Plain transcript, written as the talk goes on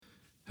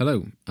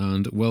Hello,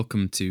 and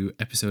welcome to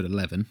episode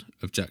 11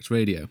 of Jacked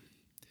Radio.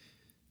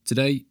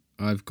 Today,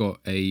 I've got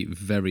a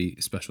very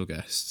special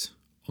guest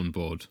on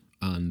board,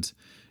 and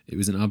it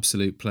was an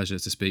absolute pleasure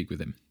to speak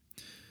with him.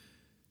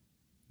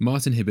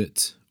 Martin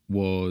Hibbert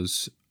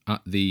was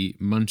at the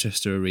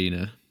Manchester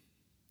Arena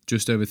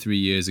just over 3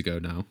 years ago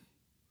now,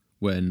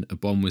 when a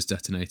bomb was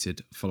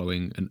detonated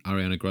following an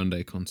Ariana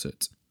Grande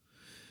concert.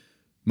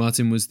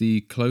 Martin was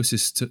the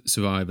closest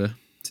survivor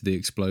to the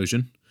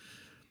explosion,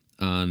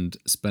 and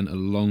spent a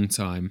long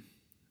time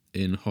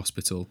in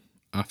hospital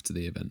after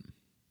the event.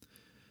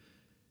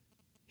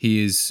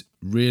 He is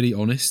really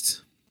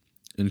honest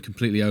and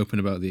completely open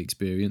about the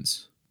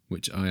experience,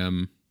 which I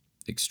am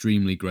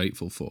extremely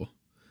grateful for.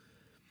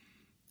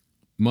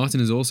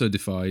 Martin has also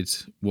defied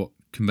what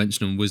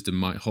conventional wisdom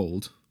might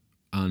hold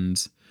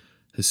and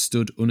has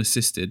stood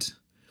unassisted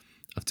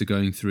after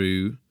going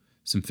through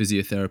some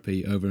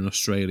physiotherapy over in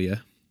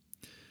Australia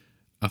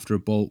after a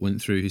bolt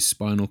went through his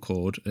spinal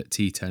cord at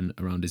T10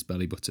 around his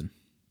belly button.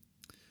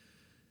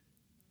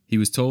 He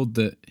was told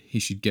that he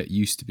should get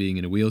used to being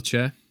in a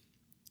wheelchair,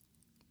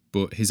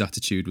 but his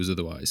attitude was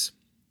otherwise.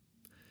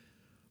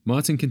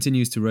 Martin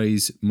continues to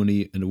raise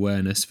money and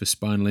awareness for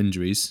spinal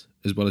injuries,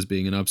 as well as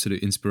being an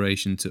absolute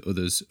inspiration to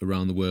others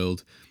around the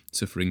world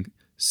suffering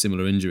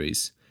similar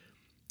injuries,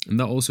 and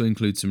that also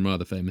includes some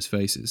rather famous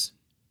faces.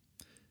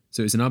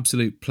 So it's an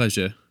absolute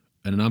pleasure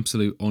and an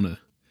absolute honour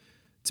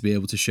to be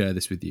able to share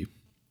this with you.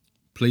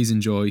 Please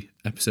enjoy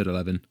episode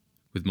 11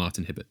 with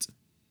Martin Hibbert.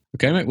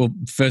 Okay, mate. Well,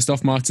 first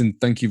off, Martin,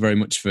 thank you very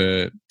much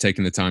for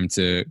taking the time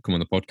to come on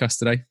the podcast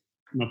today.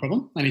 No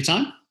problem.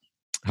 Anytime.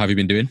 How have you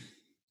been doing?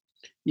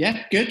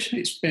 Yeah, good.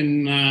 It's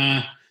been,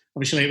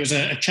 obviously, it was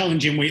a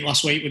challenging week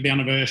last week with the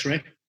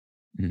anniversary.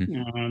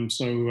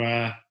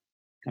 Mm-hmm.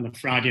 Kind of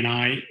Friday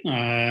night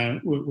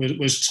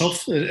was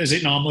tough, as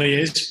it normally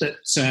is. But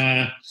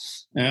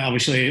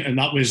obviously, and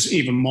that was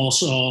even more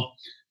so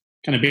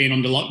kind of being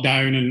under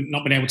lockdown and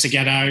not being able to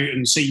get out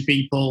and see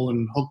people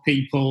and hug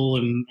people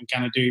and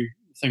kind of do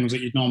things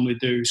that you'd normally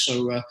do.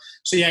 So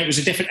yeah, it was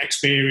a different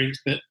experience,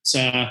 but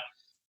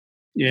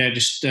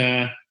just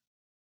kind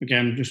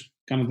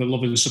of the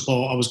love and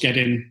support I was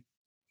getting,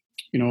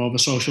 over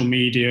social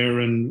media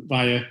and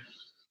via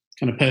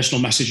kind of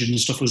personal messages and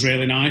stuff was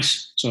really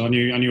nice. So I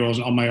knew I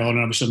wasn't on my own, and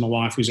obviously my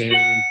wife was here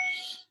and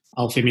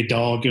Alfie, my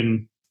dog,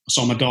 and I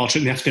saw my daughter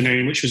in the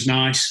afternoon, which was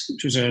nice,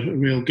 which was a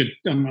real good.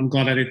 I'm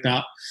glad I did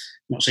that.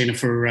 Not seen her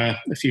for a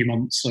few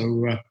months, so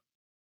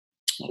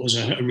that was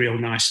a real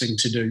nice thing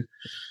to do,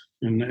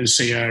 and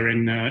see her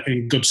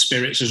in good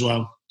spirits as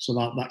well. So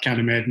that kind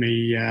of made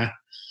me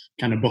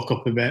kind of buck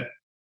up a bit.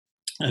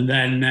 And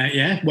then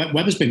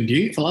weather's been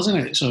beautiful,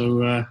 hasn't it?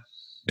 So yeah,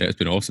 it's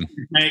been awesome.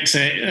 It makes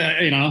it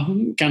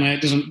kind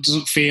of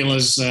doesn't feel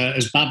as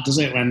bad, does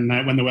it, when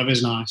the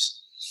weather's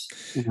nice?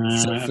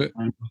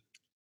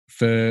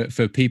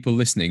 For people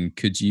listening,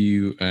 could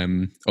you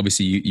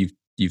obviously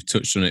you've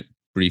touched on it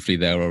briefly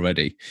there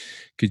already.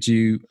 Could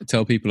you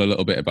tell people a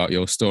little bit about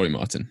your story,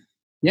 Martin?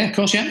 Yeah, of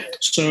course, yeah.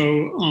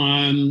 So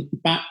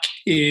back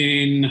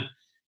in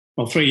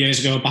 3 years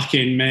ago, back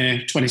in May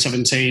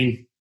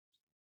 2017,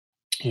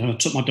 I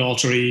took my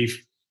daughter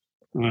Eve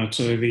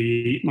to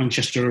the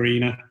Manchester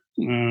Arena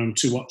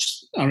to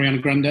watch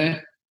Ariana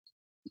Grande.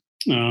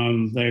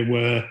 They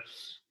were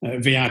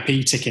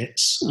VIP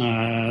tickets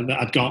that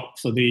I'd got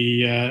for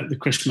the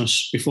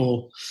Christmas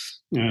before,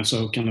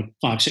 so kind of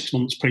 5-6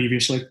 months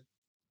previously.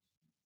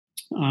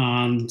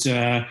 And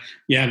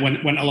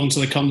went along to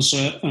the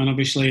concert, and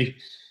obviously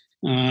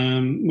we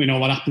know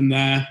what happened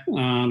there.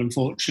 And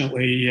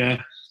unfortunately,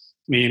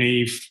 me and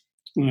Eve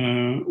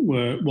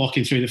were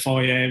walking through the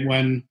foyer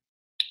when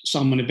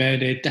Salman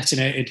Abedi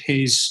detonated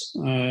his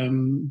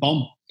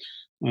bomb,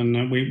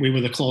 and we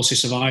were the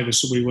closest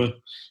survivors. So we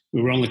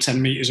were only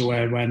 10 meters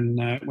away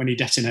when he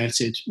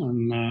detonated,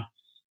 and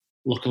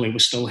luckily we're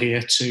still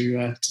here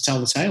to tell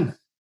the tale.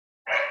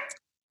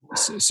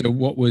 So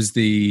what was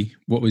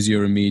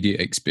your immediate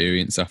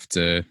experience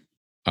after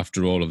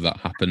all of that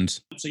happened?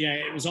 So yeah,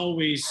 it was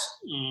always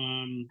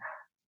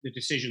the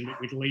decision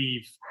that we'd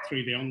leave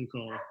through the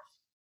encore.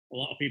 A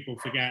lot of people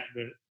forget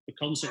that the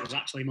concert was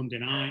actually Monday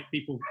night.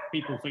 People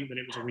think that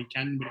it was a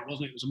weekend, but it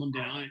wasn't. It was a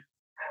Monday night,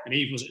 and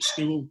Eve was at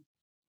school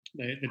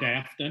the day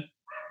after.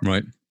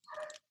 Right.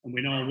 And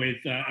we know with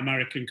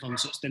American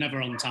concerts, they're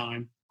never on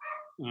time.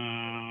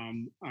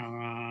 And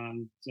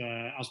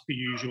as per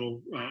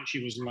usual,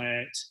 she was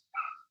late,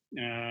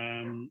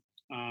 and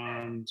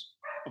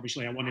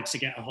obviously I wanted to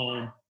get her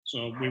home,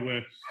 so we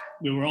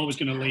were always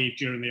going to leave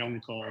during the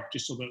encore,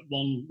 just so that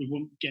one, we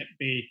wouldn't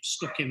be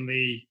stuck in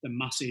the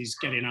masses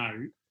getting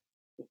out,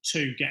 but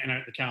two, getting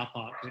out the car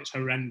park, because it's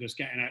horrendous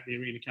getting out the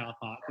arena car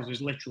park, because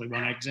there's literally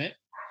one exit,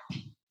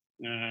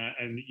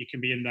 and you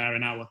can be in there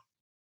an hour.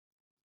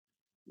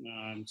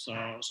 So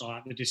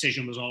the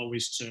decision was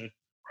always to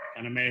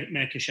kind of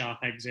make a sharp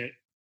exit,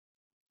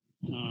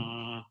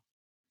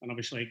 and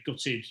obviously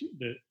gutted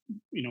that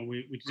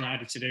we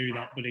decided to do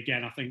that. But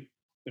again, I think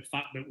the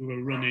fact that we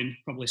were running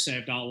probably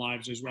saved our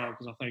lives as well,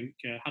 because I think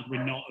had we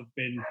not have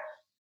been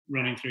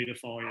running through the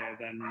foyer,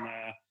 then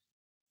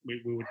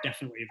we would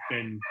definitely have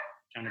been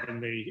kind of in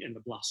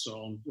the blast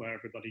zone where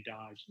everybody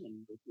died,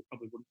 and we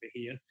probably wouldn't be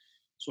here.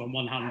 So on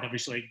one hand,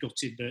 obviously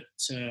gutted that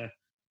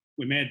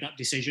we made that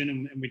decision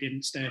and we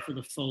didn't stay for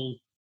the full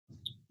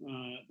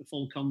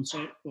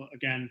concert. But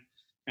again,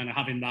 kind of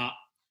having that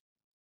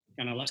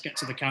kind of let's get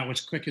to the car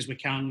as quick as we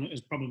can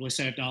has probably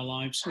saved our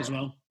lives as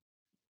well.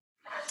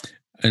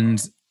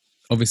 And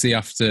obviously,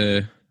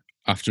 after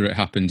it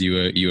happened,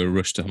 you were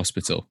rushed to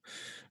hospital.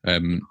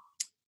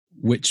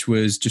 Which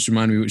was, just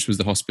remind me, which was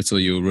the hospital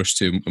you were rushed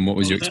to, and what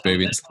was your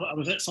experience? I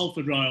was at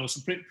Salford Royal,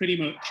 so pretty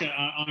much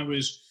I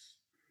was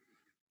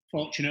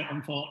fortunate,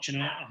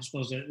 unfortunate. I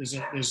suppose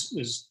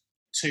there's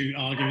two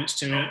arguments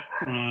to it.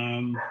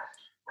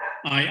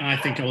 I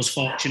think I was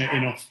fortunate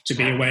enough to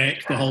be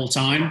awake the whole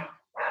time.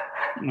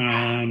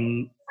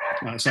 Like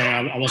I say,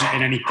 I wasn't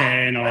in any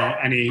pain or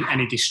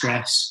any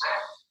distress.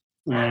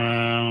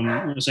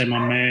 I say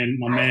my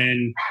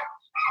main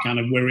kind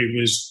of worry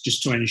was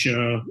just to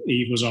ensure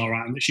Eve was all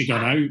right and that she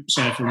got out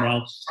safe and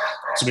well.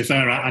 To be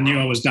fair, I knew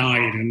I was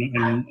dying,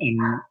 and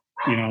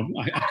you know,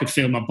 I could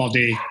feel my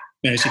body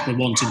basically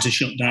wanting to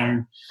shut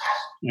down,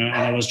 and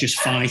I was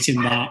just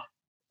fighting that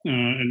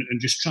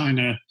and just trying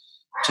to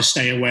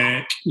stay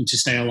awake and to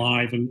stay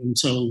alive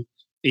until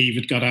Eve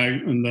had got out,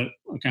 and that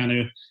I kind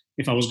of,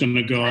 if I was going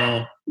to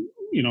go,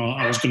 you know,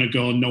 I was going to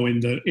go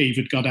knowing that Eve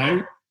had got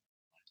out,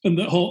 and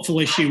that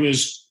hopefully she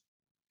was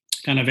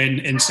kind of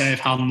in safe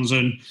hands,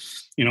 and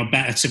you know,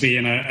 better to be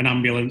in an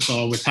ambulance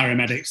or with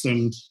paramedics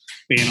than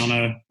being on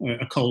a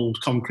cold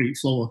concrete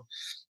floor,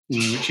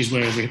 which is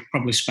where we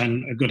probably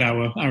spent a good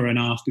hour and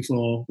a half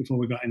before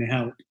we got any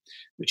help,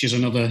 which is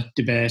another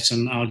debate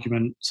and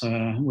argument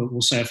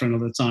we'll say for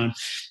another time.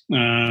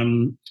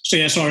 So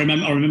I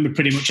remember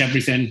pretty much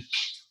everything,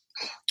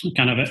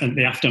 kind of at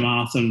the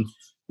aftermath, and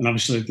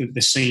obviously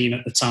the scene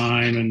at the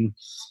time, and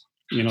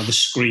you know, the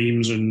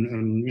screams,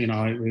 and you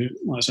know,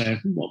 like I say,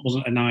 what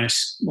wasn't a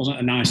nice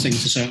thing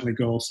to certainly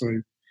go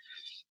through.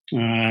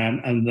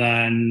 And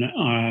then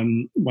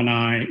when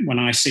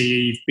I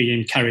see Eve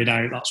being carried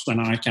out, that's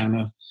when I kind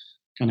of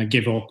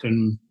give up,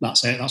 and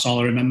that's it. That's all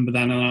I remember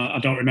then, and I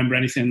don't remember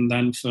anything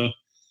then for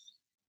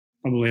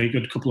probably a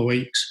good couple of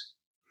weeks.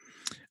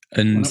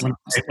 And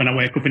when I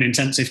wake up in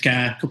intensive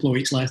care a couple of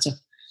weeks later.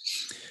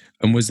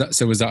 And was that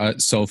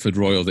at Salford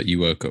Royal that you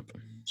woke up?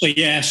 So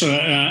yeah,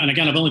 and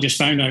again, I've only just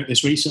found out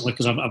this recently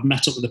because I've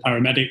met up with the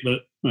paramedic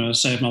that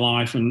saved my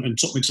life and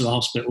took me to the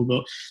hospital.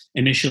 But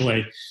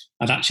initially,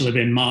 I'd actually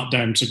been marked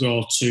down to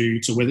go to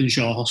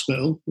Wythenshawe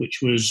Hospital, which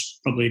was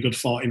probably a good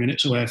 40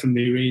 minutes away from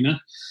the arena.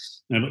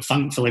 But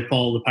thankfully,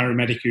 Paul, the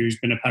paramedic, who's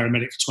been a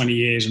paramedic for 20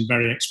 years and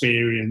very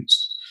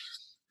experienced,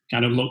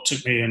 kind of looked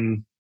at me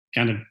and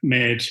kind of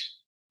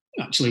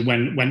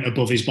went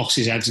above his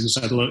boss's heads and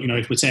said, look, you know,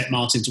 if we take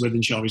Martin to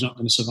Wythenshawe, he's not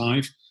going to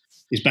survive.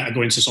 He's better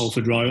going to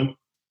Salford Royal.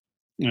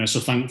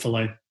 So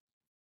thankfully,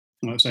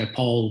 like I say,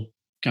 Paul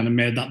kind of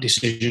made that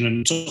decision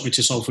and took me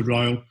to Salford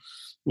Royal,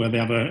 where they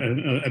have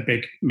a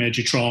big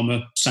major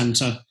trauma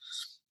centre,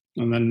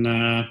 and then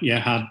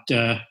had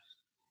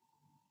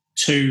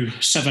 2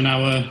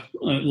 7-hour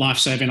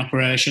life-saving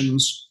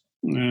operations.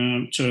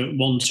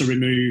 To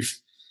remove,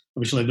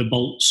 obviously, the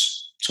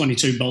bolts,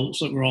 22 bolts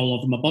that were all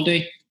over my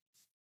body,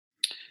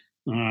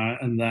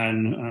 and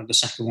then the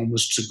second one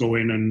was to go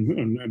in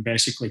and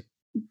basically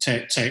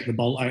take the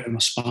bolt out of my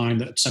spine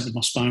that had severed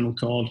my spinal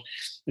cord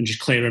and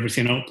just clear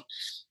everything up.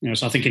 You know,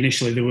 so I think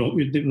initially they were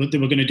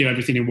going to do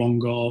everything in one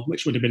go,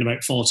 which would have been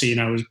about 14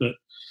 hours, but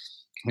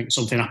I think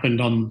something happened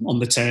on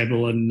the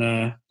table, and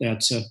they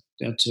had to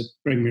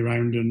bring me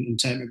round and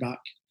take me back.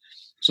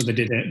 So they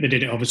did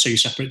it over 2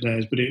 separate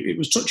days, but it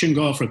was touch and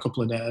go for a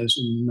couple of days,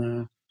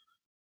 and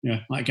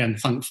again,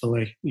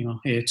 thankfully, you know,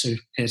 here to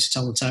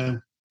tell the tale.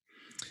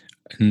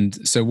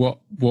 And so what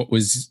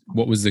was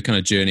the kind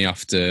of journey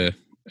after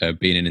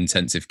being in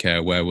intensive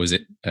care? Where was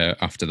it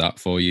after that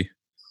for you?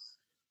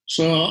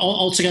 So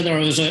altogether, I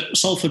was at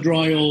Salford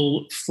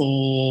Royal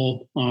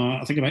for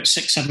I think about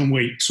 6-7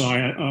 weeks. So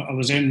I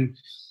was in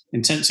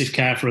intensive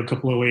care for a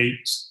couple of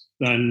weeks.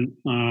 Then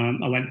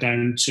I went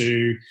down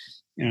to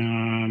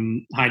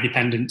high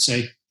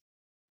dependency,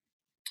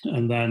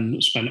 and then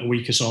spent a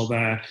week or so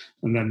there.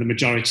 And then the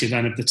majority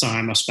then of the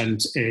time I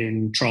spent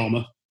in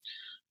trauma,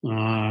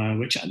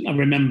 which I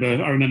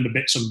remember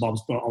bits and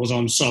bobs, but I was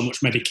on so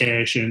much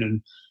medication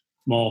and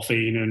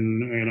morphine,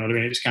 and you know what I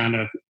mean. It's kind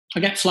of, I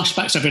get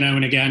flashbacks every now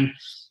and again,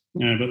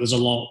 but there's a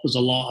lot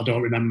I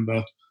don't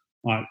remember.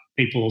 Like,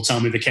 people will tell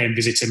me they came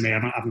visiting me.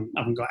 I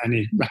haven't got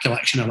any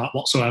recollection of that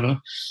whatsoever,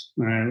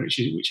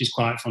 which is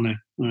quite funny,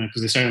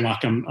 because they sound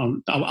like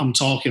I'm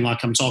talking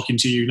like I'm talking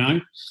to you now,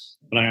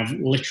 but I have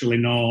literally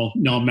no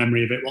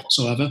memory of it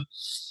whatsoever.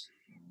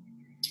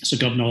 So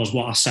God knows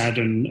what I said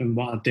and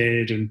what I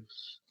did, and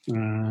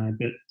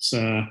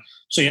so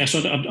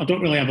I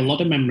don't really have a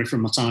lot of memory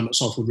from my time at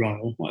Salford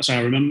Royal. Like I say,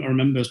 I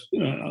remember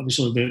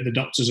obviously the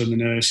doctors and the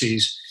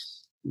nurses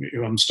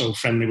who I'm still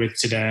friendly with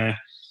today.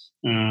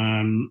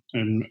 And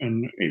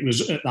it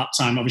was at that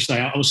time, obviously,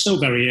 I was still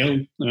very ill,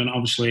 and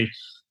obviously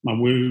my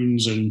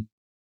wounds and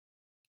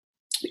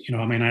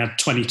I mean, I had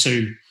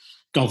 22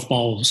 golf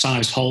ball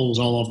sized holes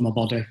all over my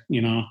body,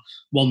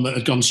 one that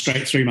had gone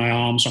straight through my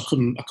arm. So I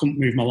couldn't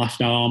move my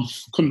left arm.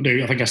 I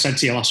think I said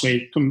to you last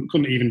week,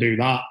 couldn't even do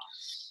that.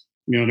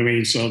 You know what I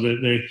mean? So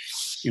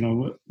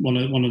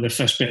one of the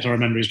first bits I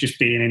remember is just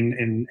being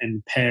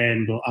in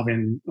pain, but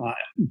having like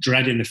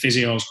dreading the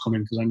physios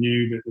coming, because I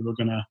knew that they were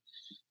going to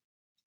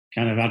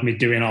kind of had me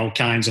doing all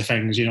kinds of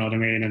things, you know what I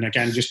mean? And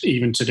again, just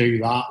even to do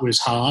that was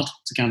hard,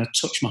 to kind of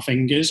touch my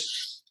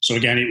fingers. So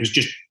again, it was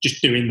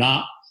just doing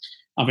that,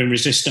 having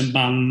resistant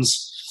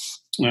bands,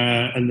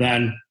 and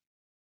then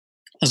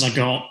as I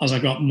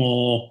got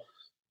more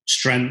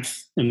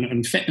strength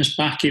and fitness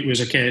back, it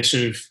was a case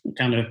of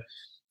kind of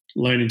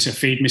learning to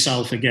feed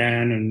myself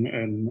again,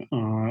 and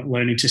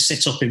learning to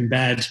sit up in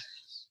bed,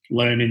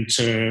 learning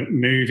to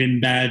move in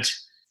bed,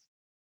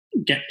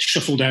 get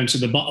shuffled down to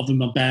the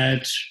bottom of my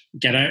bed,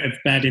 get out of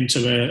bed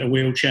into a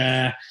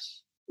wheelchair,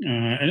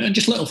 and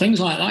just little things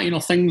like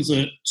that, things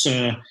that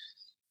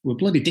were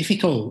bloody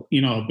difficult,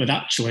 but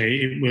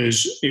actually it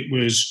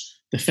was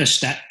the first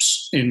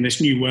steps in this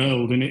new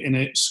world, and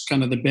it's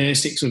kind of the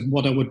basics of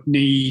what I would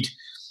need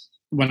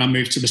when I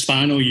moved to the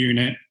spinal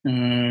unit,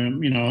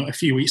 a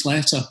few weeks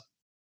later.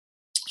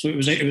 So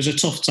it was a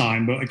tough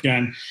time, but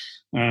again,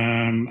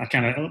 I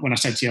kind of, when I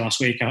said to you last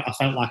week, I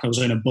felt like I was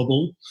in a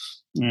bubble.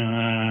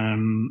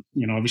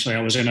 Obviously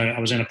I was in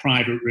a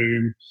private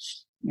room,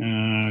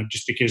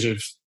 just because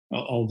of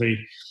all the,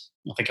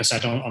 I think I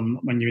said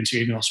when you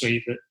interviewed me last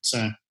week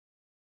that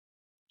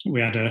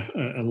we had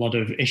a lot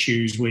of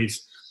issues with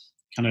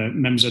kind of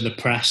members of the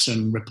press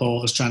and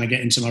reporters trying to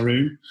get into my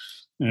room.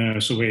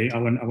 So I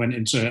went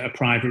into a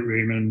private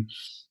room, and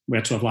we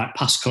had to have like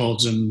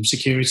passcodes and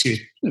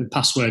security and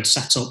passwords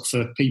set up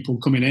for people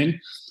coming in,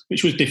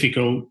 which was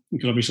difficult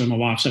because obviously my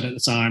wife said at the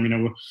time,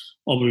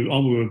 all we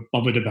were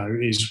bothered about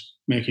is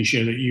making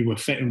sure that you were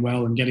fitting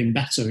well and getting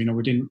better.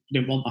 We didn't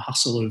want the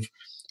hassle of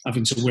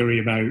having to worry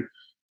about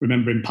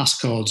remembering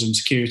passcodes and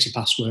security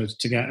passwords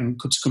to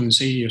come and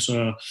see you.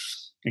 So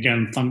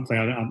again, thankfully,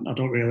 I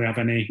don't really have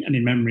any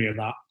memory of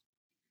that.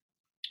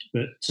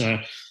 But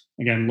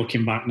again,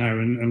 looking back now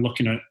and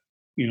looking at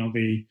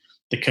the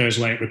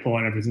Kerslake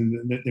report and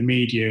everything, the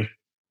media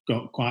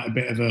got quite a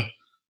bit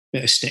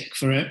of stick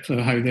for it,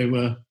 for how they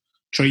were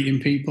treating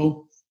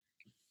people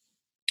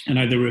and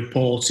how they were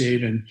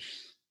reported, and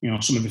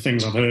some of the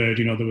things I've heard.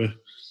 They were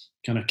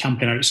kind of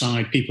camping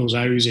outside people's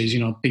houses.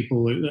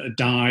 People that had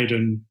died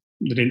and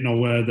they didn't know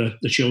where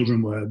the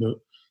children were, but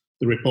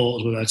the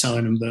reporters were there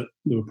telling them that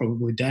they were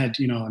probably dead.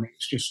 And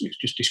it's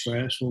just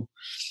disgraceful.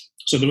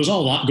 So there was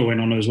all that going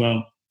on as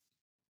well.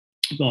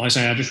 But like I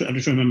say, I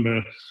just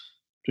remember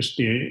just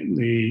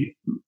the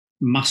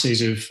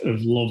masses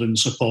of love and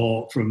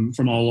support from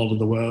all over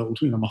the world.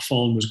 My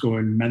phone was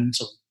going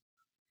mental,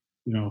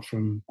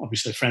 from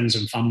obviously friends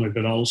and family,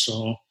 but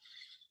also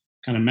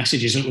kind of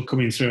messages that were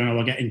coming through, and I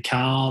were getting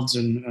cards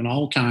and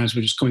all kinds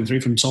were just coming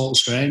through from total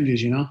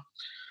strangers,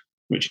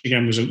 which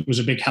again was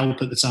a big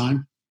help at the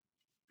time.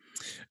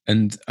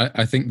 And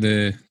I think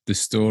the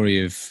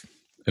story of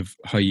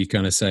how you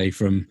kind of say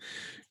from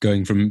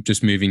going from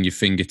just moving your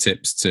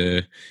fingertips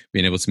to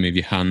being able to move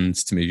your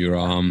hands, to move your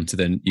arm, to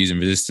then using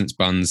resistance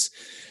bands,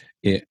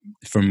 it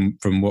from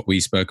what we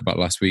spoke about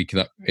last week,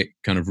 that it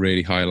kind of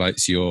really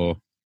highlights your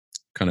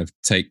kind of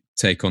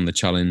take on the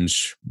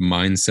challenge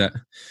mindset.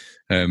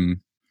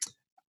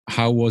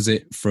 How was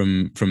it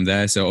from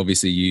there? So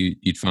obviously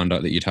you'd found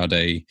out that you'd had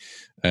a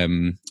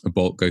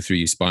bolt go through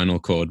your spinal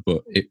cord,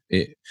 but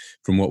it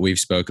from what we've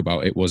spoke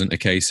about, it wasn't a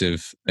case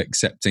of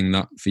accepting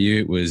that for you.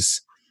 It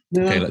was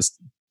okay.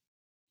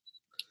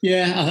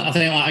 I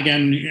think that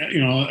again,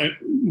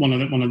 one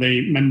of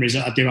the memories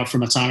that I do have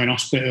from a time in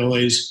hospital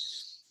is,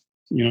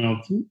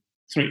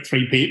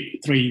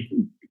 three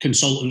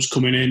consultants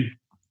coming in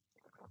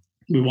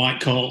with white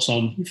coats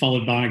on,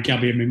 followed by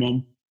Gabby and my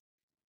mum.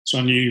 So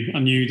I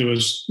knew there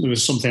was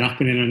something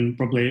happening, and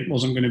probably it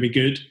wasn't going to be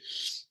good.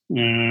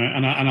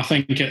 And I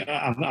think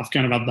I've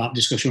kind of had that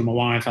discussion with my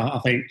wife. I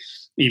think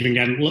even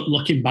again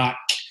looking back,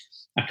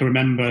 I can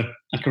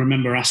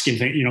remember asking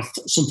things.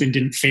 Something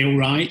didn't feel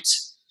right.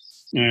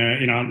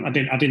 I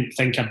didn't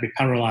think I'd be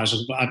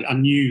paralysed, but I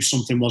knew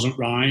something wasn't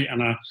right,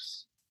 and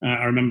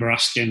I remember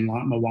asking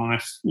like my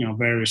wife,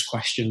 various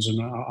questions,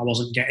 and I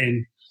wasn't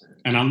getting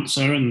an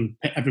answer, and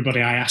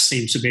everybody I asked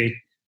seemed to be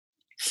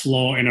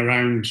floating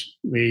around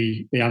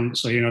the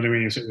answer. You know what I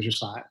mean? So it was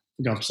just like,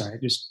 for God's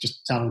sake,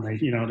 just tell me.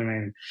 You know what I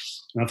mean?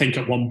 And I think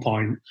at one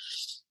point,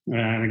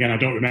 and again I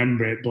don't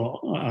remember it, but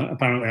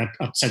apparently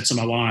I said to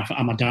my wife,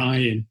 "Am I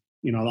dying?"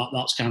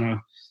 That's kind of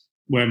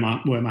where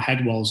my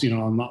head was,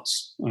 and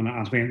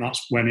I think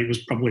that's when it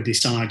was probably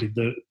decided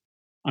that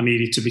I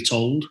needed to be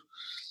told,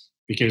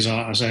 because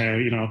I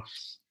say,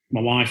 my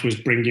wife was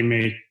bringing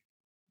me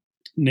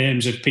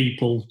names of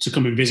people to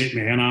come and visit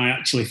me, and I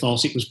actually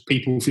thought it was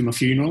people for my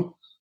funeral.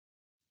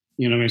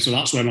 You know what I mean? So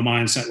that's where my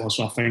mindset was.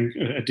 So I think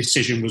a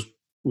decision was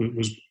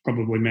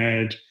probably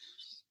made,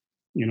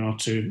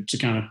 to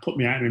kind of put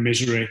me out of my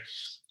misery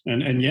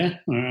And yeah,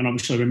 and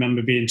obviously I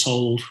remember being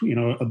told,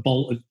 a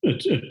bolt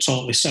had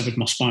totally severed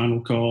my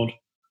spinal cord,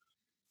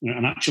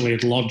 and actually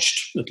had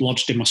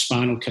lodged in my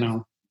spinal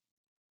canal,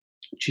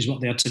 which is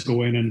what they had to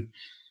go in and,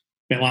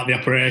 a bit like the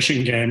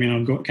operation game,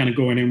 kind of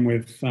going in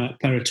with a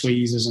pair of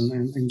tweezers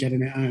and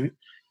getting it out.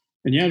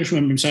 And yeah, I just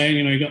remember him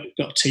saying, you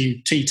got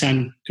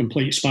T10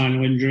 complete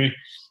spinal injury,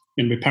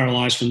 you're going to be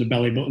paralysed from the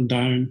belly button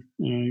down,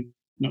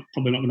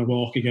 probably not going to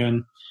walk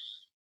again.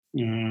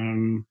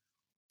 And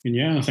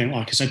yeah, I think,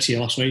 like I said to you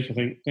last week, I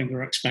think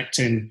we're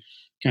expecting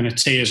kind of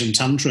tears and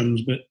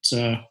tantrums, but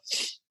I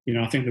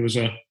think there was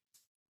a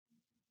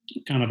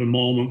kind of a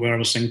moment where I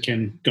was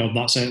thinking, God,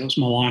 that's it, that's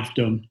my life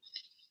done.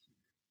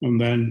 And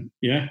then,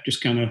 yeah,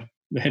 just kind of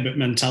the Hibbert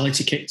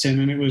mentality kicked in,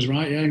 and it was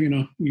right. Yeah,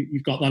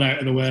 you've got that out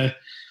of the way.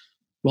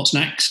 What's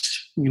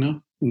next?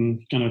 And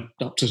kind of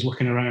doctors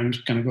looking around,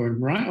 kind of going,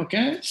 right,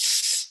 okay.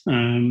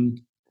 And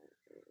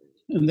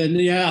then,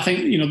 yeah, I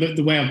think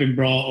the way I've been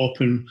brought up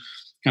and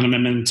kind of my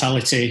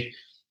mentality,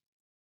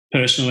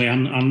 personally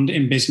and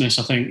in business,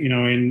 I think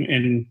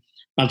in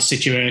bad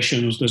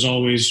situations there's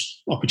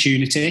always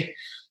opportunity,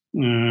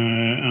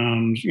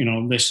 and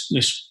this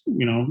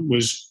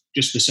was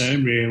just the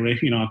same, really.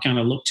 I kind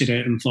of looked at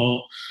it and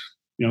thought,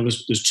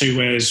 there's two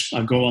ways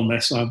I go on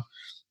this. I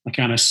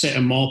kind of sit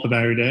and mope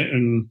about it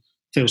and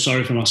feel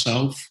sorry for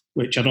myself,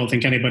 which I don't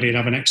think anybody would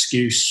have an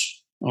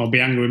excuse or be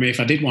angry with me if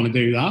I did want to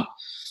do that.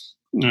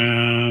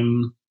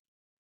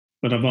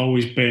 But I've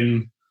always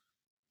been,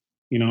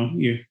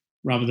 you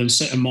rather than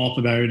sit and mope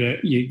about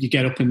it, you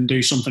get up and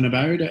do something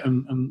about it,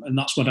 and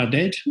that's what I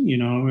did.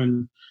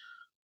 And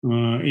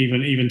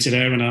even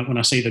today when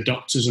I see the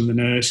doctors and the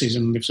nurses,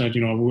 and they've said,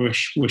 I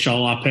wish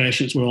all our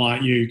patients were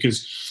like you,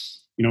 because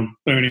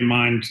bearing in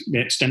mind the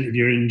extent of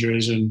your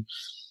injuries and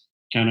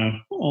kind of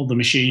all the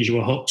machines you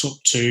were hooked up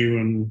to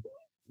and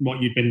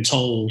what you'd been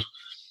told,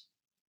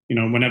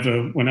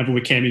 whenever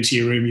we came into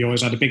your room, you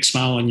always had a big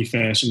smile on your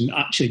face, and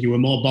actually you were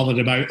more bothered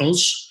about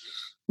us.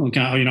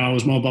 I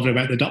was more bothered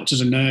about the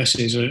doctors and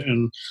nurses,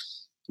 and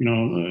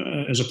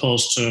as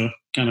opposed to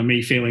kind of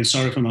me feeling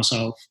sorry for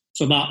myself.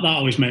 So that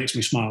always makes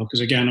me smile,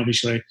 because again,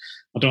 obviously,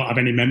 I don't have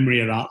any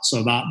memory of that,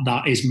 so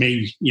that is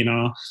me.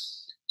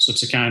 So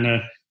to kind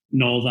of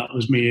know that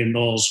was me in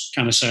those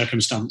kind of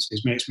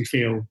circumstances makes me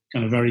feel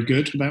kind of very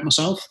good about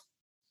myself.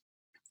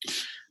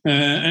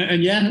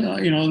 And yeah,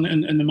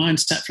 and the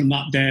mindset from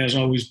that day has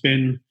always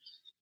been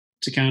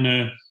to kind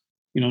of,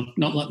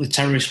 not let the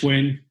terrorists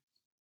win,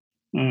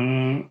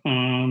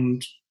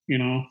 and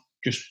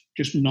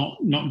just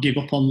not give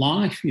up on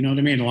life. You know what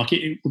I mean? Like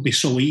it would be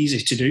so easy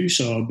to do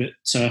so, but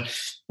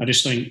I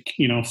just think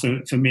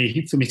for me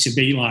to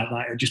be like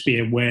that, it'd just be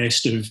a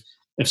waste of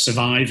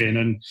surviving.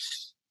 And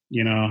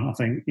I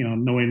think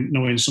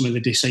knowing some of the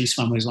deceased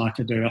families like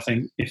I do, I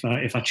think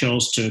if I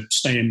chose to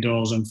stay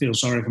indoors and feel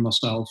sorry for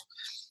myself,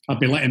 I'd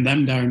be letting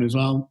them down as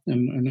well,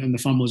 and the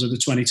families of the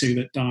 22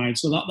 that died.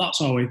 So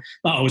that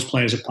always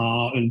plays a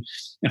part. And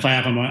if I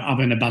am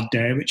having a bad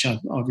day, which I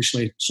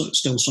obviously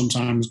still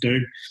sometimes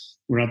do,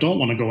 where I don't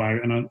want to go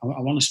out and I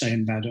want to stay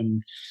in bed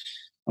and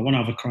I want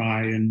to have a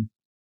cry, and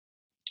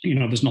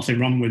there's nothing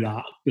wrong with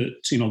that. But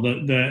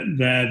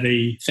they're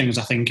the things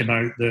I think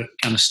about that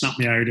kind of snap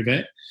me out of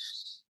it.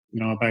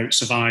 About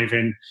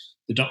surviving,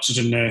 the doctors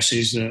and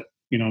nurses that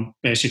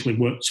basically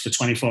worked for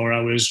 24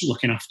 hours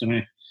looking after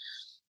me,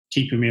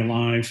 keeping me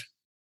alive,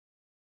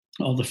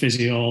 all the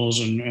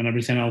physios and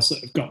everything else that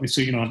have got me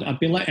through. I'd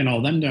be letting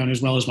all them down,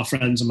 as well as my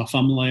friends and my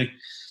family.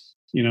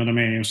 You know what I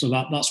mean? So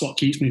that's what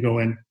keeps me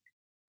going.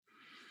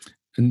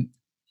 And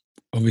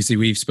obviously,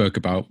 we've spoke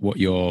about what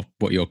your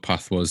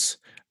path was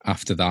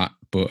after that,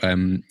 but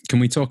can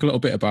we talk a little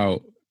bit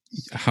about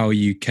how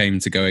you came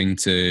to going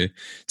to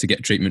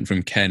get treatment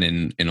from Ken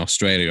in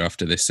Australia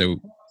after this?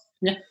 So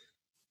yeah.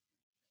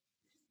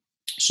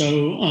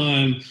 So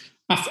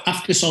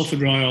after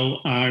Salford Royal,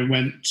 I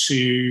went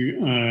to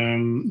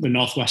the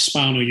Northwest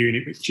Spinal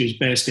Unit, which is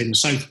based in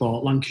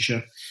Southport,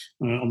 Lancashire,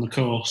 on the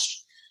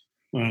coast.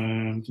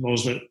 For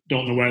those that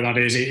don't know where that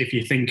is, if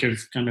you think of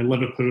kind of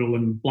Liverpool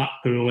and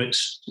Blackpool,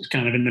 it's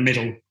kind of in the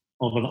middle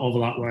over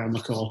that way on the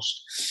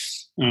coast.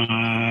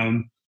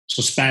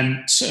 So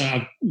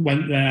I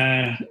went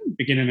there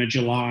beginning of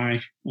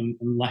July and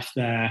left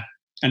there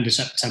end of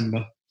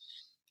September.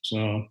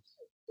 So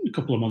a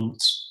couple of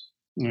months.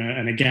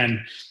 And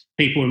again,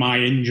 people with my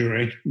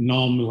injury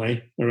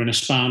normally are in a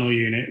spinal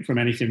unit from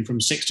anything from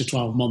 6 to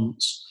 12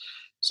 months.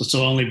 So to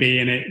only be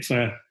in it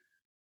for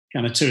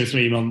kind of 2 or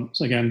 3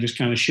 months, again, just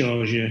kind of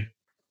shows you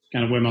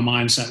kind of where my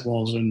mindset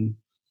was and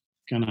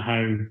kind of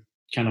how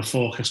kind of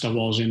focused I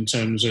was in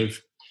terms of,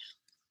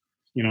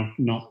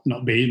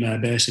 not being there,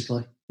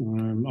 basically.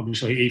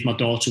 Obviously, Eve, my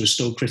daughter, was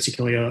still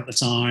critically ill at the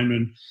time,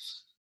 and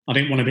I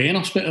didn't want to be in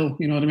hospital.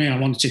 You know what I mean? I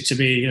wanted to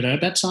be at her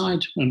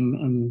bedside,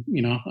 and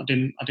I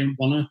didn't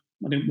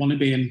want to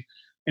be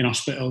in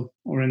hospital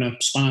or in a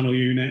spinal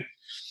unit.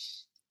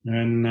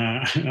 And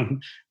I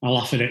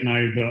laugh at it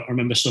now, but I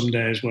remember some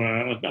days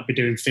where I'd be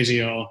doing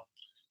physio,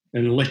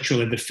 and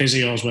literally the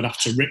physios would have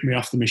to rip me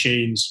off the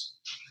machines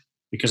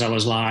because I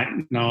was like,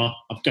 no,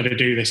 I've got to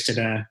do this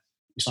today.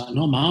 It's like,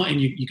 no, Martin,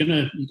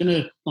 you're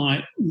gonna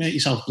like make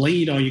yourself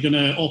bleed, or you're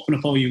gonna open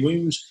up all your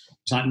wounds.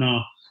 It's like,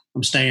 no,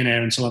 I'm staying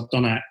here until I've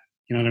done it.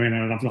 You know what I mean?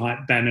 And I've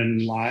like Ben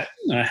and like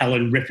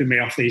Helen ripping me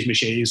off these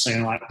machines,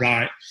 saying like,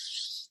 right,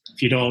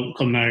 if you don't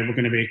come now, we're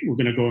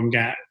gonna go and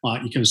get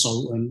like your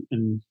consultant,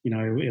 and you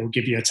know he'll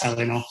give you a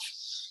telling off.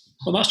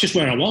 But that's just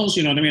where I was.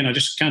 You know what I mean? I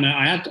just kind of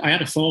I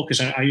had a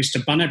focus. I used to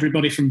ban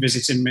everybody from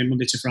visiting me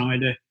Monday to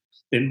Friday.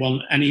 Didn't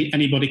want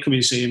anybody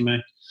coming seeing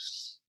me,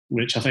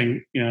 which I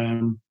think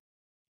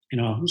you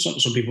know,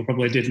 some people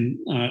probably didn't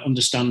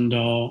understand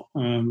or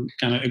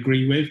kind of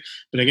agree with.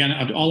 But again,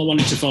 all I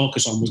wanted to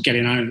focus on was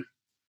getting out.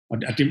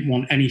 I didn't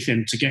want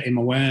anything to get in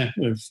my way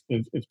of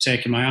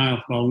taking my eye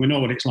off. Well, we know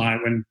what it's like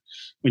when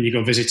you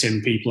go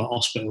visiting people at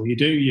hospital.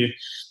 You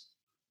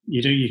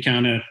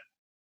kind of,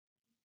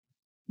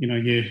 you know,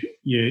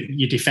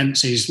 your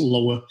defence is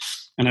lower,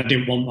 and I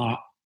didn't want that.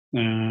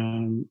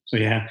 So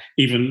yeah,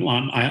 even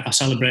like I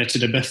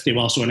celebrated a birthday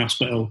whilst I was in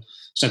hospital.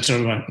 Said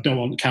to her, I don't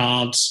want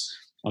cards.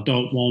 I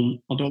don't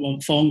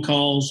want phone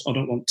calls. I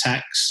don't want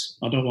texts.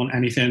 I don't want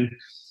anything.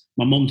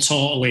 My mum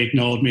totally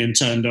ignored me and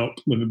turned up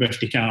with a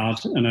birthday card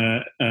and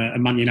a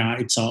Man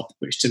United top,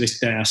 which to this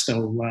day I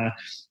still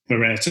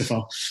berate her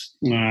for.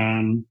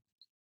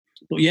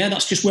 But yeah,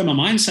 that's just where my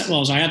mindset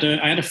was. I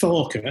had a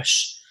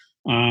focus,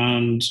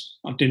 and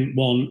I didn't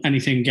want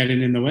anything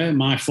getting in the way.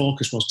 My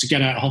focus was to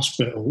get out of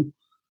hospital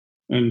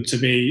and to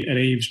be at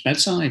Eve's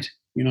bedside.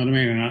 You know what I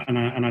mean?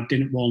 And I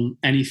didn't want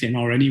anything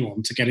or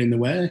anyone to get in the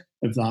way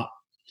of that.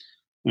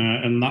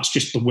 And that's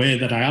just the way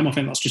that I am. I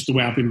think that's just the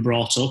way I've been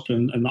brought up,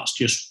 and that's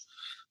just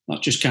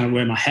kind of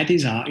where my head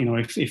is at. You know,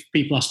 if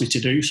people ask me to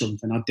do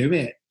something, I do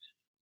it.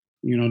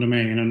 You know what I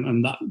mean?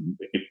 And that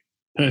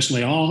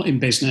personally, or in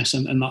business,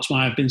 and that's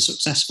why I've been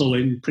successful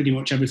in pretty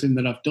much everything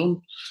that I've done.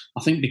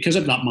 I think because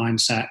of that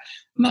mindset.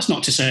 And that's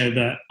not to say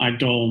that I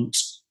don't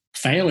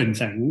fail in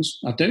things.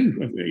 I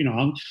do. You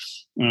know,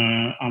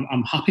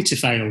 I'm happy to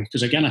fail,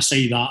 because again, I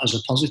see that as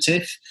a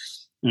positive.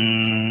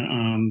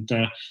 And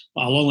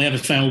I'll only ever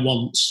fail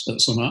once at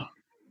something,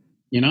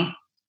 you know,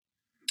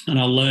 and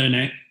I'll learn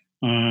it,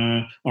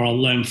 or I'll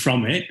learn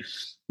from it,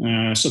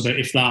 so that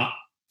if that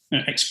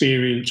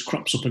experience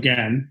crops up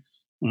again,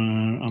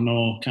 I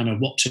know kind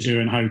of what to do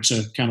and how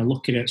to kind of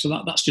look at it. So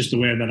that's just the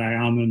way that I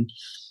am, and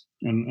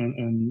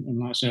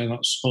like I say,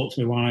 that's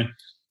hopefully why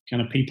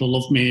kind of people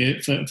love me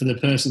for the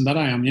person that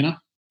I am, you know.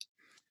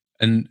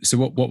 And so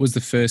what was the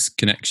first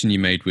connection you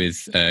made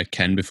with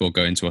Ken before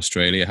going to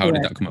Australia? How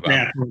did that come about?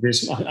 Yeah,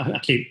 I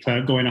keep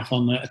going off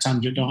on a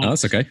tangent. Oh,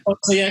 that's okay.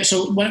 So yeah,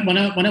 so when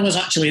I was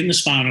actually in the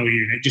spinal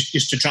unit,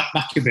 just to track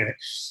back a bit,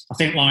 I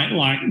think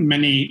like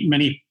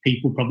many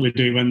people probably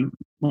do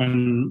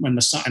when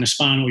they're sat in a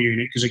spinal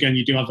unit, because again,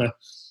 you do have a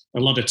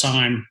lot of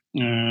time.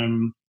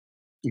 Again,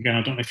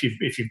 I don't know if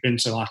you've been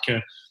to like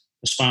a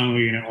spinal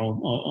unit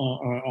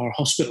or a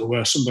hospital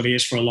where somebody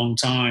is for a long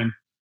time.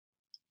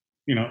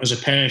 You know, as a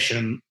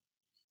patient,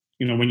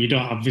 you know, when you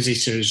don't have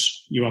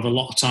visitors, you have a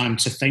lot of time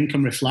to think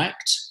and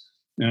reflect.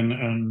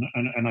 And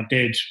I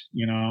did,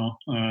 you know,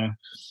 a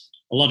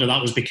lot of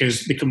that was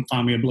because they couldn't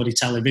find me a bloody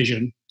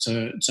television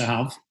to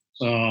have.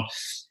 So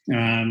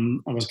I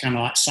was kind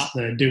of like sat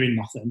there doing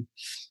nothing.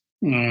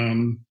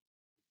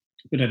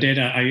 But I did.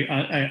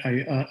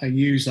 I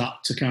used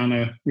that to kind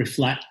of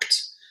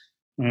reflect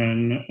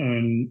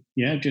and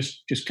yeah,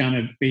 just kind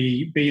of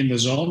be in the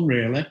zone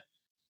really.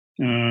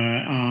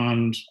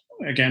 And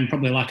again,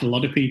 probably like a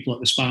lot of people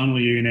at the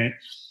spinal unit,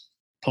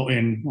 put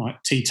in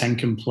like T10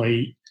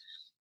 Complete,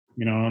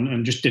 you know,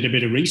 and just did a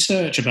bit of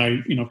research about,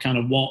 you know, kind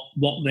of what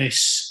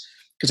this,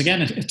 because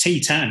again, a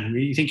T10,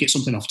 you think it's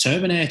something off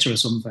Terminator or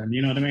something,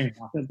 you know what I mean?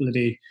 Like a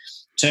bloody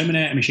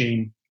Terminator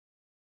machine.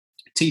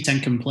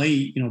 T10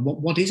 Complete, you know,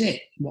 what is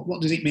it?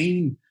 What does it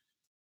mean?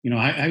 You know,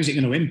 how is it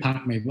going to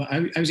impact me?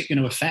 How is it going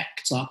to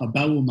affect like my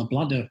bowel, my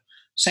bladder,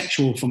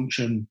 sexual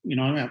function? You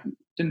know, I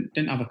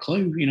didn't have a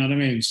clue. You know what I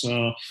mean?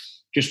 So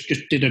just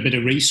did a bit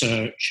of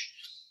research,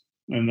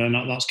 and then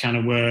that's kind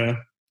of where,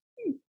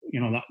 you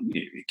know, that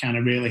it kind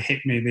of really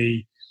hit me,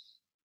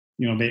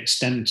 the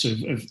extent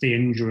of the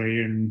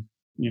injury, and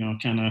you know,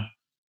 kind of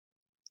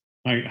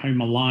how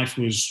my life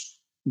was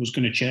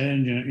going to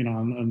change, you know,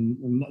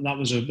 and that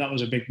was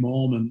a big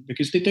moment,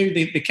 because they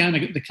kind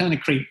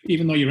of creep,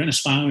 even though you're in a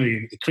spinal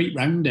unit, they creep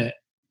round it.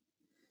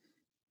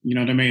 You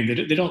know what I mean?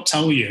 They don't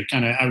tell you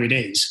kind of how it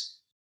is.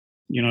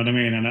 You know what I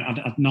mean? And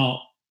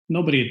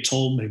nobody had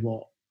told me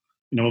what,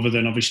 you know, other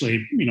than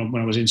obviously, you know,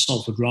 when I was in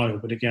Salford Royal.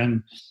 But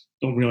again,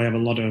 don't really have a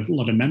lot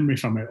of memory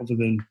from it, other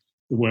than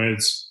the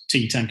words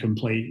T10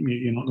 Complete.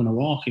 You're not going to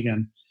walk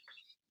again.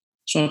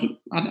 So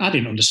I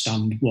didn't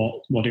understand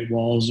what it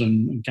was,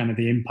 and kind of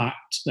the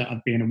impact that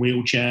I'd be in a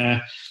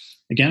wheelchair.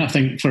 Again, I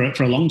think for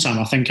a long time,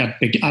 I think I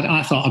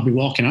thought I'd be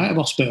walking out of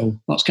hospital.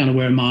 That's kind of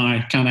where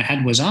my kind of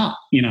head was at,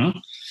 you know.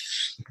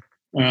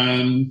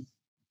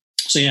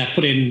 So yeah, I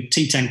put in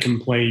T10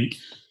 Complete,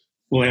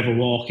 will I ever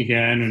walk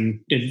again, and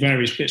did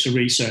various bits of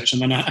research.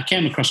 And then I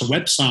came across a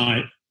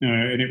website,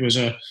 and it was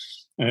via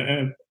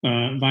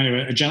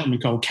a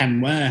gentleman called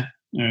Ken Ware.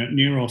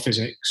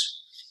 neurophysics.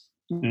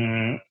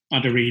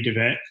 Had a read of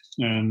it,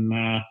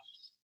 and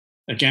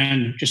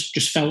again,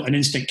 just felt an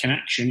instant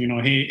connection.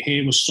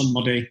 Here was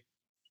somebody,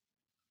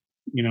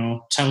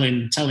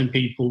 telling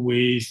people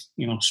with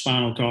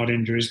spinal cord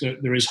injuries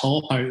that there is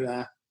hope out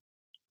there.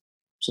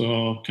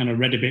 So kind of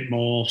read a bit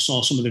more,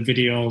 saw some of the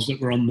videos that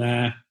were on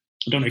there.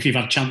 I don't know if you've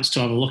had a chance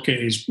to have a look at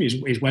his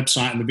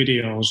website and the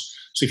videos.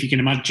 So if you can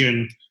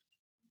imagine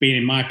being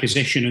in my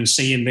position and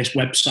seeing this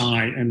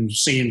website and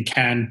seeing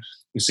Ken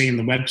and seeing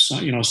the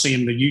website,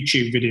 seeing the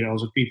YouTube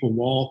videos of people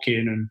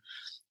walking and,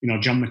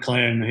 John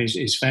McClane,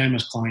 his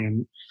famous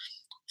client.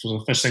 So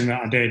the first thing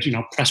that I did,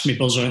 pressed my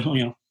buzzer,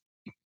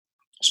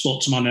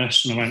 spoke to my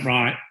nurse and I went,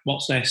 right,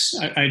 what's this?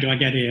 How do I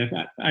get here?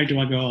 How do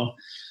I go?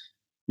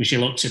 And she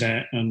looked at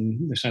it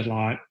and they said,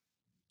 like,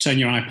 turn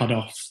your iPad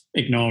off,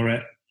 ignore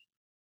it.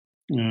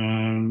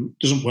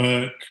 Doesn't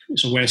work.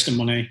 It's a waste of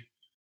money.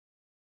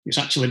 It's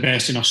actually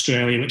based in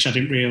Australia, which I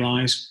didn't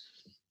realise.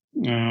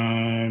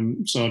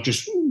 So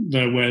just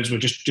their words were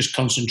just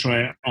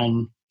concentrate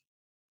on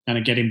kind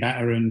of getting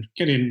better and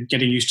getting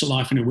used to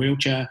life in a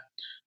wheelchair,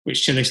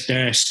 which to this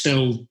day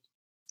still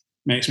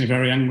makes me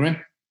very angry.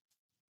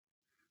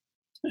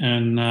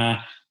 And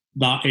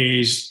that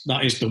is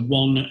the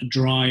one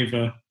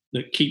driver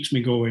that keeps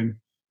me going,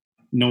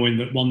 knowing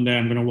that one day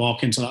I'm going to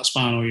walk into that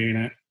spinal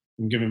unit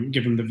and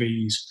give them the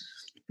V's.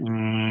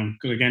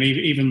 Because again,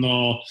 even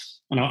though,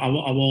 and I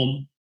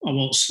won't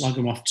slag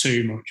them off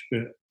too much,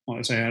 but like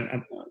I say,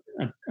 I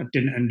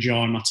didn't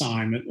enjoy my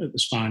time at the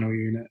spinal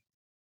unit.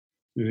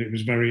 It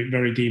was very,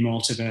 very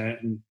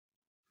demotivating,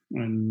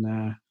 and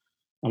I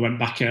went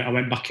back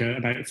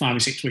about 5 or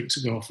 6 weeks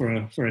ago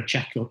for a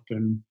checkup,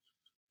 and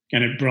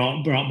it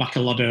brought back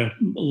a lot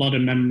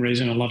of memories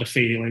and a lot of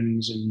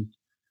feelings, and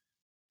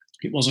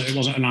it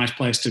wasn't a nice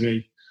place to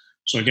be.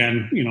 So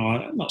again,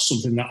 that's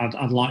something that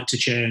I'd like to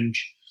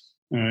change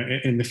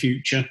in the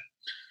future.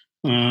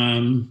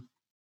 Funnily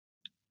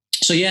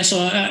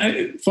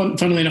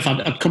enough,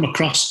 I'd come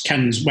across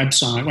Ken's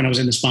website when I was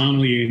in the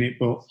spinal unit,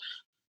 but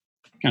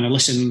kind of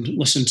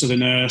listened to the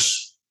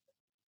nurse,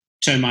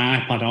 turned my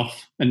iPad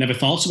off, and never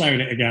thought about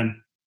it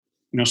again.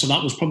 So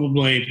that was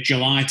probably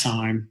July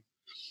time,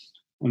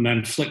 and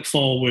then flick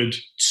forward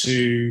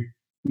to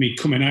me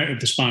coming out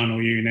of the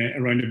spinal unit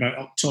around about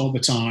October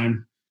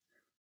time.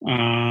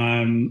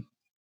 I'm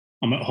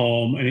at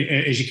home, and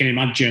as you can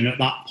imagine, at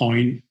that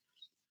point,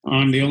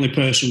 I'm the only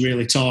person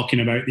really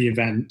talking about the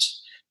event.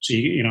 So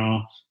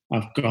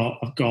I've got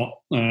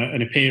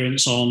an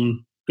appearance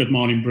on Good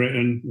Morning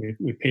Britain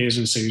with Piers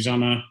and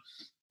Susanna.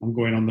 I'm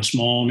going on This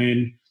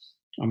Morning.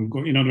 I'm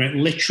going,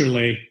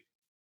 literally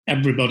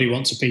everybody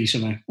wants a piece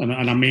of me, and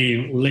I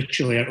mean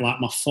literally, like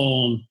my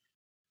phone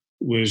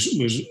was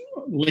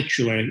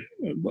literally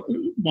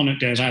one of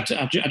the days I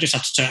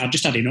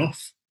just had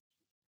enough.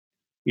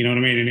 You know what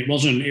I mean? And it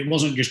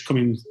wasn't just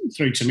coming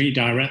through to me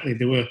directly.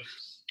 They were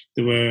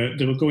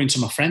going to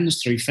my friends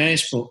through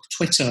Facebook,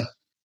 Twitter,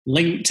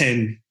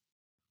 LinkedIn.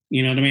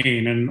 You know what I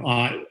mean? And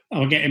I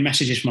was getting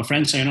messages from my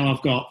friends saying, "Oh,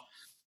 I've got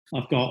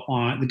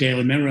the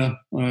Daily Mirror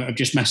have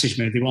just messaged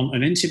me. They want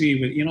an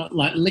interview with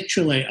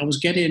literally." I was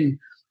getting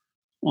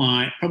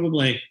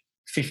probably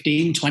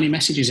 15, 20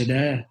 messages a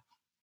day,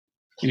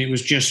 and it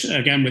was just,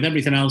 again, with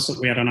everything else that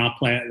we had on our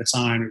plate at the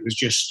time, it was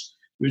just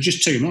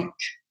too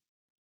much.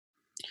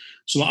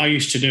 So what I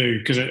used to do,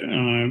 because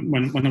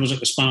when I was at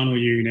the spinal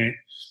unit,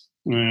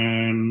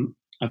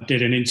 I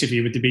did an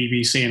interview with the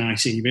BBC and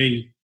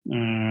ITV.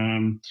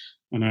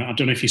 And I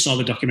don't know if you saw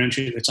the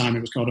documentary at the time.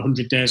 It was called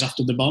 100 Days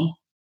After the Bomb.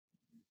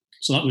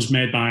 So that was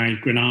made by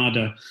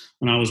Granada,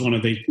 and I was one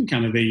of the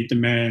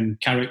main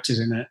characters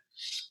in it.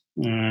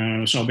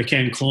 So I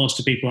became close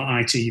to people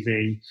at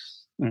ITV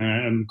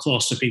and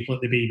close to people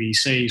at the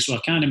BBC. So I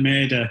kind of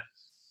made an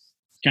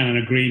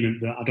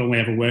agreement that I'd only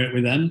ever work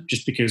with them,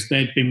 just because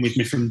they'd been with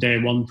me from day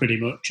one pretty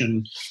much,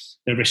 and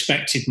they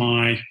respected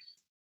my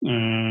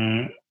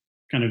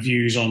kind of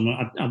views on.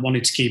 I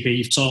wanted to keep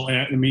Eve totally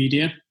out of the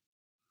media,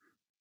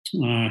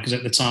 because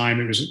at the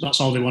time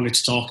that's all they wanted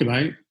to talk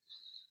about.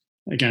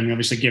 Again,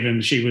 obviously, given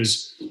she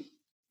was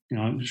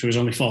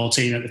only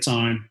 14 at the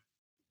time,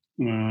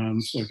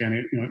 so again,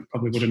 it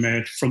probably would have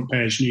made front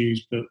page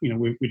news. But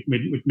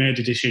we'd made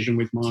a decision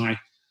with my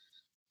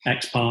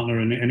ex-partner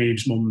and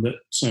Eve's mum that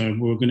we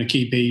were going to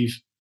keep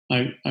Eve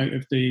out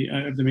of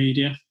the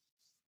media.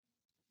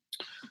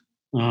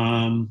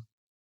 And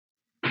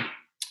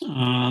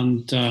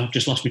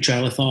just lost my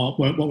trail of thought.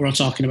 What were I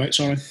talking about?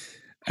 Sorry.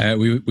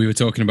 We were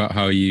talking about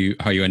how you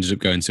ended up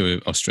going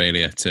to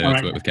Australia to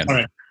work with Ken.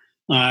 Sorry.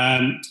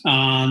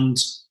 And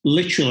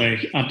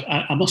literally,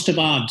 I must have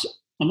had.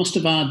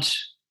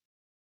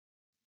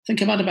 I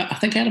think I had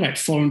about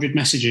 400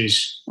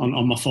 messages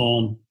on my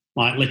phone,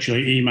 like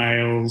literally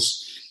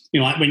emails.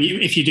 Like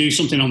if you do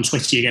something on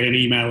Twitter, you get an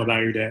email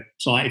about it.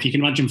 So like if you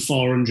can imagine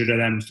 400 of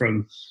them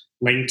from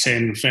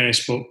LinkedIn,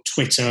 Facebook,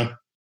 Twitter,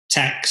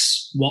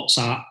 text,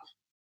 WhatsApp,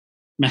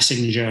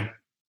 Messenger.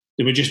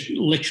 They were just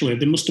literally,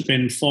 there must have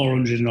been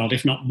 400 odd,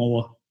 if not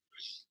more.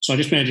 So I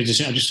just made a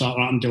decision. I just thought,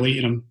 right, I'm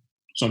deleting them.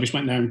 So I just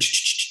went down,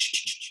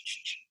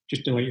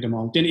 just deleted them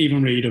all. Didn't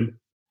even read them.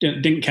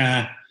 Didn't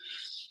care.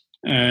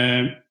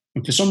 And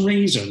for some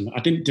reason,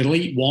 I didn't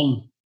delete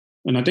one,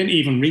 and I didn't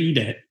even read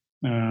it.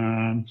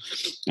 And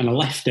I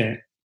left it,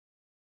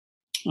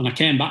 and I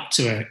came back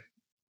to it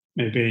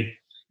maybe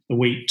a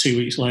week, 2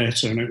 weeks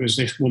later, and it was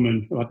this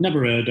woman who I'd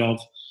never heard of.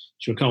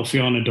 She was called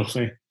Fiona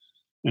Duffy,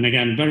 and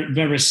again, very,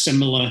 very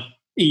similar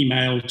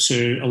email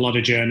to a lot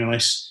of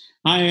journalists.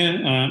 Hi,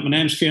 my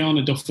name's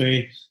Fiona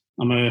Duffy.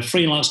 I'm a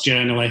freelance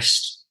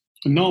journalist,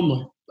 and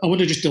normally I would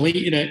have just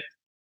deleted it,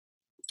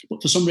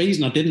 but for some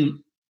reason I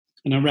didn't,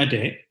 and I read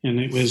it, and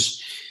it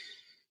was.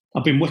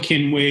 I've been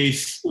working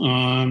with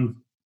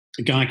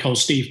a guy called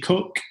Steve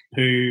Cook,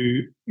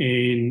 who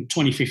in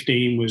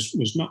 2015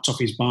 was knocked off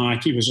his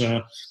bike. He was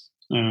a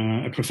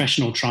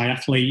professional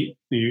triathlete.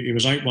 He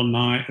was out one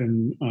night,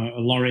 and a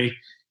lorry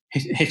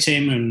hit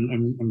him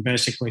and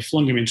basically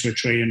flung him into a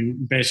tree,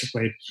 and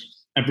basically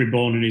every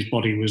bone in his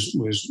body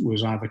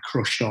was either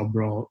crushed or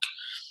broke,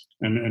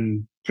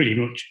 and pretty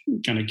much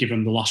kind of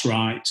given the last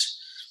rites.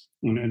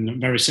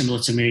 And very similar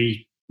to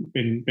me,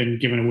 been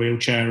given a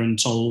wheelchair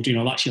and told,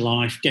 that's your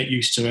life, get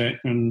used to it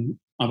and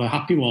have a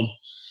happy one.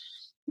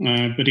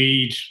 But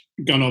he'd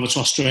gone over to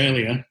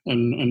Australia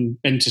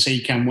and been to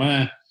see Ken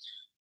Ware,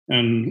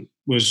 and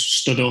was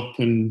stood up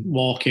and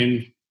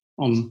walking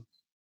on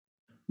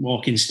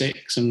walking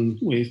sticks and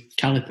with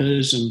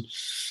calipers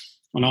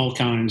and all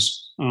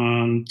kinds.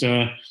 And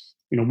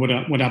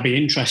would I be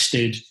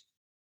interested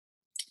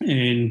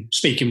in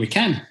speaking with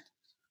Ken?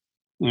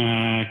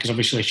 Because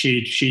obviously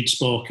she'd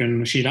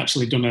spoken. She'd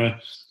actually done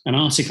an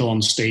article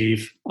on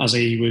Steve as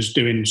he was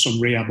doing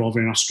some rehab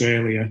over in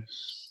Australia.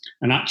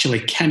 And actually,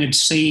 Ken had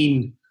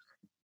seen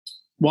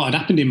what had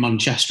happened in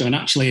Manchester and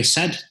actually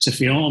said to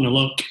Fiona,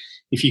 look,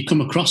 if you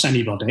come across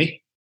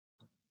anybody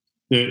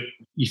that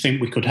you think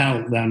we could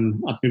help,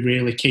 then I'd be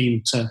really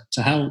keen to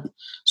help.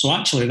 So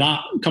actually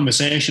that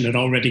conversation had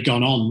already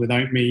gone on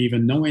without me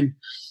even knowing.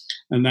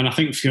 And then I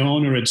think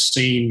Fiona had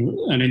seen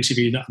an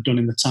interview that I'd done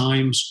in the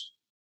Times,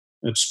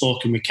 had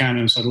spoken with Ken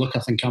and said, look, I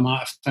think I might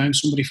have found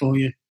somebody for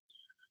you.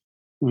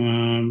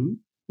 And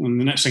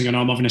the next thing I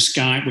know, I'm having a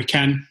Skype with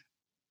Ken,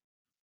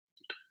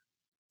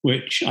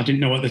 which I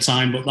didn't know at the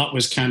time, but that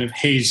was kind of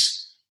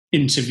his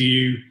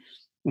interview,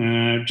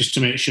 just to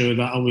make sure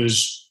that I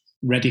was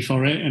ready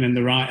for it and in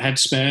the right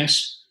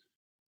headspace.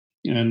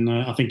 And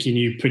I think he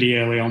knew pretty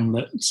early on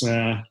that,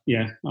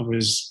 I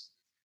was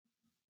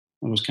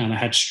kind of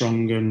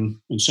headstrong and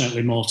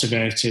certainly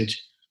motivated.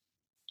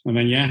 And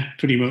then,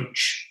 pretty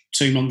much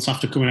 2 months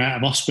after coming out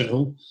of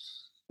hospital,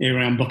 here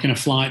I am booking a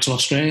flight to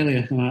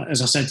Australia.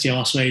 As I said to you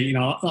last week,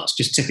 that's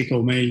just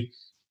typical me.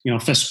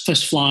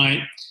 First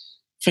flight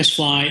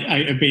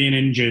out of being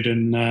injured,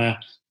 and I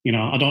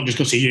don't just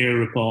go to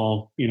Europe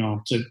or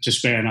to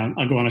Spain.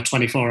 I go on a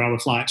 24-hour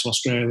flight to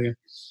Australia,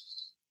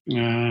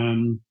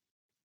 and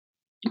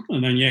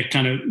then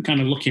kind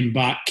of looking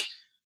back,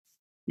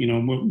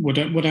 would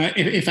I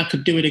if I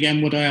could do it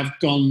again, would I have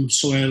gone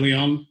so early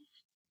on?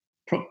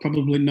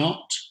 Probably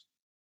not.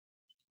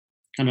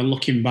 Kind of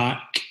looking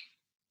back,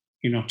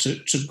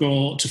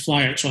 to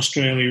fly out to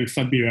Australia in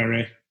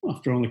February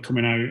after only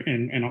coming out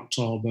in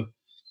October,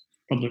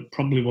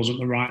 probably wasn't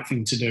the right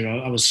thing to do.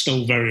 I was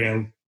still very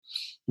ill,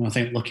 and I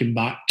think looking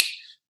back,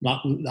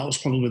 that was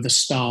probably the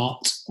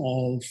start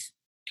of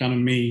kind of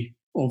me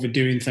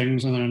overdoing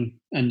things and then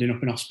ending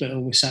up in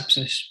hospital with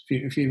sepsis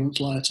a few months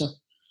later.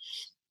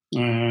 But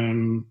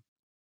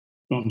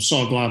I'm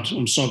so glad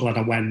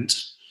I went.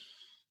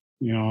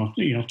 I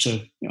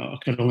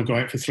could only go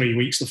out for 3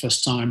 weeks the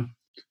first time,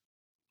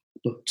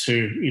 but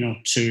to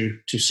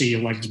see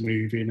your legs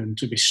moving and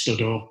to be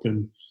stood up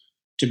and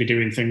to be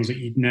doing things that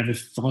you'd never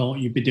thought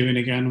you'd be doing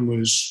again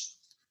was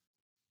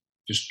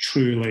just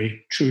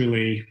truly,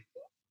 truly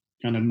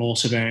kind of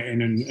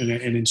motivating and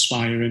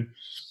inspiring.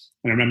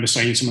 And I remember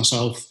saying to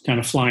myself, kind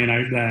of flying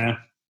out there,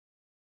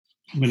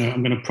 I'm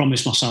going to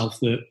promise myself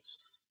that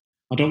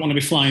I don't want to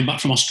be flying back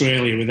from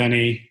Australia with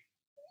any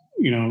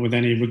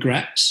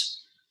regrets.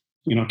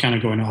 Kind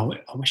of going, I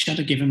wish I'd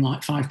have given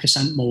like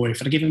 5% more.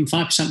 If I'd have given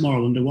 5% more, I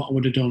wonder what I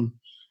would have done.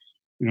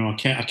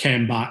 I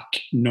came back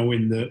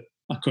knowing that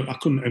I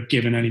couldn't have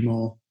given any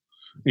more.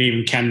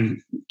 Even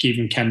Ken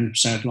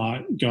said,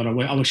 like, God,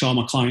 I wish all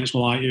my clients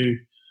were like you.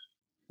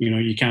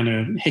 You kind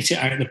of hit it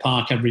out of the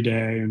park every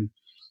day, and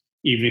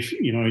even if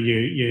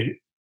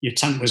your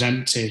tank was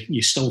empty,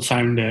 you still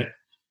found it.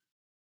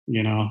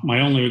 My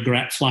only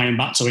regret flying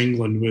back to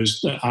England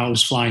was that I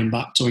was flying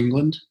back to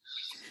England.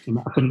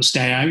 I couldn't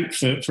stay out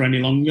for any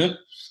longer.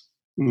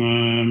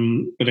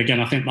 But again,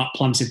 I think that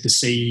planted the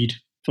seed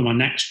for my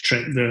next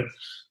trip that,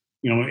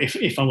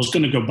 if I was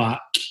going to go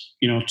back,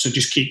 to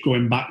just keep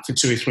going back for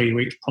 2 or 3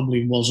 weeks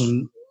probably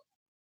wasn't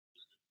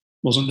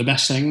the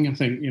best thing. I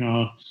think,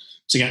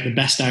 to get the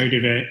best out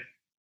of it,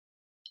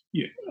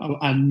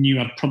 I knew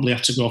I'd probably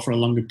have to go for a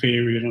longer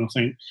period. And I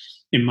think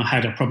in my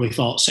head, I probably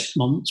thought 6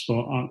 months,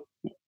 but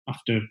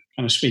after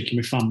kind of speaking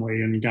with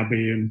family and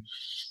Gabby and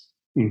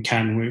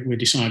Ken, we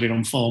decided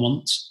on 4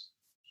 months.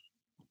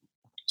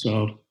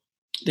 So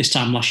this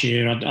time last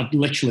year, I'd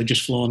literally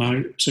just flown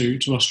out to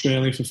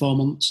Australia for 4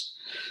 months,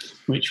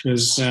 which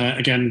was,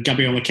 again,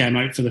 Gabiola came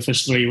out for the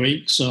first 3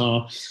 weeks.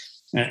 So,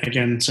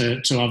 again,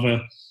 to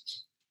have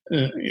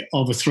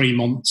over 3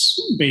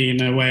 months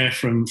being away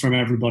from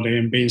everybody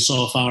and being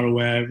so far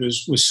away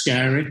was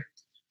scary.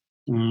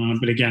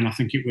 But again, I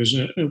think it was,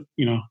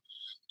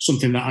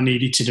 something that I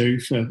needed to do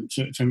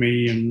for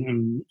me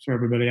and for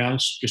everybody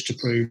else, just to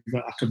prove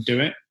that I could do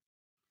it.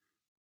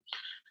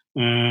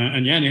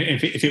 And yeah,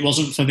 if it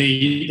wasn't for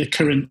the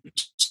current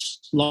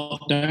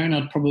lockdown,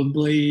 I'd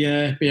probably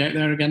be out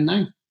there again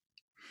now.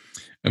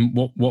 And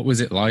what was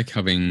it like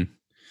having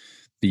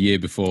the year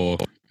before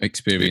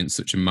experienced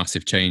such a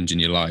massive change in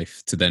your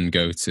life to then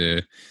go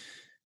to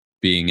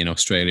being in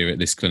Australia at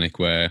this clinic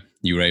where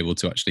you were able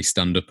to actually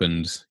stand up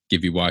and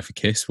give your wife a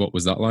kiss? What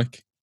was that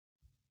like?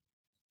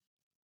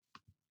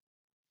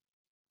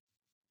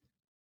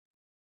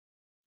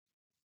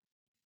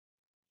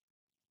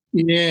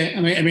 Yeah,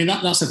 I mean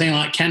that's the thing.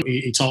 Like Ken,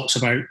 he talks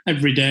about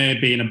every day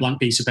being a blank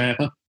piece of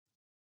paper.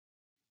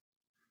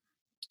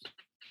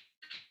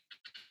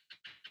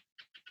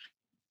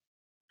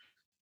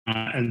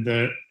 And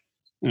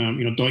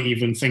don't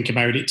even think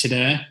about it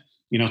today.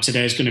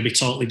 Today is going to be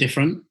totally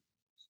different.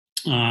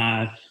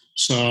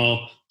 So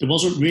there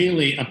wasn't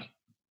really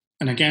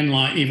and again,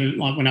 even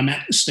when I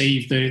met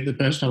Steve, the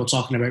person I was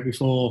talking about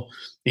before,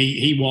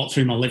 he walked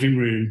through my living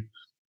room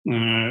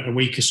a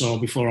week or so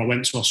before I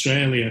went to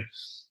Australia,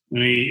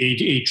 and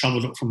he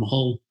travelled up from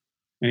Hull,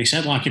 and he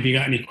said, like, have you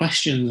got any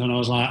questions? And I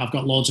was like, I've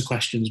got loads of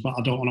questions, but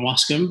I don't want to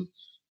ask them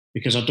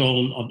because I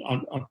don't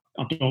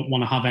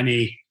want to have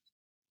any.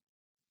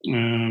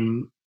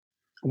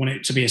 I want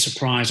it to be a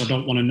surprise. I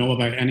don't want to know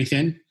about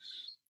anything.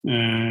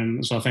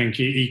 So I think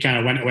he kind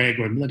of went away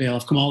going, bloody hell,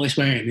 I've come all this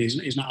way and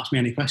he's not asked me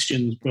any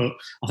questions. But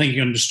I think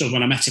he understood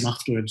when I met him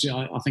afterwards.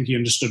 I think he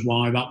understood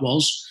why that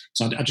was.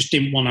 So I just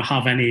didn't want to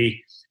have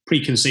any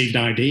preconceived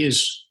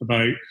ideas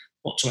about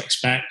what to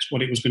expect,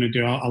 what it was going to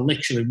do. I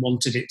literally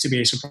wanted it to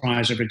be a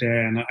surprise every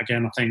day. And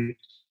again, I think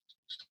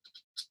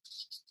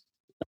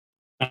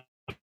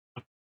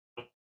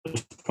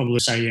probably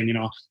saying,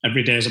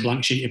 every day is a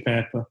blank sheet of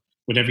paper.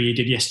 Whatever you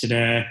did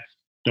yesterday,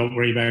 don't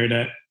worry about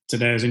it.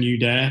 Today's a new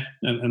day,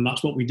 and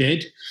that's what we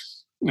did.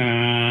 So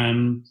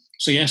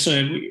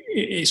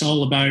it's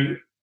all about,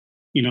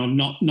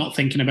 not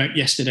thinking about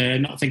yesterday,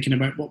 not thinking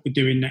about what we're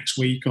doing next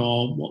week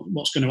or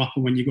what's going to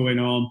happen when you're going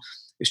home.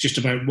 It's just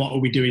about what are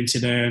we doing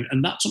today,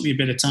 and that took me a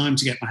bit of time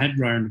to get my head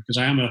around because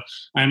I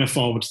am a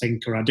forward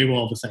thinker. I do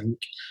overthink.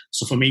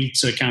 So for me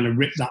to kind of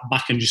rip that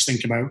back and just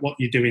think about what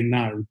you're doing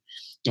now,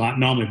 like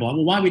normally, but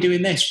well, why are we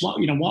doing this? What's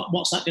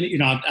that going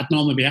to? I'd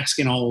normally be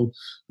asking all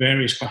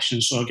various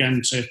questions. So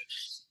again, to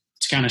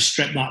kind of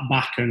strip that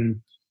back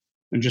and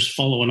just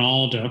follow an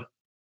order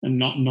and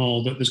not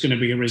know that there's going to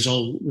be a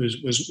result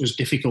was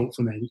difficult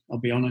for me. I'll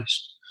be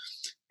honest,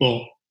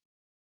 but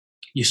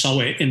you saw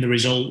it in the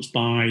results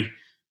by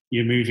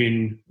you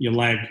moving your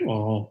leg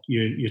or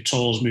your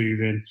toes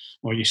moving,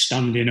 or you're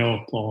standing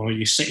up, or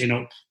you're sitting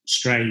up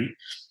straight.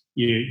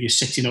 You're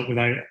sitting up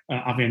without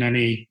having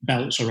any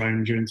belts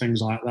around you and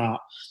things like that.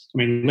 I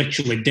mean,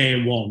 literally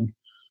day one,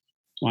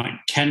 like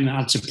Ken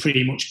had to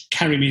pretty much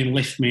carry me and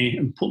lift me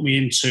and put me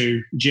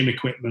into gym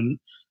equipment,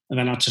 and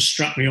then had to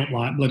strap me up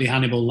like bloody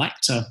Hannibal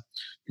Lecter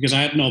because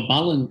I had no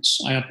balance.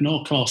 I had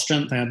no core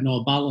strength. I had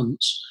no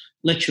balance.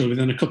 Literally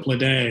within a couple of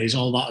days,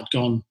 all that had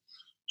gone.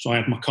 So I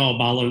had my core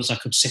balance. I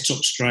could sit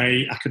up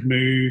straight. I could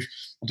move.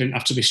 I didn't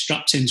have to be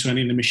strapped into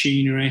any of the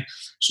machinery.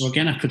 So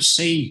again, I could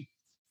see.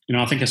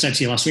 I think I said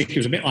to you last week, it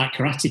was a bit like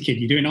Karate Kid.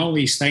 You're doing all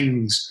these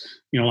things,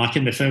 like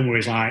in the film where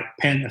he's like,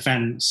 paint the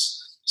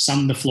fence,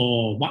 sand the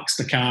floor, wax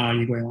the car.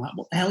 You're going like,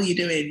 what the hell are you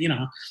doing?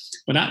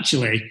 But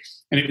actually,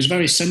 and it was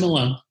very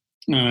similar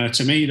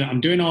to me that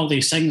I'm doing all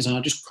these things and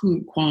I just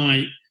couldn't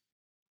quite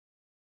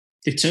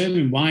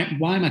determine why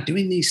am I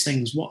doing these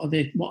things? What are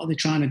they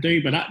trying to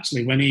do? But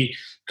actually, a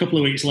couple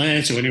of weeks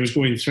later, when he was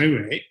going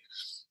through it,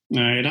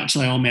 it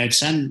actually all made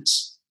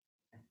sense.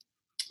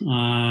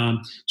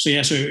 So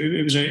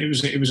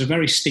it was a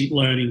very steep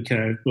learning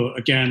curve, but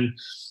again,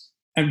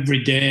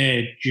 every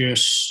day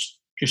just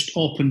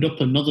opened up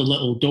another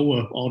little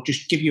door, or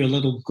just give you a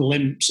little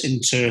glimpse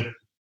into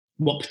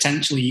what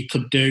potentially you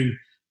could do,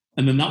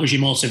 and then that was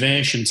your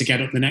motivation to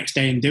get up the next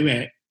day and do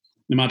it,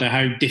 no matter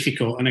how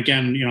difficult. And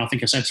again, I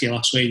think I said to you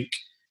last week,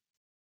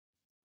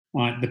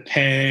 like the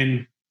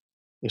pain,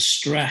 the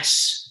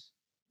stress,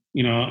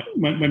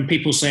 when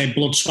people say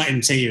blood, sweat,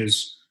 and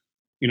tears.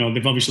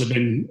 They've obviously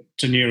been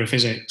to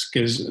neurophysics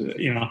because,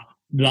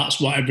 that's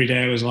what every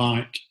day was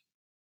like.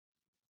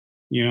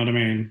 You know what I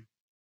mean?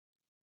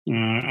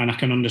 And I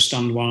can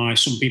understand why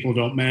some people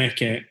don't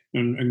make it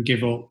and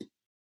give up.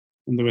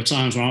 And there were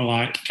times where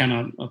I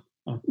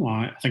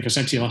think I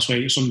said to you last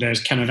week, some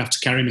days Ken would have to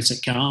carry me to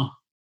the car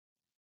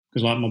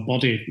because my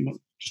body,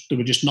 there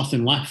was just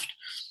nothing left.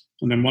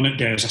 And then one of the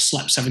days I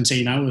slept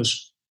 17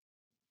 hours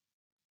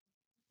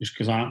just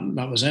because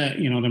that was it.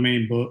 You know what I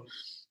mean? But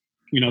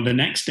the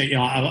next day,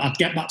 I'd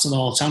get back to the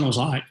hotel and I was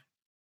like,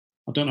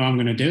 I don't know how I'm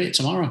going to do it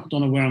tomorrow. I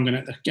don't know where I'm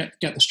going to get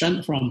the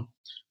strength from.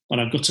 But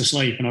I'd go to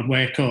sleep and I'd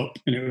wake up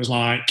and it was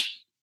like,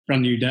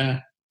 brand new day.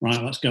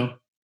 Right, let's go.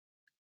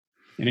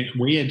 And it's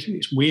weird.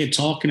 It's weird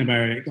talking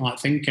about it, like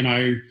thinking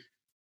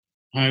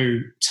how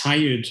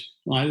tired,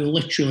 like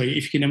literally,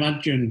 if you can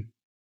imagine,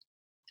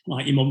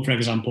 like your mum, for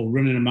example,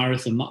 running a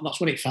marathon, that's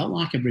what it felt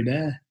like every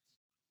day.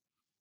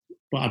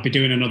 But I'd be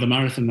doing another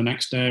marathon the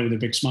next day with a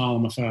big smile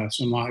on my face.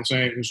 And like I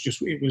say,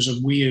 it was a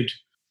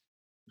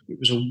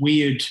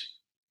weird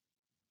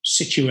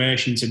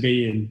situation to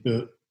be in.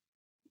 But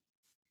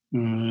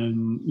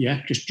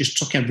just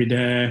took every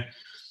day,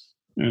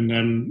 and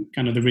then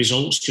kind of the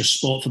results just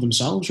spoke for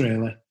themselves,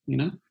 really.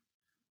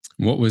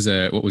 What was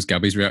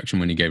Gabby's reaction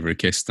when you gave her a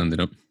kiss standing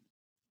up?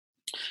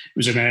 It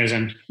was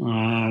amazing.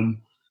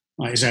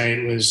 Like I say,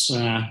 it was.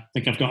 I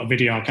think I've got a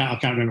video. I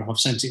can't remember if I've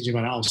sent it to you,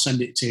 but I'll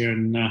send it to you.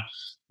 And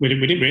we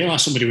didn't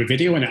realise somebody was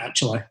videoing it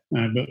actually.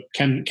 But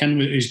Ken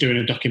is doing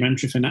a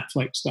documentary for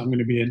Netflix that I'm going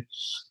to be in,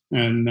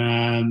 and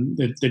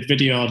they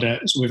videoed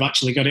it. So we've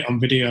actually got it on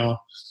video.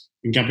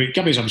 And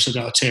Gabby's obviously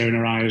got a tear in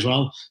her eye as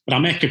well. But I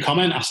make a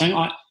comment. I think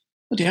like,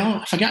 bloody hell,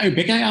 I forget how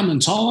big I am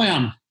and tall I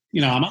am.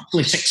 I'm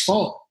actually 6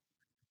 foot.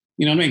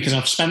 You know what I mean? Because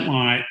I've spent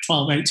like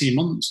 12, 18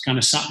 months kind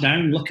of sat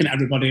down looking at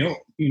everybody up.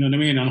 You know what I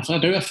mean? And if I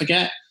do, I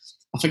forget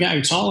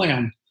how tall I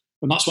am.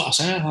 But that's what I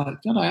say. Like,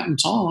 God, I am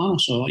tall,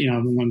 aren't I? So,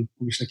 everyone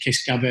obviously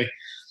kissed Gabby.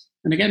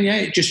 And again,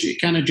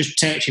 it kind of just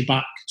takes you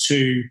back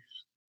to,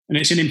 and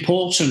it's an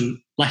important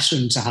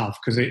lesson to have,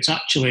 because it's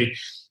actually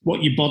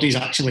what your body's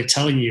actually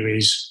telling you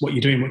is what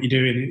you're doing.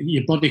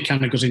 Your body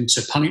kind of goes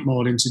into panic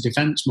mode, into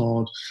defense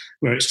mode,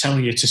 where it's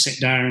telling you to sit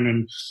down.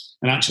 And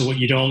actually what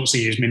you don't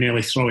see is me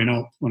nearly throwing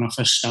up when I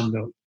first stand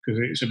up, because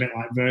it's a bit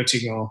like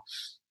vertigo,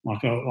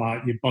 like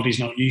your body's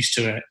not used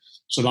to it.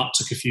 So that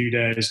took a few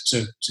days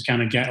to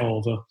kind of get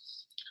over.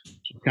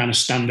 So kind of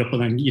stand up,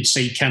 and then you'd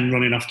see Ken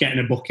running off, getting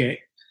a bucket,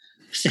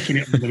 sticking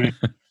it under me.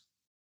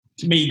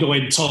 Me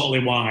going totally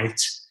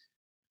white,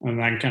 and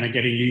then kind of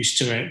getting used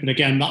to it. But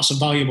again, that's a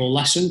valuable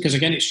lesson, because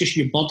again, it's just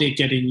your body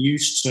getting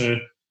used to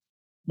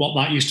what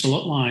that used to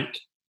look like.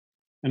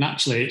 And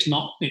actually, it's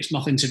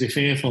nothing to be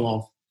fearful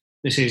of.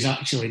 This is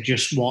actually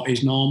just what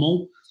is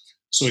normal.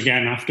 So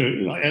again,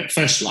 at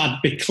first I'd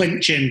be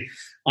clinching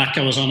like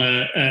I was on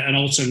an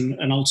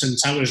Alton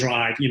Towers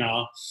ride,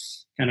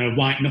 kind of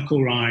white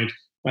knuckle ride.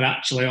 But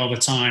actually, over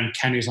time,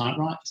 Ken is like,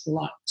 right, just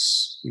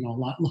relax,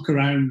 like look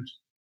around,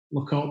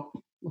 look up,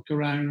 look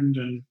around,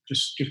 and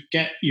just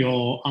get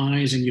your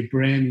eyes and your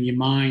brain and your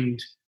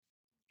mind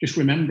just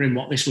remembering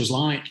what this was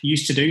like. You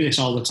used to do this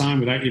all the time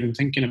without even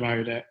thinking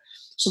about it.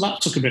 So that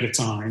took a bit of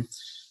time.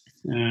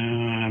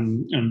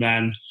 And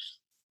then,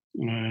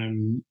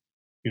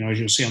 as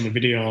you'll see on the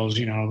videos,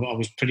 I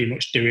was pretty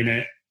much doing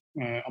it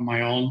on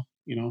my own,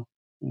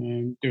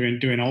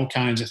 doing all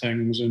kinds of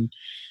things, and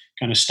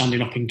kind of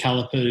standing up in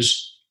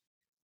calipers,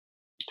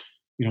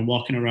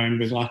 walking around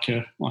with like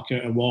a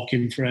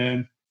walking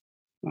frame.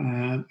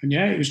 And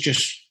yeah, it was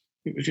just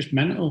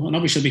mental. And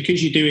obviously,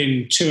 because you're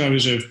doing 2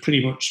 hours of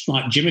pretty much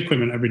like gym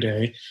equipment every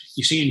day,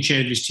 you're seeing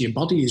changes to your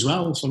body as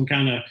well. So I'm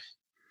kind of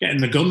getting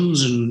the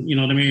guns, and you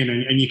know what I mean,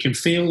 and you can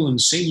feel and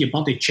see your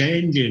body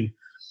changing.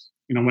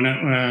 When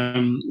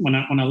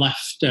I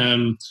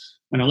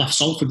left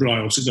Salford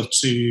Royal to go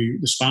to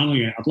the spinal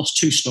unit, I'd lost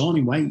 2 stone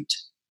in weight.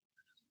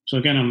 So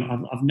again,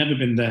 I've never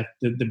been the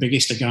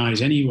biggest of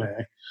guys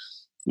anyway.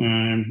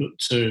 But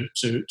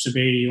to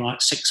be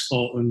like 6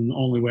 foot and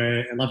only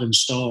weigh 11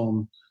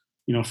 stone,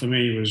 for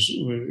me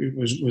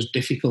was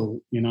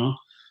difficult,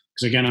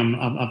 because again,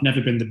 I've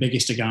never been the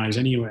biggest of guys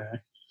anyway.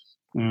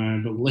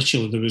 But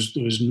literally there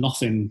was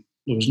nothing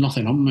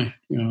on me.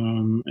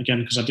 Again,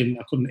 because I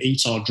couldn't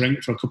eat or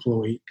drink for a couple of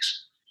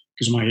weeks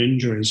because of my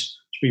injuries.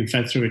 I was being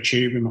fed through a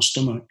tube in my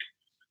stomach.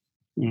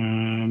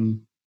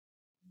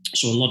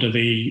 So a lot of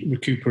the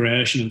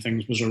recuperation and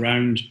things was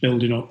around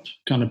building up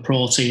kind of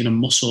protein and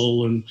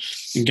muscle and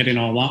getting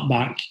all that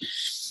back,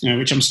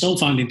 which I'm still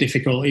finding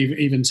difficult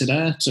even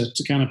today to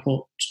kind of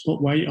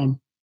put weight on,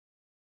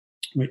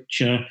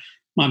 which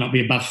might not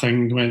be a bad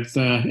thing with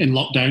in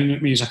lockdown.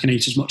 It means I can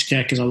eat as much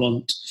cake as I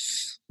want,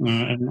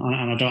 and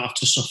I don't have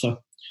to suffer.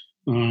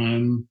 But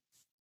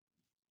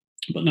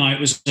no, it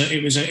was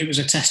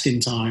a testing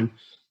time.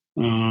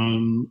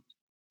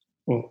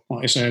 But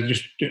like I said,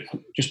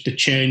 just the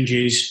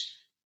changes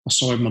I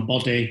saw in my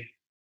body,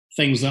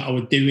 things that I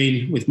was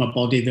doing with my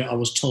body that I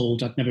was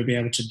told I'd never be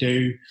able to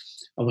do.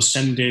 I was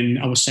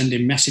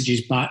sending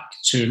messages back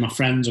to my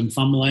friends and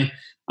family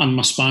and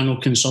my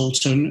spinal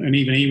consultant, and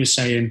even he was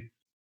saying,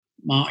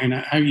 "Martin,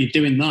 how are you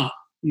doing that?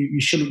 You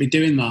shouldn't be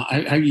doing that.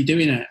 How are you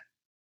doing it?"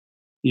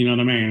 You know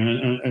what I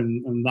mean?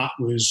 And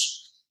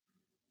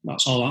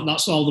that's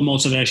all the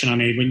motivation I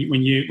need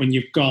when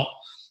you've got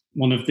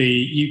one of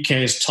the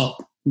UK's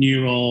top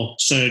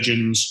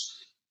neurosurgeons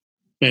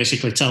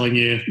basically telling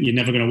you you're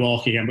never going to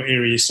walk again, but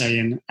here he is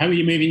saying, how are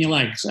you moving your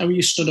legs? How are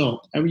you stood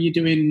up? How are you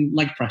doing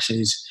leg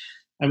presses?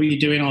 How are you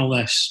doing all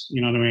this?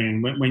 You know what I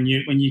mean? When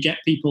you get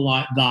people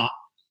like that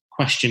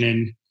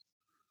questioning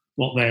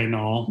what they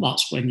know,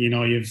 that's when you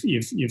know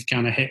you've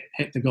kind of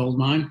hit the gold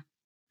mine.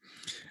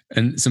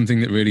 And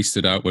something that really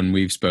stood out when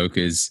we've spoke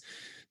is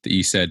that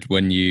you said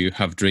when you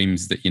have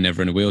dreams that you're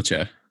never in a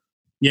wheelchair.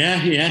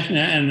 Yeah,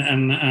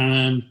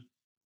 and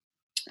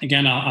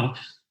again,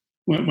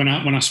 when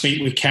I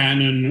speak with Ken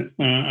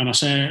and I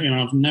say,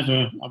 I've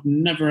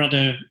never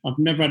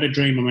had a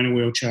dream I'm in a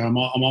wheelchair. I'm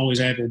always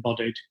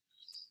able-bodied,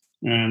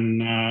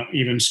 and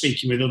even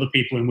speaking with other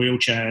people in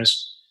wheelchairs,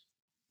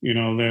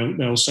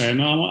 they'll say,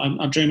 no,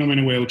 I dream I'm in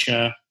a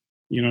wheelchair.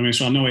 You know what I mean?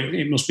 So I know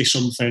it must be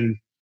something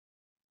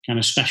kind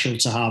of special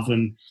to have.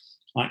 And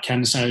like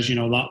Ken says,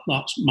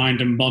 that's mind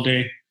and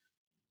body,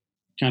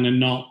 kind of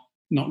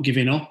not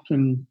giving up.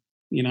 And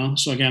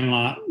so again,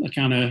 like I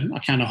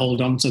kind of hold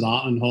on to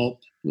that and hope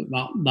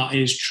that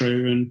is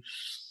true. And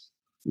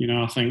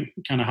I think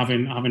kind of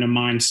having a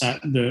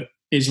mindset that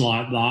is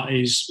like that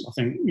is, I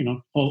think,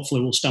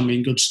 hopefully will stand me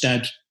in good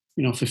stead,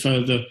 for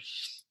further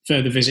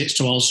visits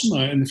to us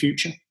in the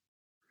future.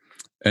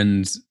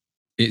 And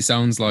it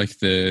sounds like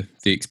the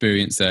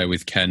experience there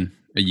with Ken,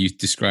 you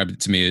described it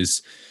to me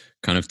as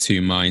kind of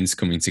two minds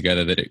coming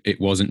together, that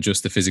it wasn't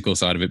just the physical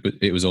side of it, but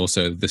it was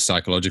also the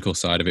psychological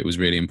side of it was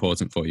really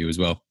important for you as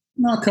well.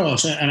 No, of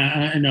course. And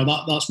I know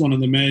that's one of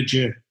the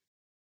major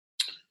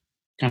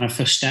kind of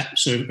first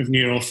steps of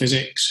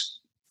neurophysics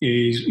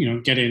is,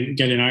 getting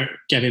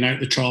out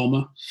the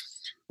trauma.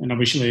 And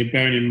obviously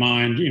bearing in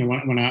mind,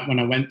 when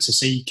I went to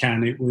see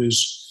Ken, it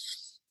was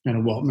kind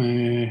of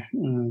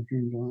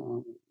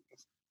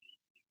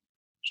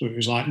so it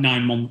was like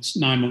 9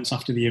 months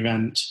after the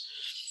event.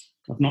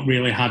 I've not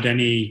really had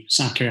any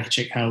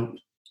psychiatric help.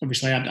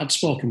 Obviously, I'd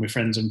spoken with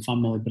friends and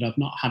family, but I've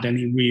not had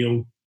any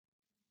real,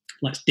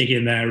 let's dig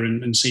in there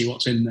and see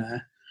what's in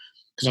there,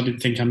 because I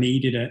didn't think I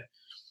needed it.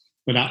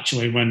 But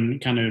actually, when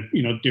kind of,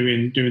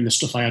 doing the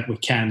stuff I had with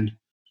Ken,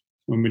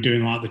 when we're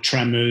doing like the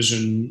tremors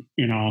and,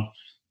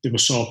 they were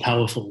so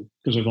powerful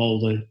because of all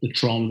the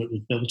trauma that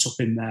was built up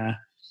in there.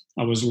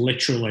 I was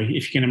literally,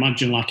 if you can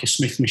imagine like a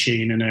Smith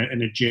machine in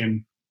a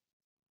gym,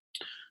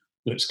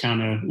 that's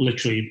kind of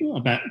literally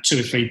about 2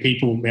 or 3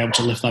 people won't be able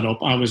to lift that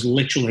up. I was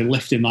literally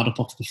lifting that up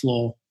off the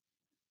floor.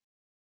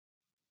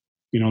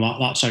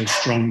 That's how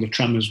strong the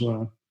tremors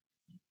were,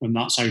 and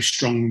that's how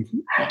strong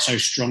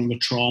the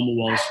trauma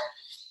was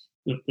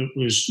that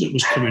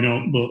was coming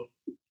up.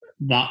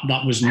 But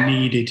that was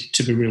needed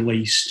to be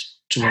released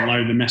to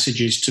allow the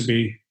messages to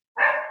be,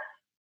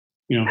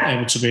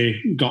 able to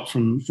be got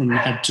from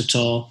head to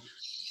toe.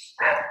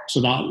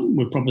 So that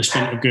we probably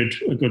spent a good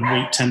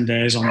week, 10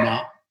 days on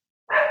that,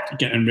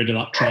 getting rid of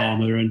that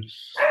trauma. And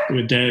there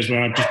were days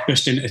where I just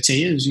burst into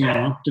tears,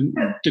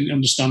 didn't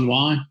understand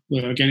why.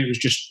 But again, it was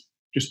just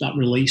that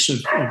release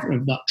of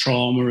that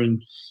trauma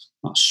and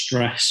that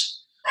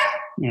stress,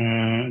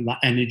 that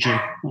energy,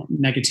 that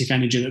negative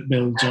energy that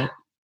builds up.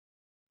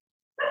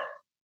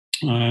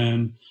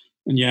 And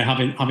yeah,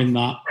 having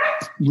that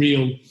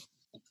real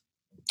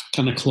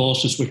kind of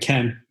closeness with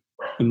Ken,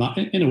 and that,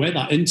 in a way,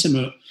 that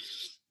intimate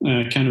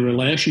kind of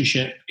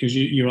relationship, because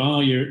you're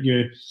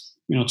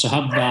to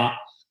have that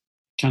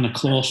kind of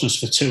closeness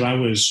for 2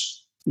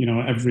 hours,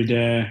 every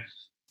day,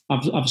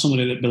 have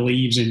somebody that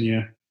believes in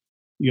you.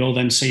 You're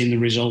then seeing the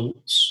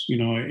results.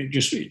 It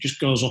just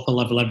goes up a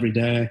level every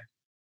day.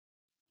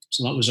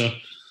 So that was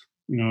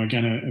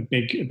again a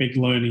big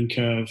learning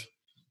curve,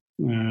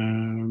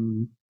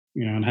 and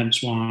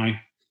hence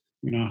why,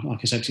 like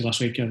I said to you last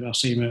week, I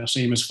see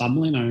him as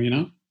family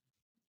now.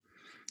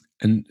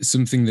 And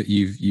something that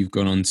you've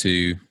gone on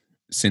to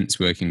since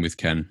working with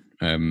Ken,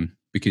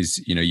 because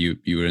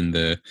you were in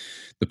the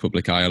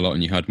public eye a lot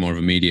and you had more of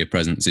a media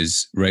presence,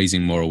 is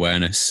raising more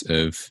awareness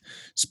of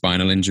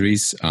spinal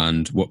injuries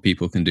and what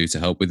people can do to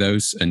help with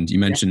those. And you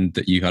mentioned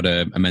that you had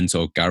a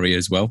mentor, Gary,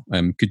 as well.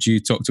 Could you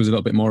talk to us a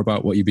little bit more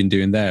about what you've been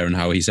doing there and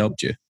how he's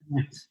helped you?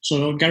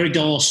 So Gary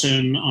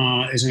Dawson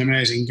is an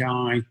amazing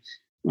guy.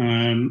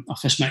 I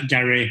first met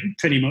Gary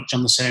pretty much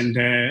on the same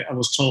day I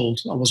was told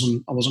I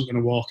wasn't going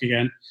to walk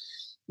again.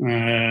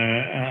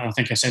 I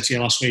think I said to you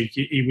last week,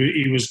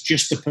 he was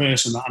just the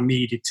person that I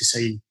needed to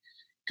see,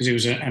 because he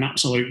was an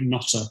absolute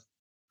nutter,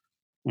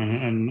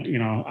 and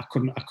I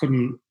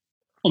couldn't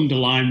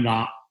underline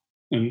that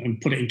and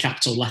put it in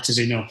capital letters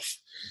enough,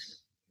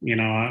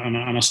 and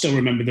I still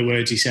remember the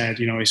words he said.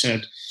 He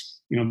said,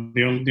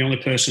 the only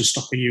person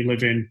stopping you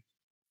living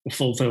a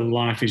fulfilled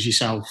life is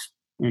yourself,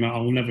 and I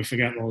will never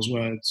forget those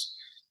words.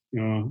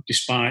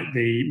 Despite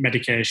the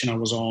medication I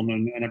was on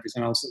and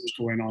everything else that was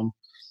going on.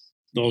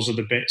 Those are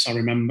the bits I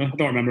remember. I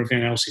don't remember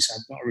everything else he said,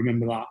 but I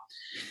remember that.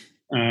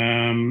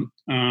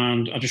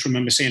 And I just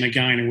remember seeing a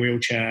guy in a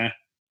wheelchair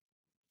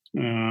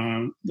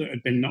that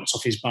had been knocked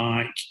off his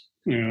bike,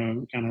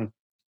 kind of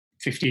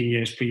 15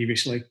 years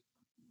previously,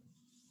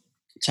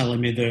 telling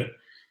me that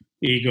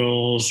he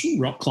goes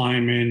rock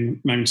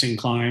climbing, mountain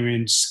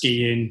climbing,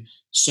 skiing,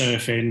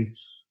 surfing.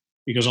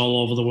 He goes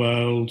all over the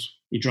world.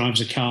 He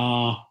drives a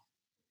car.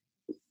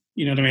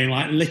 You know what I mean?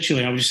 Like,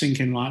 literally, I was just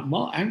thinking, like,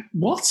 what?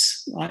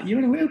 Like, you're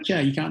in a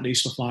wheelchair, you can't do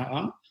stuff like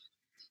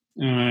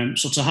that.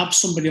 So to have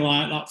somebody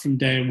like that from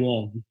day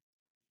one,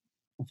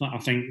 I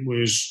think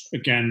was,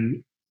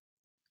 again,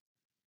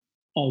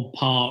 all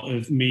part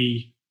of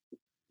me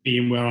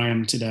being where I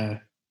am today.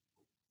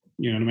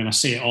 You know what I mean? I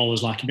see it all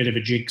as like a bit of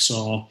a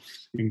jigsaw.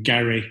 And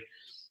Gary,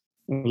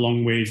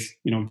 along with,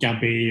 you know,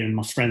 Gabby and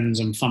my friends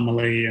and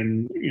family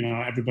and, you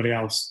know, everybody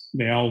else,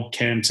 they all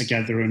came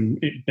together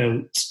and it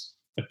built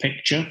a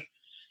picture.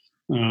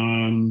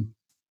 And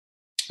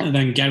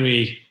then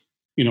Gary,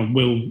 you know,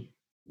 will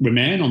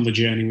remain on the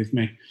journey with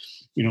me,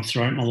 you know,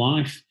 throughout my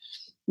life.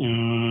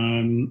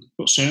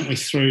 But certainly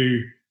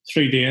through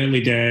the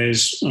early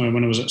days,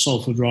 when I was at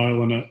Salford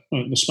Royal and at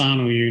the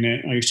spinal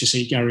unit, I used to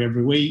see Gary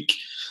every week.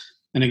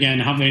 And again,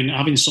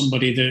 having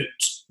somebody that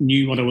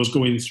knew what I was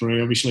going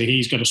through, obviously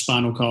he's got a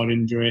spinal cord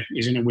injury,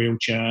 he's in a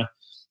wheelchair,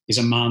 he's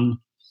a man.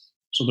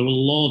 So there were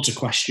loads of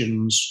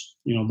questions,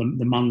 you know,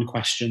 the man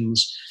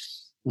questions,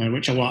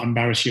 which I won't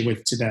embarrass you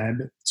with today.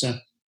 But,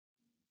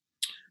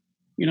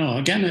 you know,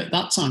 again, at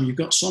that time, you've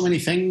got so many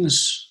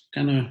things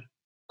kind of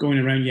going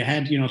around your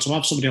head. You know, to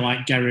have somebody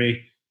like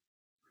Gary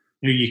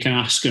who you can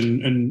ask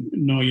and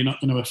know you're not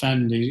going to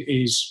offend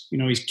is, you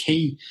know, is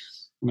key.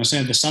 And I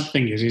say the sad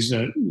thing is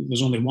that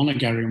there's only one of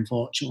Gary,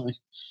 unfortunately.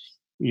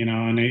 You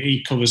know, and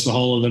he covers the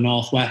whole of the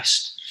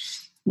Northwest,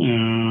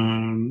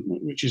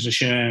 which is a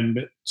shame.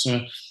 But,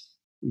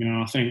 you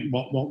know, I think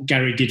what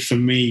Gary did for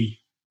me,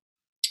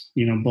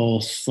 you know,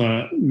 both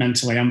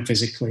mentally and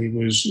physically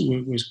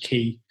was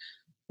key.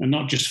 And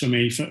not just for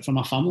me, for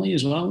my family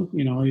as well.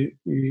 You know,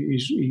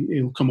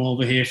 he'll come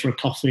over here for a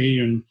coffee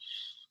and,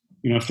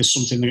 you know, if there's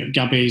something that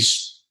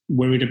Gabby's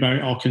worried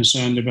about or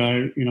concerned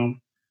about, you know,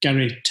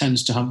 Gary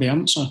tends to have the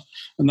answer.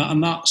 And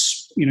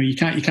that's, you know, you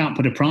can't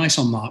put a price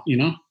on that, you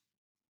know.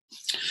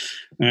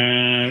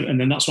 And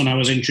then that's when I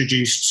was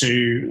introduced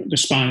to the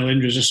Spinal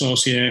Injuries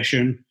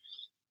Association,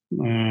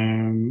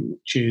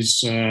 which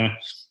is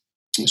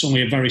it's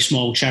only a very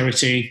small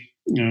charity,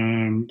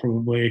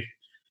 probably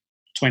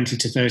 20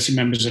 to 30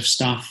 members of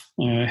staff,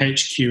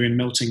 HQ in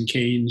Milton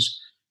Keynes,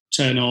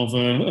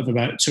 turnover of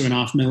about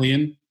 2.5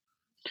 million.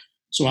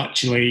 So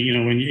actually, you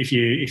know, if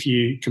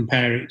you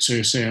compare it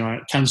to, say,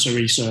 like cancer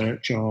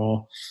research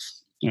or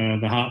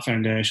the Heart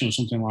Foundation or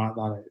something like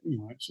that, you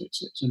know,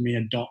 it's a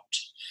mere dot.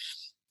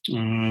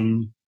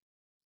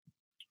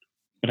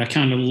 But I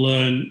kind of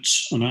learnt,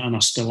 and I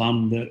still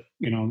am, that,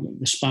 you know,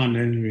 the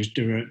spinal injuries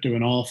do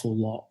an awful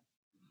lot.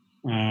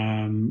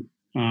 And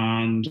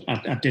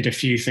I did a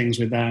few things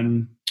with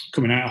them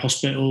coming out of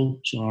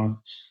hospital. So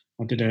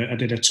I did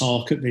a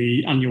talk at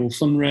the annual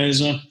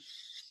fundraiser,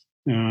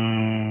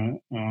 and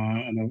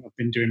I've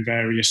been doing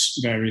various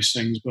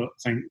things. But I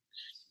think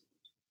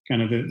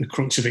kind of the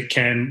crux of it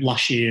came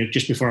last year,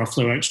 just before I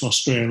flew out to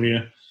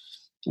Australia.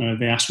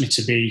 They asked me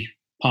to be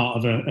part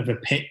of a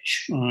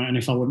pitch, and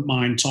if I wouldn't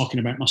mind talking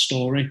about my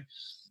story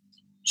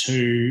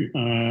to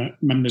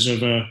members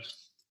of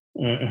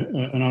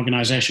an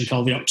organisation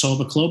called the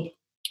October Club,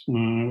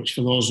 which,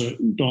 for those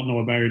that don't know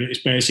about it, is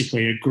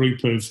basically a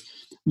group of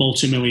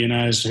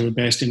multimillionaires who are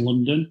based in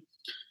London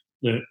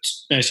that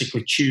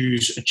basically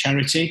choose a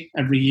charity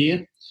every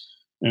year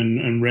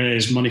and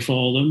raise money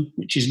for them,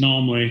 which is they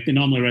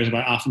normally raise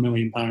about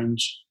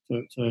 £500,000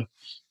 for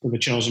the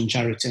chosen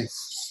charity.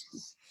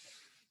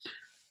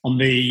 On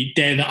the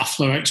day that I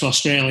flew out to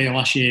Australia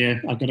last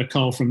year, I got a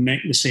call from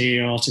Nick, the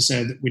CEO, to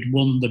say that we'd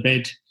won the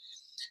bid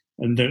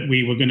and that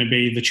we were going to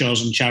be the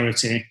chosen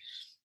charity.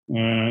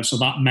 So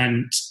that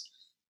meant,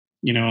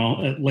 you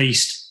know, at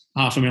least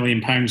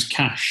 £500,000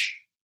 cash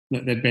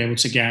that they'd be able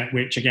to get,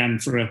 which, again,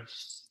 for a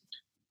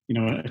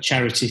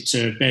charity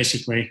to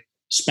basically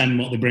spend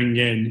what they bring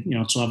in, you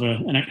know, to have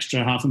an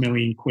extra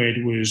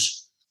 £500,000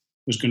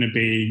 was going to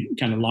be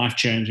kind of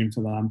life-changing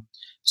for them.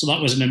 So that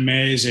was an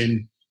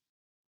amazing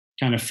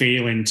kind of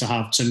feeling to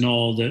have, to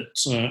know that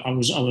I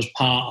was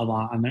part of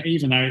that. And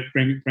even now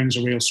it brings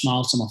a real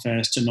smile to my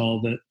face to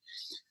know that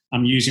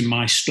I'm using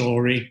my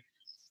story,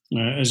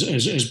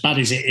 as bad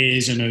as it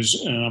is, and as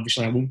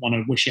obviously I wouldn't want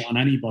to wish it on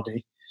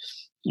anybody,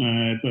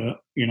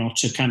 but, you know,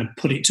 to kind of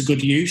put it to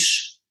good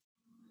use,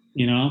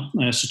 you know,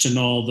 so to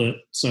know that,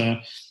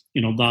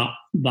 you know,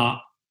 that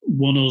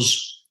won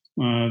us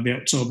the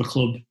October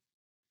Club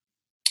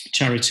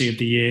Charity of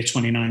the Year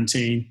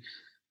 2019.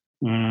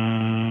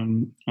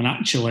 And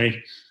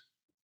actually,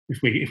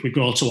 if we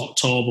go to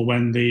October,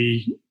 when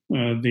the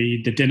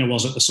dinner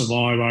was at the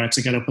Savoy, where I had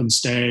to get up on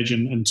stage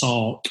and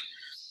talk,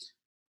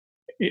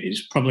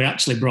 it's probably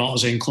actually brought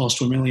us in close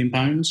to £1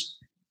 million.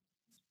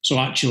 So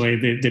actually,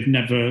 they've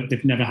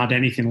never had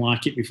anything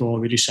like it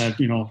before. They just said,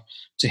 you know,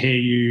 to hear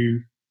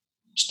you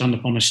stand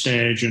up on a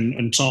stage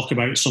and talk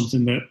about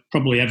something that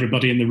probably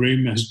everybody in the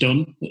room has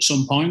done at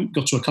some point,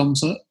 go to a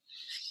concert,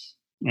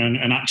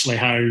 and actually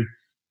how,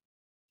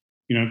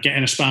 you know,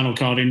 getting a spinal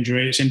cord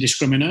injury, it's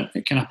indiscriminate.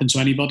 It can happen to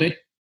anybody.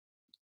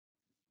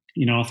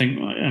 You know, I think,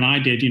 and I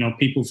did, you know,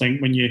 people think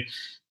when you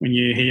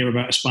hear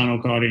about a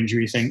spinal cord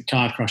injury, you think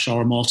car crash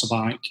or a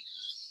motorbike.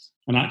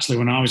 And actually,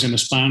 when I was in the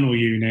spinal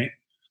unit,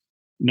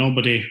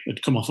 nobody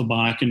had come off a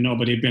bike and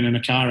nobody had been in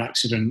a car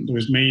accident. There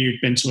was me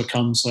who'd been to a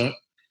concert.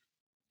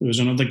 There was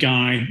another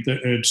guy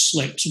that had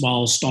slipped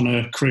whilst on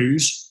a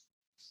cruise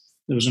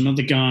There was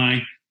another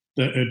guy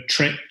that had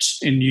tripped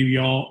in New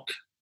York,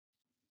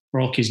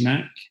 broke his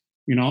neck.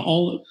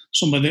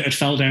 Somebody that had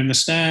fell down the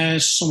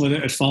stairs, somebody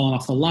that had fallen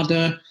off a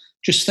ladder,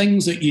 just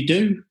things that you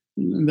do,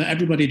 that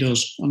everybody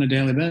does on a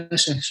daily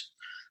basis.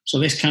 So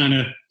this kind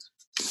of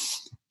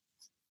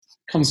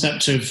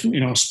concept of,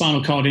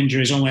 spinal cord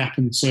injuries only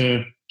happen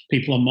to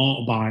people on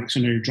motorbikes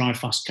and who drive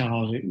fast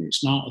cars.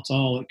 It's not at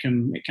all. It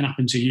can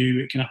happen to you.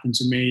 It can happen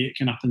to me. It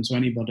can happen to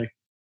anybody.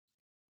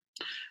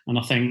 And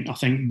I think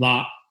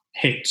that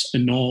hit a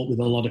note with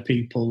a lot of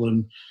people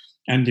and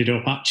ended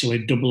up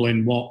actually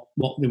doubling what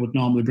they would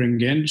normally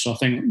bring in. So I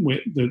think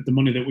the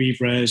money that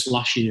we've raised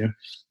last year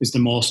is the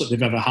most that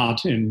they've ever had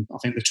in, I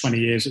think, the 20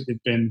 years that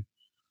they've been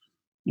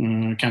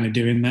kind of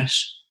doing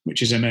this,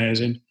 which is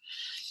amazing.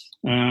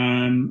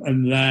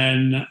 And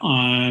then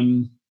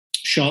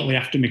shortly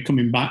after me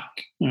coming back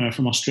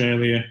from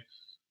Australia,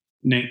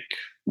 Nick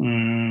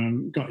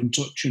got in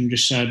touch and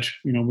just said,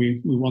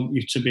 we want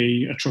you to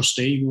be a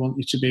trustee. We want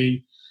you to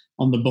be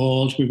on the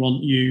board. We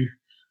want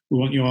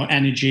your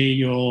energy,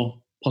 your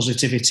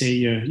positivity,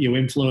 your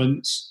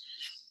influence.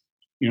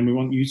 We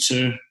want you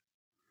to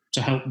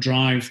help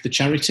drive the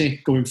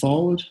charity going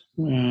forward.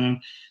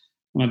 And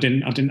I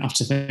didn't have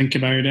to think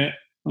about it.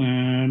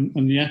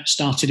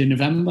 Started in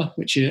November,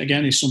 which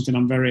again is something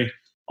I'm very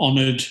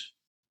honoured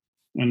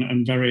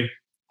and very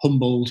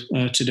humbled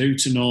to do,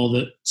 to know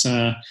that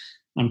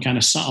I'm kind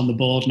of sat on the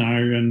board now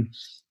and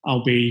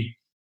I'll be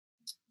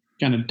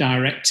kind of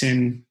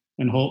directing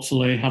and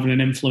hopefully having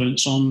an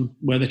influence on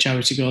where the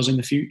charity goes in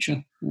the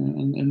future.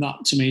 And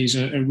that to me is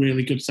a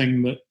really good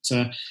thing that,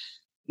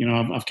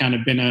 I've kind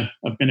of been a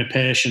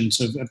patient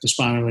of the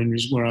spinal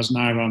injuries, whereas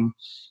now I'm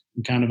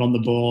kind of on the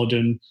board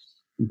and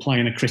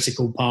playing a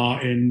critical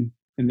part in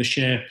the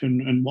shape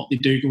and what they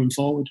do going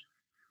forward.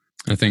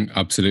 I think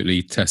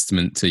absolutely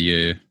testament to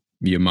your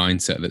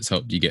mindset that's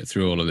helped you get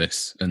through all of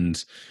this,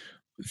 and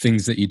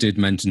things that you did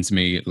mention to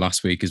me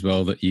last week as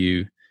well, that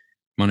you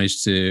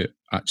managed to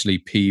actually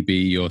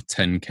PB your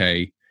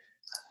 10K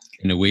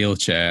in a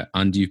wheelchair,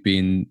 and you've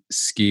been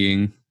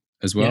skiing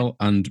as well.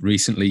 Yeah. And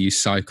recently you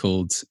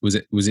cycled, was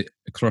it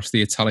across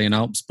the Italian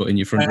Alps, but in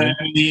your front wheel?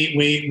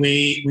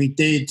 We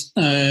did.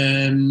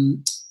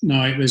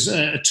 No, it was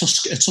a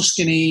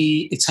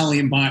Tuscany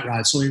Italian bike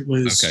ride. So it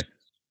was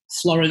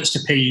Florence to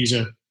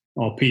Pisa,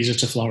 or Pisa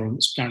to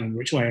Florence. Can't remember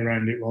which way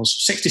around it was.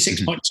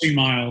 66.2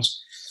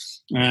 miles.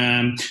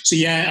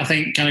 I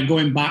think kind of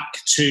going back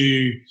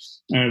to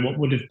what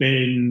would have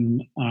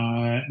been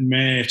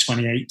May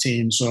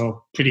 2018,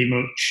 so pretty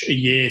much a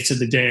year to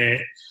the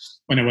day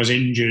when I was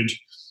injured,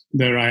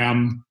 there I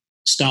am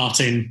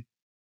starting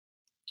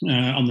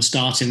on the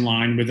starting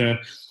line with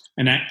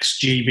an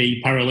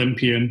ex-GB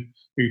Paralympian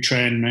who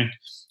trained me,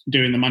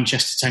 doing the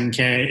Manchester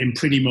 10K in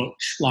pretty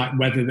much like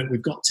weather that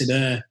we've got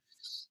today.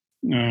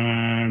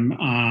 I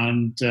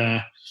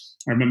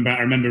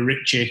remember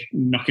Richie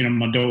knocking on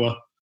my door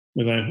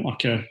with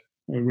a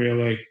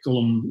really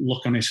glum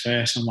look on his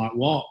face. I'm like,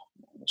 what?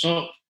 What's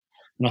up?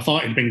 And I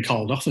thought he'd been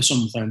called off or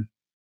something.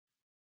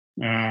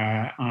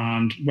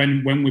 And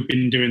when we've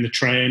been doing the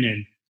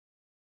training,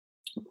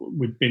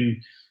 I've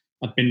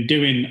been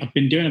doing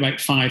about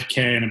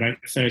 5K in about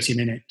 30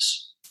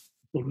 minutes,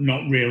 but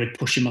not really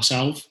pushing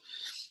myself.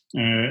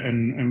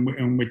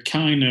 And we'd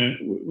kind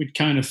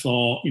of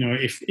thought,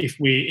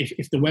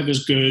 if the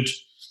weather's good,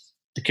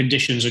 the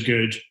conditions are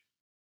good,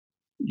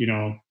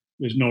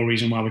 there's no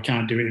reason why we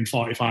can't do it in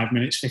 45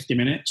 minutes, 50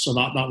 minutes. So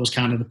that was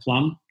kind of the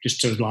plan, just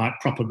to like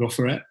proper go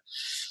for it.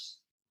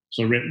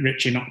 So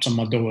Richie knocked on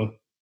my door,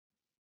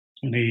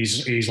 and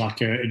he's like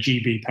a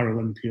GB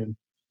Paralympian.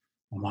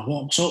 I'm like,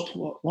 what's up?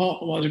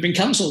 What has it been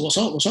cancelled? What's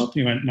up? And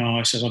he went, no.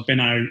 I said, I've been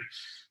out.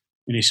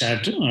 And he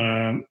said,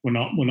 we're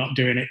not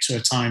doing it to a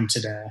time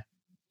today.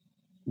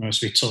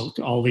 So he took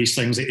all these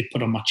things that he'd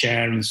put on my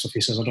chair and stuff.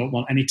 He says, I don't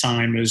want any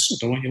timers. I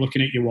don't want you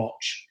looking at your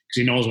watch,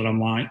 because he knows what I'm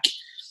like.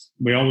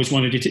 We always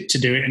wanted to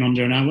do it in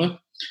under an hour.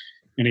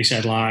 And he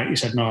said, no. He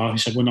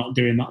said, we're not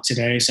doing that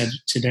today. He said,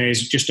 today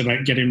is just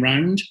about getting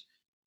round.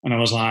 And I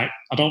was like,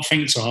 I don't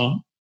think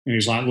so. And he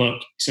was like, look,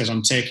 he says,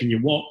 I'm taking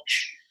your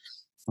watch.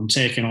 I'm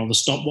taking all the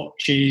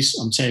stopwatches.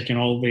 I'm taking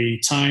all the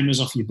timers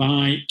off your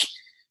bike.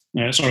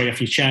 Off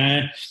your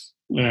chair.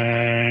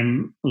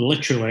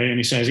 Literally. And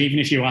he says, even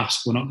if you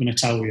ask, we're not going to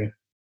tell you.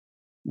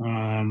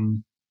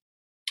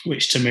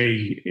 Which to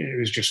me, it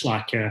was just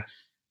like a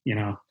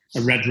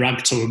red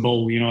rag to a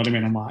bull, you know what I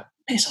mean? I'm like,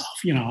 piss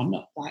off, I'm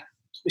not like,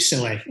 it's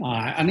silly.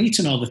 I need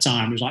to know the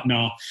time. He was like,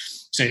 no.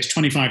 So it's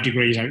 25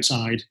 degrees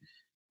outside.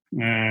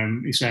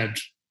 He said,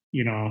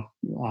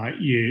 like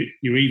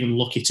you're even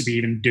lucky to be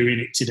even doing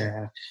it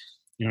today.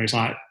 It's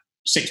like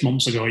 6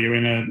 months ago you're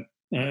in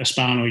a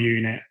spinal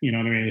unit. You know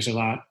what I mean? So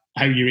like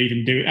how you're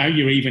even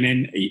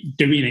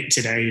doing it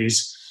today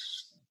is,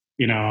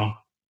 a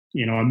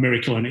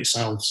miracle in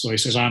itself. So he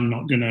says, I'm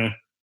not gonna,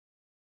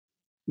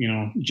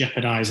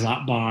 jeopardize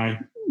that by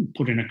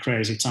putting a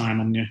crazy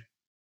time on you.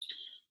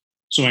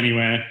 So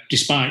anyway,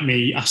 despite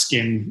me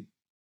asking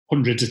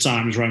hundreds of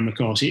times around the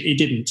course, he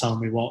didn't tell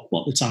me what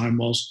the time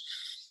was.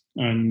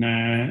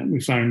 and we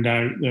found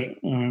out that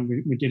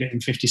we did it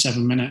in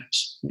 57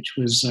 minutes, which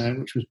was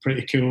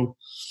pretty cool.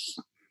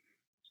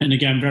 And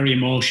again, very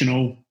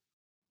emotional.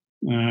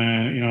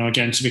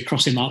 Again, to be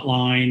crossing that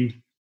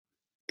line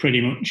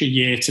pretty much a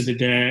year to the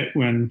day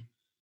when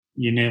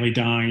you nearly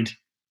died,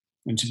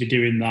 and to be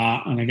doing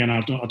that. And again,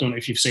 I don't know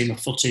if you've seen the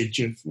footage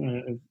of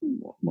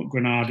what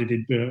Granada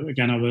did, but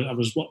again, I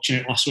was watching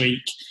it last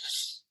week.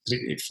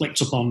 It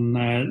flicked up on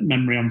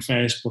memory on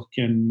Facebook,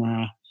 and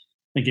I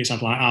think it's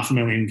had like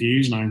 500,000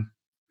 views now.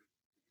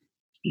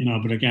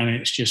 But again,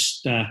 it's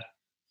just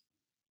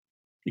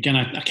again,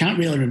 I can't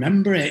really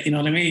remember it. You know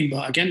what I mean?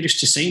 But again, just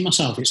to see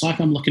myself, it's like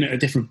I'm looking at a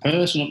different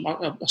person.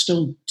 I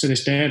still, to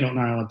this day, don't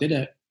know how I did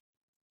it.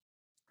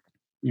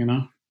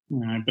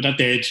 But I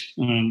did.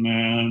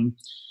 And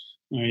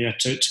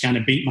to kind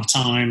of beat my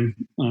time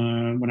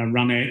when I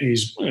ran it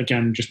is,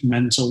 again, just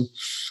mental.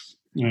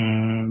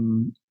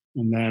 And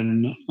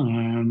then,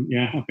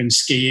 I've been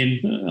skiing.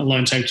 I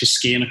learned how to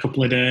ski in a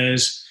couple of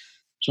days.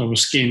 So I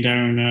was skiing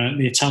down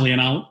the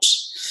Italian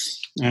Alps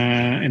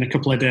in a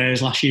couple of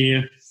days last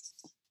year.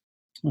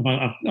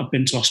 I've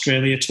been to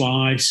Australia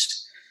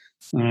twice.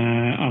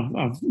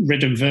 I've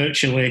ridden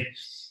virtually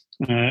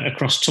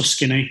across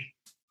Tuscany,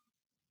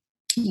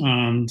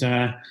 and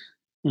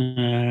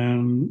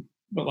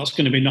but that's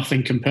going to be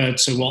nothing compared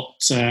to what.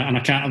 And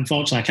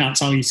unfortunately, I can't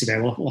tell you today.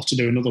 We'll have to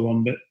do another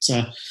one, but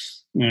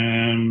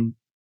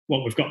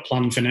what we've got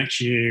planned for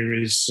next year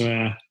is,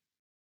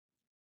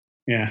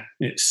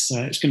 it's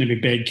going to be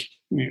big.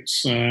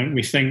 It's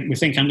we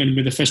think I'm going to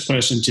be the first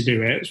person to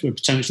do it. So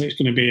potentially, it's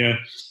going to be a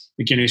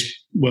Guinness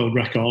World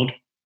Record,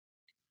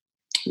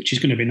 which is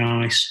going to be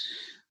nice.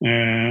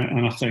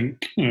 And I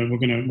think we're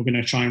going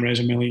to try and raise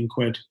 £1 million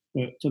for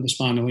the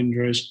spinal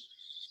injuries.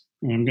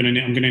 I'm going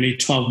to need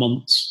 12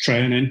 months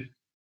training,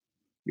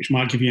 which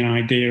might give you an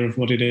idea of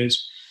what it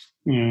is.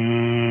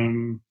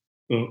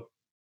 But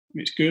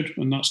it's good,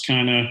 and that's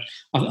kind of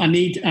I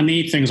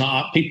need things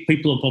like that.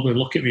 People will probably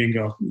look at me and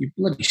go, "You're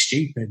bloody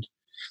stupid,"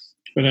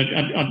 but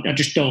I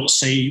just don't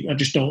see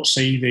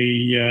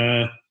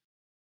the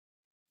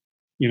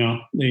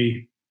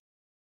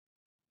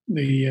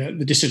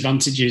the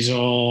disadvantages,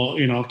 or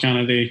kind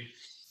of the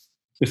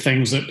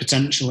things that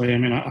potentially,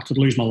 I could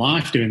lose my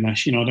life doing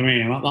this. You know what I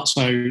mean? That's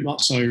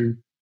how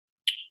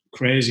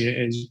crazy it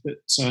is. But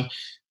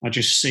I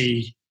just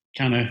see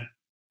kind of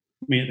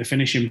me at the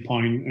finishing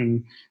point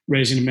and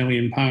raising £1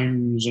 million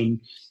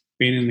and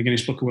being in the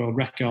Guinness Book of World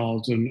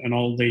Records and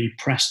all the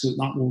press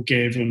that will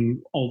give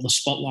and all the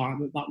spotlight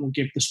that will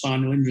give the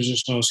Spinal Injuries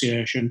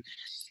Association,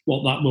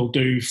 what that will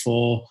do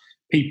for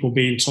people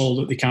being told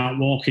that they can't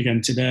walk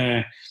again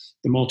today,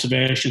 the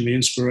motivation, the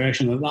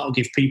inspiration that'll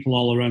give people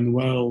all around the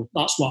world.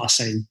 That's what I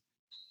see.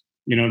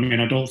 You know what I mean?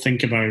 I don't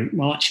think about,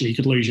 well, actually, you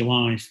could lose your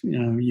life.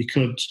 You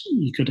could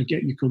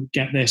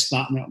get this,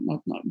 that.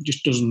 That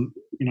just doesn't.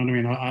 You know what I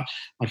mean?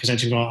 Like I said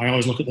to you, I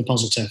always look at the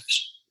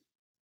positives.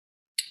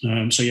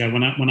 So yeah,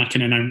 when I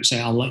can announce it,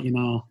 I'll let you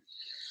know,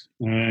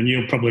 and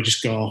you'll probably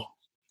just go,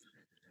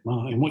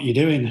 "Well, what are you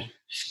doing?"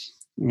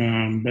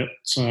 But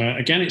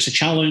again, it's a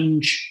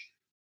challenge.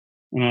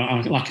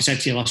 Like I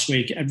said to you last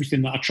week,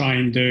 everything that I try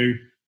and do,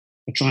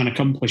 I try and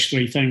accomplish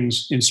 3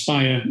 things: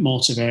 inspire,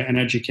 motivate, and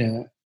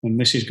educate. And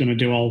this is going to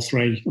do all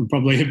 3, and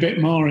probably a bit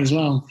more as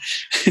well.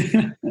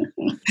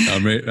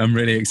 I'm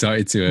really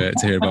excited to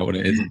hear about what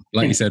it is.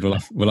 Like you said,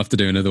 we'll have to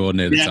do another one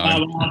near the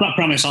time. I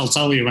promise I'll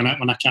tell you when I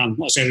can.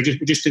 Like I say, we're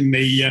just in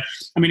the.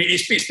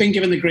 It's been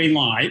given the green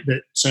light,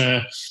 but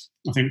I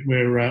think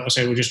we're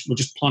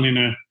just planning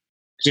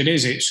because it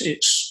is.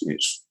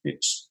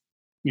 It's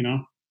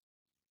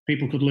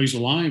people could lose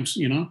their lives.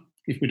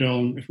 If we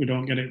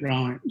don't get it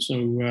right.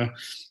 So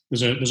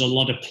there's a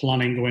lot of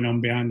planning going on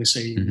behind the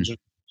scenes. Mm-hmm.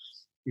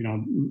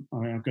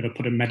 I've got to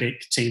put a medic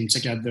team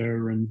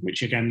together, and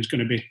which again is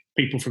going to be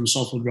people from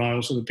Salford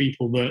Royal. So the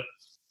people that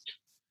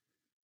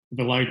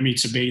have allowed me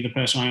to be the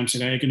person I am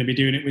today are going to be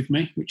doing it with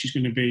me, which is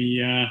going to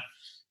be. I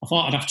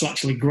thought I'd have to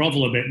actually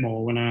grovel a bit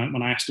more when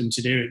I asked them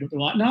to do it, but they're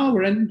like, "No,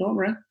 we're in. Don't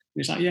worry." And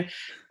it's like, "Yeah,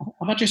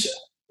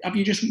 have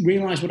you just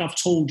realised what I've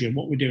told you?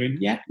 What we're doing?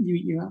 Yeah,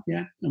 you have,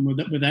 yeah, and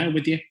we're there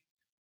with you."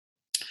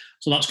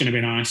 So that's going to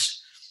be nice.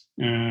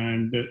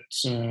 I'm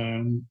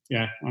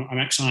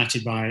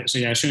excited by it. So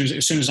yeah, as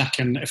soon as I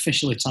can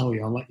officially tell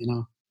you, I'll let you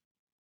know.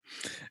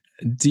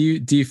 Do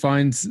you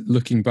find,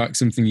 looking back,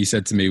 something you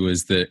said to me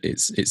was that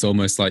it's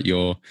almost like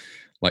you're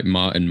like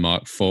Martin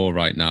Mark IV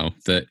right now?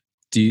 That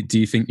do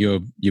you think your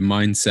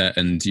mindset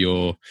and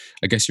your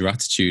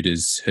attitude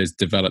has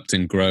developed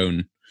and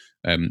grown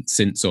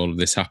since all of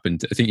this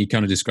happened? I think you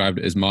kind of described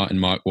it as Martin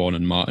Mark I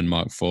and Martin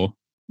Mark IV.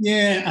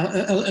 Yeah,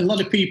 a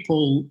lot of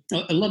people.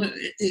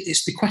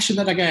 It's the question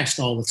that I get asked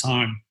all the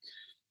time,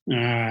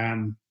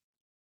 and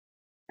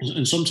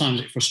sometimes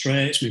it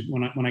frustrates me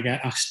when I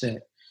get asked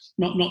it.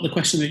 Not the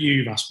question that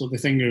you've asked, but the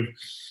thing of,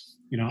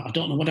 I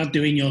don't know what I'd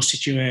do in your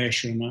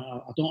situation.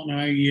 I don't know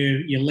how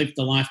you live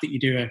the life that you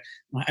do.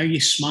 Like how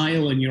you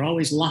smile and you're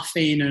always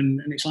laughing,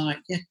 and it's like,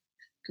 yeah,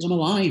 because I'm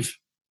alive.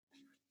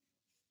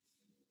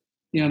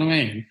 You know what I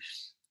mean?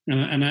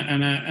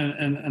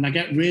 And I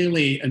get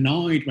really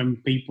annoyed when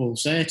people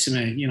say to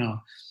me, you know,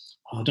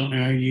 I don't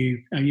know how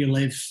you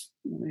live.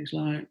 And it's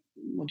like,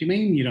 what do you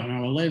mean you don't know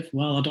how I live?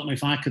 Well, I don't know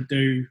if I could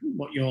do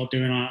what you're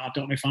doing. I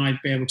don't know if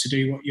I'd be able to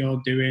do what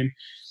you're doing.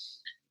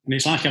 And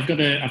it's like I've got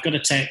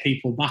to take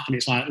people back. And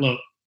it's like, look,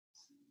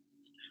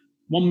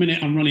 1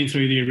 minute I'm running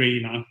through the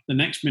arena, the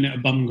next minute a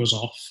bomb goes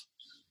off,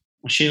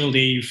 I shield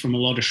Eve from a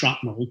load of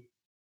shrapnel,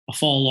 I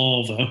fall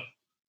over,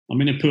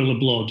 I'm in a pool of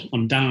blood,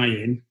 I'm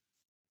dying.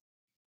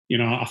 You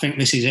know, I think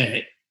this is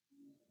it.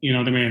 You know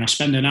what I mean? I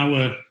spend an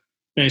hour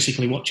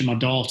basically watching my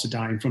daughter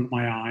die in front of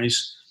my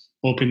eyes,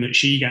 hoping that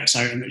she gets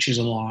out and that she's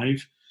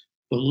alive.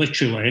 But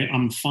literally,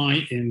 I'm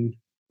fighting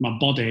my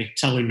body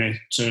telling me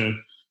to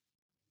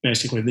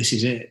basically, this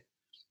is it.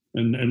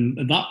 And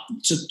that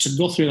to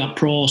go through that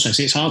process,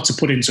 it's hard to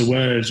put into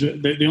words.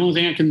 The only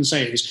thing I can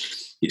say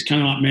is it's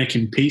kind of like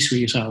making peace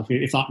with yourself,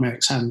 if that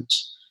makes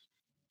sense.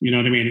 You know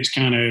what I mean? It's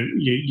kind of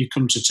you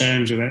come to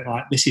terms with it,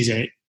 like this is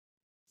it.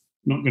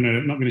 I'm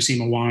not gonna see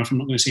my wife. I'm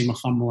not gonna see my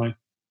family.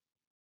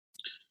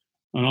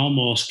 And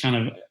almost kind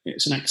of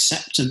it's an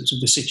acceptance of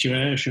the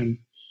situation.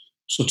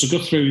 So to go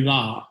through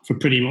that for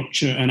pretty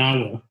much an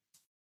hour,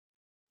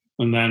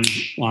 and then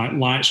like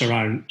lights are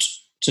out,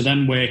 to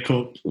then wake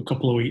up a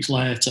couple of weeks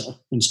later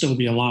and still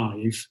be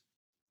alive,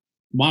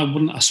 why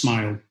wouldn't I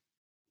smile?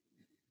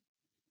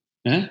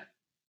 Yeah.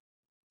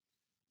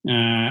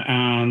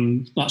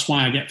 And that's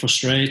why I get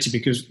frustrated,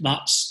 because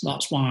that's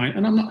why.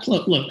 And I'm not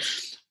look.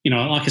 You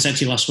know, like I said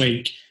to you last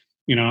week,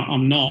 you know,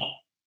 I'm not,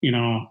 you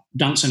know,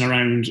 dancing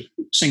around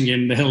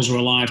singing "The Hills Are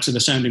Alive" to the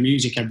sound of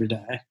music every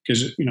day,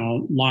 because you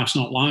know life's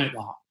not like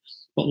that.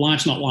 But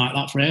life's not like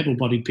that for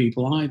able-bodied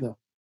people either.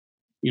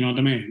 You know what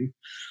I mean?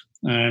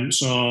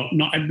 So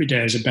not every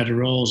day is a bed of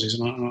roses.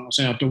 And I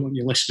say I don't want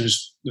your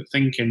listeners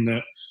thinking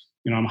that,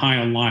 you know, I'm high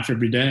on life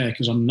every day,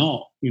 because I'm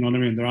not. You know what I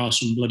mean? There are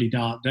some bloody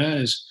dark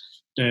days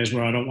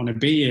where I don't want to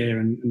be here,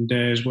 and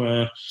days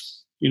where,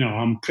 you know,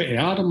 I'm pretty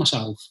hard on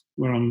myself.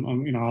 Where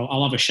I'm you know,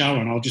 I'll have a shower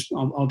and I'll just,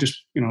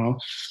 you know,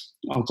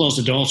 I'll close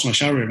the door to my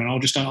shower room and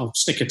I'll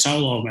stick a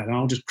towel over me and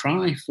I'll just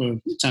cry for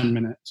 10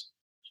 minutes.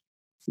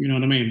 You know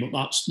what I mean? But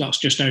that's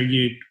just how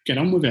you get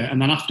on with it.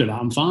 And then after that,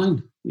 I'm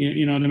fine.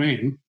 You know what I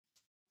mean?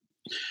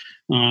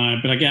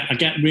 But I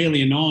get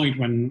really annoyed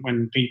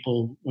when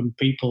people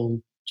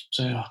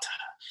say, oh, I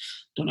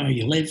don't know how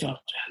you live, like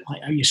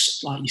how you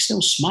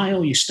still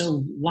smile, you're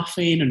still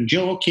laughing and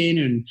joking,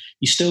 and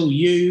you're still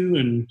you,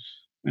 and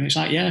it's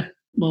like, yeah,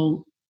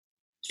 well,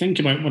 think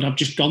about what I've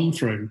just gone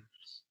through,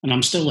 and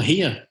I'm still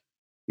here.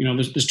 You know,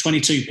 there's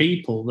 22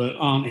 people that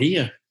aren't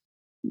here,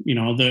 you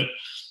know, that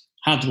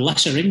had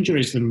lesser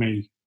injuries than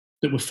me,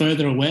 that were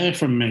further away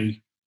from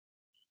me.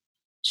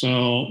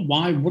 So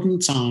why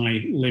wouldn't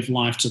I live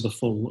life to the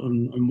full?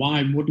 And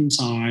why wouldn't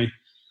I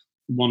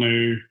want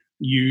to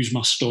use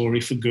my story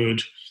for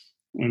good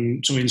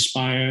and to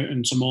inspire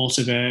and to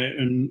motivate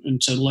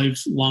and to live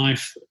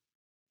life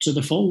to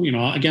the full? You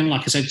know, again,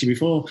 like I said to you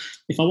before,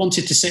 if I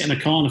wanted to sit in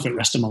a corner for the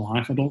rest of my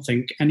life, I don't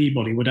think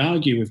anybody would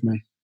argue with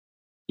me.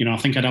 You know, I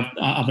think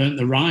I've earned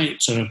the right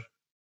to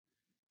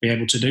be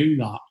able to do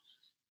that.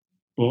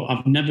 But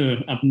I've never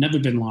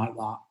been like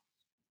that.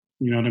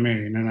 You know what I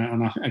mean?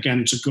 And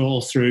again, to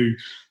go through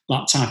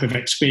that type of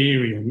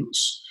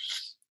experience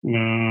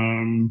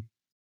kind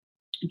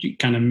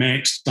of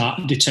makes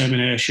that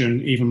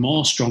determination even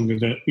more stronger,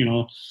 that, you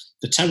know,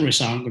 the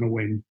terrorists aren't going to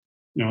win.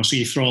 You know, so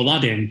you throw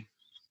that in,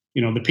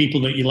 you know, the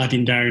people that you're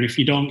letting down if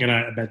you don't get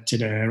out of bed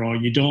today or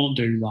you don't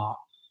do that,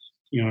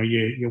 you know,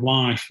 your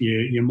wife,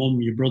 your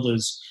mum, your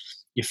brothers,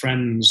 your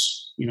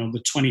friends, you know, the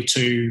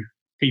 22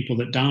 people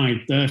that died,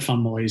 their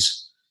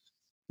families,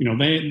 you know,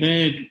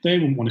 they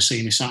wouldn't want to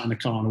see me sat in the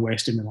corner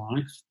wasting my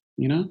life,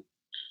 you know.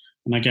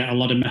 And I get a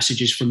lot of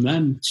messages from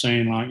them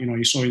saying, like, you know,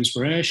 you're so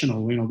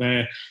inspirational. You know,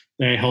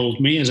 they hold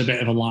me as a bit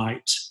of a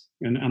light,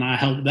 and I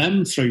help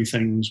them through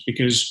things,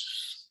 because,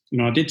 you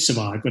know, I did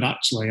survive, but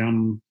actually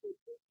I'm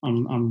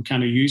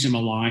kind of using my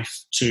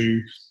life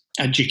to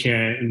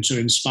educate and to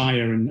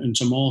inspire and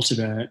to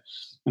motivate.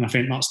 And I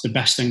think that's the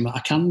best thing that I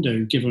can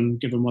do, given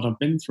what I've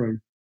been through.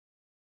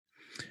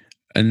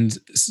 And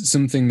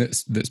something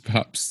that's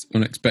perhaps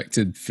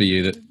unexpected for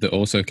you that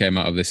also came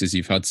out of this is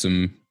you've had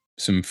some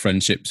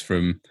friendships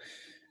from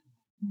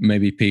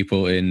maybe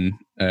people in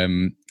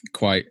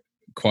quite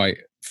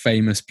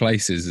famous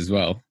places as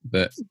well,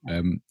 that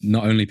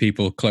not only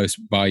people close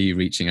by you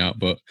reaching out,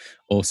 but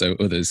also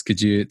others.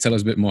 Could you tell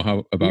us a bit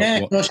more about?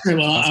 Yeah, what that's true.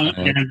 Well,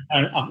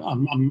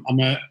 I'm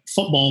a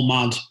football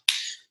mad,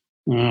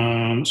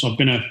 so I've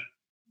been a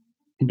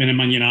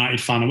Man United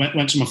fan. I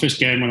went to my first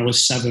game when I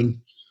was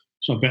 7.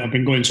 So I've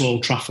been going to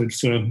Old Trafford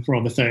for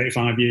over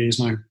 35 years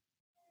now.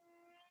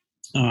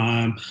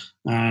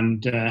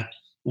 And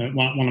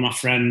one of my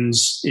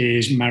friends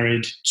is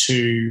married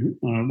to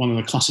one of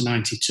the class of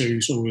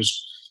 92, so I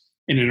was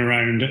in and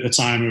around at the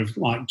time of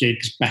like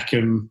Giggs,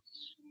 Beckham,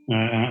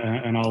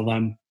 and all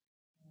them.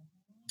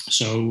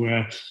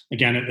 So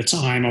again, at the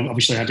time,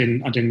 obviously I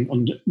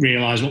didn't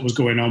realise what was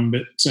going on,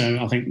 but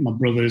I think my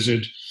brothers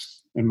and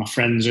my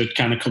friends had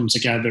kind of come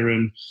together,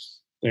 and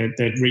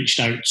they'd reached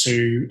out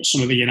to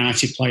some of the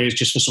United players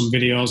just for some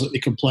videos that they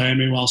could play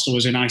me whilst I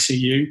was in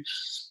ICU.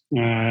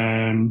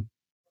 And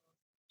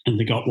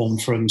they got one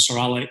from Sir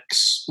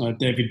Alex,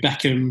 David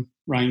Beckham,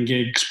 Ryan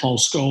Giggs, Paul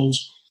Scholes,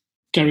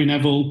 Gary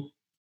Neville,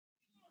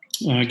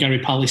 Gary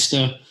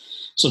Pallister.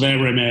 So they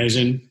were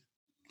amazing.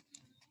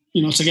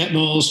 To get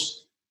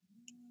those,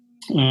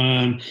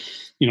 when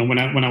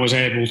I was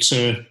able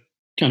to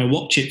kind of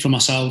watch it for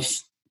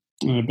myself.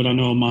 But I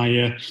know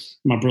my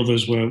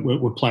brothers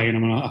were playing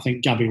them, and I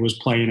think Gabby was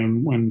playing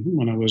them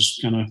when I was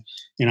kind of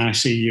in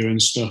ICU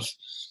and stuff,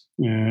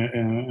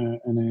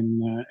 and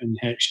in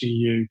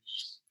HDU.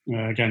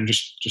 Again,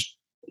 just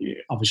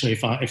obviously,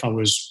 if I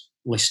was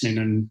listening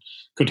and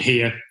could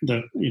hear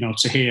that,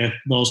 to hear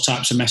those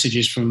types of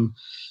messages from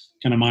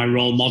kind of my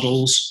role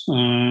models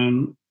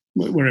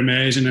were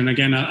amazing. And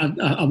again,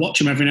 I watch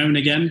them every now and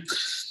again.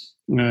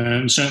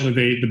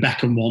 Certainly the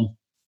Beckham one,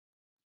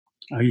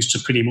 I used to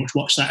pretty much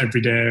watch that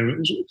every day.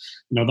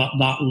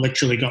 That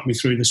literally got me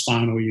through the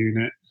spinal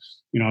unit.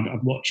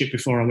 I'd watch it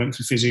before I went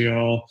for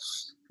physio,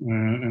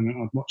 and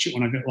I'd watch it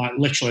when I get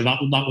literally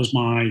that was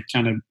my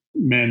kind of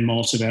main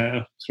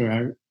motivator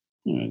throughout.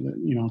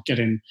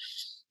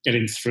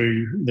 Getting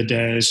through the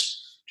days,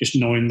 just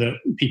knowing that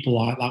people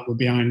like that were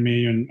behind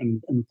me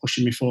and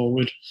pushing me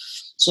forward.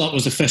 So that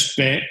was the first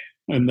bit,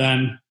 and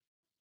then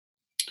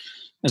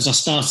as I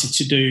started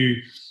to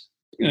do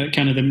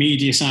kind of the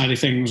media side of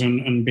things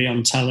and be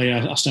on telly,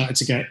 I started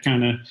to get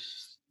kind of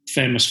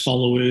famous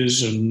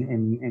followers,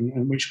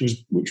 and which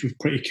was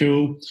pretty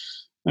cool.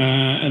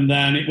 And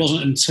then it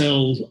wasn't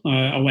until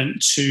I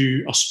went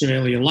to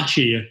Australia last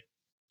year,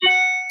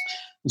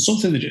 and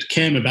something that just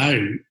came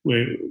about,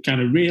 where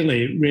kind of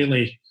really,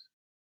 really,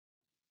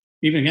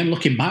 even again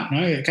looking back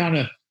now, it kind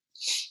of,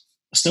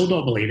 I still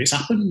don't believe it's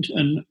happened.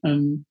 And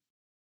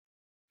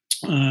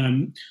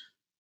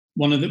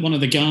one of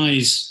the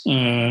guys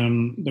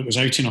that was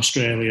out in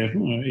Australia,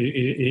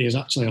 he is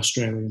actually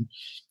Australian.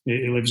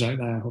 He lives out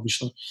there,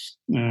 obviously,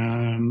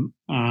 and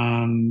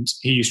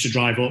he used to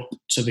drive up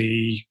to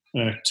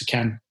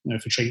Ken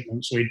for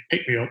treatment. So he'd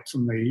pick me up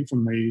from the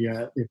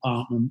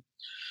apartment.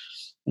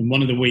 And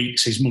one of the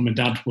weeks, his mum and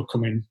dad were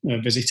coming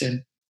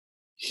visiting.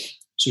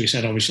 So he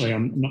said, obviously,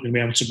 I'm not going to be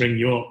able to bring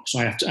you up, so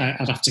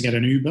I'd have to get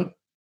an Uber.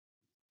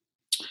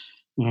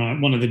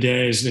 One of the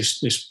days,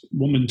 this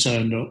woman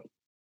turned up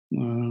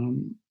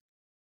in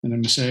a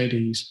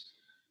Mercedes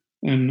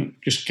and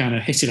just kind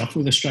of hit it off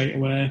with her straight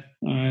away.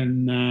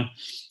 And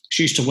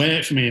she used to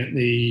wait for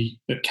me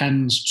at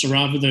Ken's. So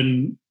rather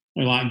than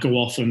go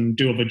off and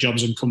do other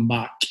jobs and come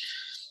back,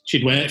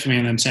 she'd wait for me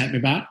and then take me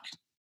back.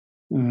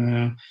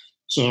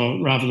 So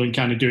rather than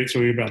kind of do it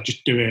through Uber, I'd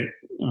just do it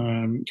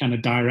kind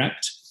of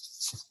direct.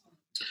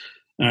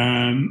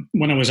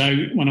 When I was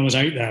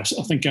out there, I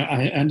think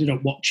I ended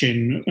up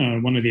watching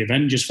one of the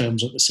Avengers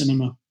films at the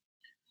cinema,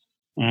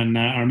 and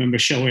I remember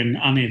showing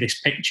Annie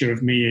this picture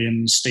of me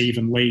and Steve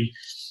and Lee,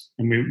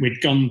 and we'd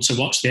gone to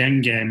watch the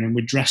Endgame, and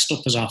we dressed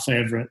up as our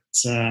favourite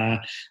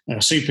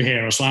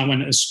superhero. So I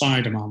went as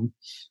Spider-Man,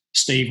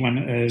 Steve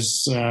went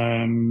as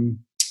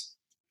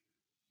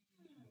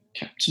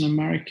Captain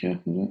America,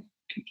 was it?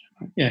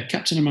 Yeah,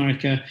 Captain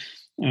America,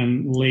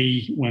 and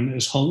Lee went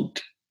as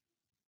Hulk.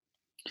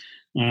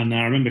 And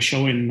I remember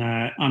showing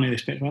Annie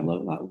this picture.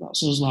 Look,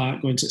 that's us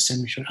going to the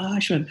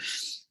cinema. She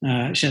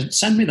said,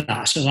 send me that.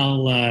 I said,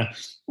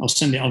 I'll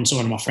send it on to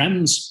one of my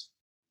friends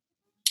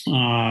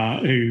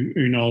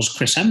who knows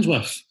Chris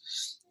Hemsworth.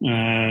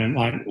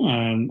 Our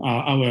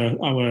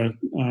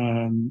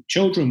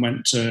children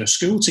went to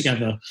school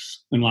together,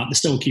 and they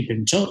still keep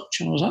in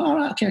touch. And I was like, all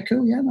right, okay,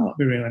 cool, yeah, that'd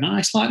be really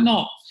nice.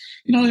 Not,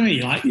 you know what I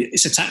mean?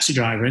 It's a taxi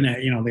driver, isn't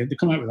it? They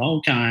come out with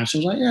all kinds. So I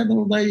was like, yeah,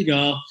 well, there you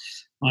go.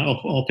 I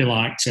hope he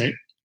liked it.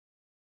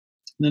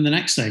 And then the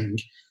next thing,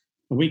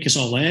 a week or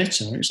so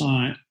later, it's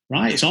like,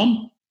 right, it's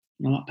on.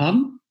 And I'm like,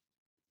 pardon?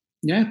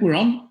 Yeah, we're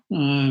on.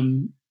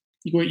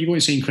 You're going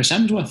to see Chris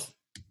Hemsworth.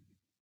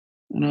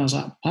 And I was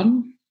like,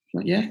 pardon?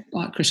 Like, yeah,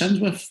 Chris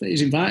Hemsworth,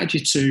 he's invited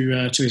you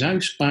to his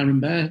house, Byron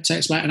Bay. It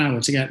takes about an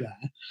hour to get there.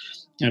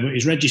 Yeah, but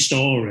he's read your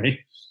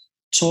story,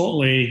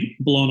 totally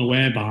blown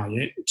away by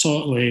it,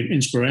 totally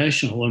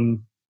inspirational,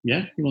 and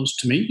yeah, he wants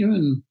to meet you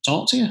and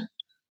talk to you.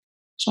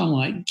 So I'm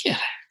like, yeah,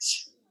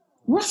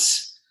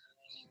 what?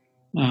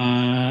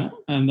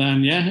 And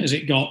then, yeah, as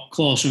it got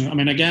closer, I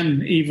mean,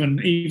 again,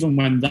 even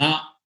when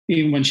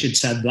she'd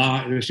said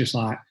that, it was just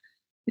like,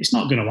 it's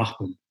not going to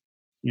happen.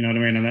 You know what I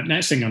mean? And the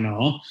next thing I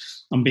know,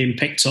 I'm being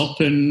picked up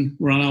and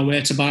we're on our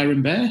way to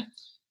Byron Bay,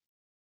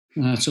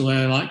 to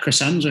where Chris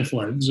Hemsworth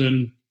lives.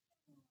 And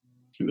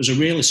it was a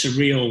really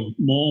surreal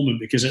moment,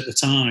 because at the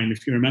time,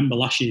 if you remember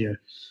last year,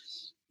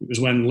 it was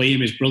when Lee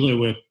and his brother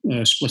were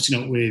splitting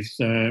up with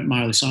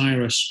Miley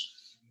Cyrus.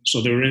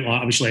 So they were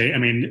obviously, I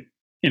mean,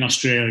 in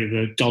Australia,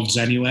 they're gods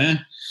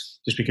anywhere,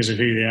 just because of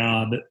who they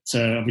are. But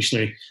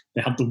obviously,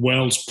 they had the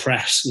world's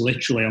press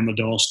literally on the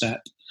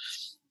doorstep.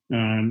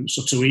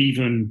 So to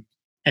even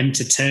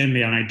entertain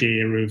the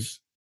idea of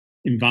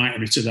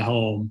inviting me to the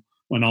home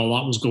when all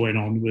that was going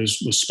on was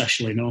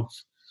special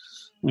enough.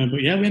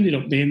 But yeah, we ended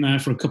up being there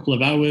for a couple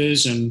of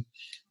hours, and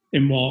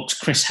in walks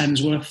Chris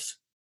Hemsworth,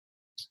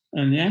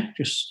 and yeah,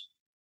 just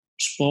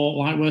sport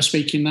like we're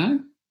speaking now.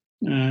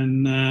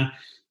 And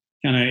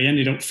kind of he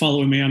ended up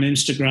following me on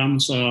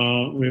Instagram,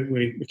 so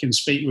we can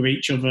speak with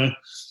each other.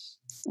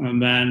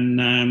 And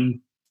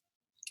then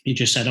he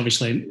just said,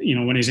 obviously,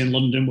 when he's in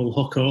London, we'll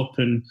hook up.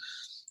 And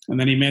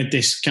then he made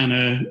this kind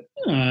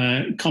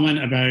of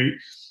comment about,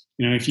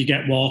 if you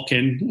get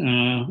walking,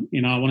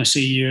 I want to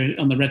see you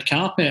on the red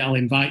carpet. I'll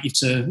invite you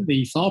to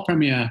the Thor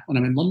premiere when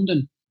I'm in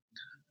London.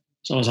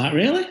 So I was like,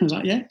 really? I was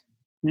like, yeah,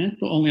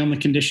 but only on the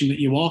condition that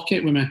you walk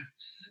it with me.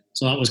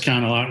 So that was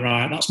kind of like,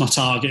 right, that's my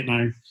target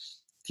now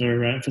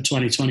for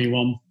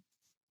 2021.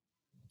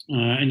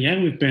 And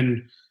yeah, we've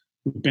been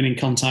in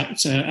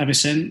contact ever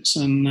since.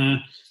 And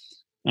I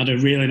had a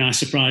really nice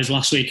surprise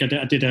last week.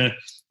 I did a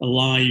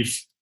live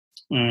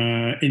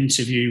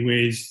interview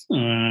with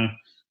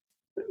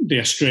the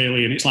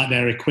Australian. It's like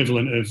their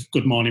equivalent of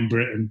Good Morning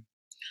Britain.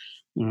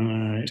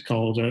 It's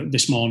called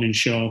This Morning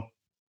Show.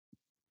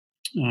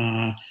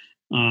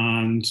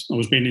 And I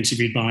was being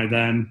interviewed by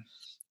them.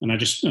 And I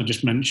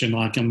just mentioned,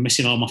 like, I'm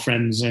missing all my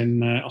friends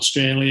in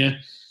Australia.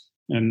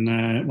 And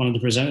one of the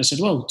presenters said,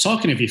 well,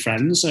 talking of your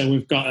friends,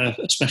 we've got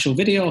a special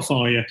video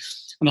for you.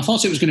 And I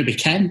thought it was going to be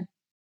Ken.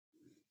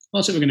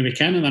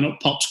 And then up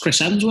pops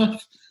Chris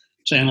Hemsworth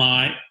saying,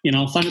 like,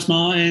 thanks,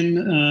 Martin.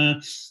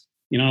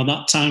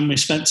 That time we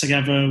spent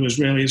together was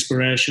really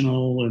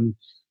inspirational, and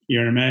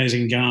you're an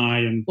amazing guy,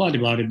 and blah,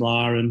 blah, blah,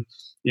 blah. And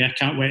yeah,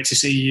 can't wait to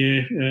see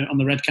you on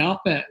the red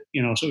carpet.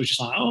 So it was just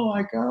like, oh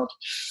my God.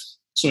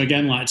 So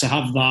again, like, to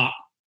have that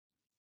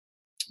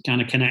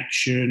kind of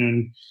connection,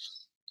 and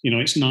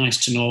it's nice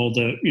to know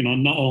that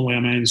not only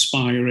am I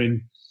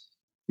inspiring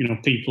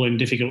people in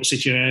difficult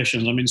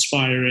situations, I'm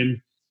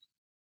inspiring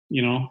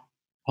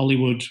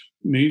Hollywood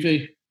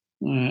movie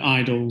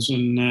idols.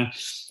 And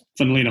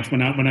funnily enough,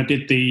 when I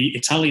did the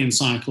Italian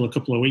cycle a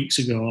couple of weeks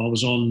ago, I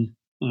was on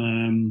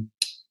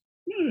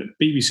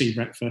BBC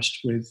Breakfast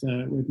with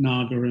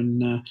Naga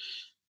and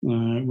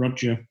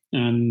Roger,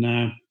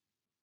 and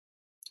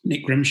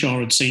Nick Grimshaw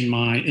had seen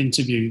my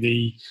interview,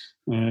 the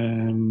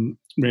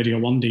Radio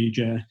 1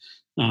 DJ,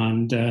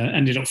 and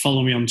ended up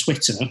following me on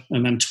Twitter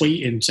and then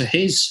tweeting to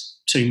his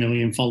 2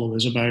 million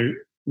followers about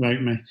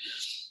me.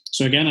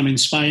 So again, I'm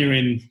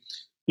inspiring,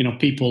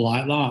 people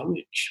like that,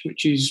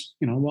 which is,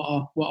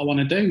 what I want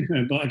to do.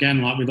 But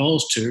again, like with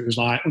those two, it was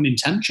like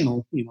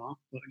unintentional,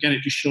 But again,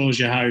 it just shows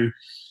you how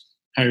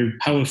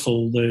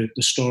powerful the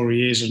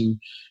story is,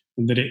 and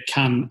that it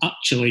can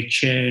actually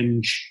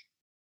change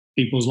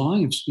people's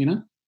lives,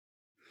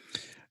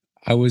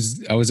 I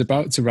was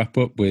about to wrap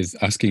up with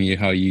asking you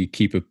how you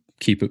keep up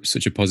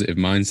such a positive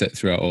mindset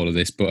throughout all of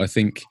this, but I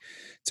think,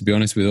 to be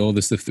honest, with all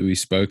the stuff that we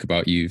spoke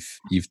about, you've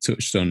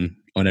touched on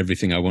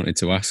everything I wanted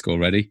to ask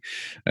already.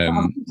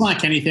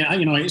 Like anything,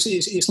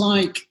 it's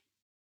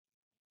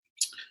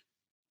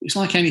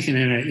like anything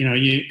in it.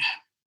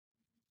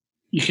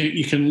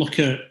 You can look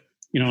at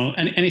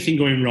anything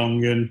going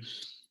wrong, and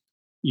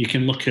you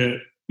can look at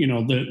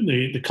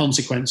the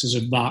consequences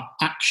of that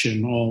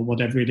action or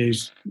whatever it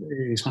is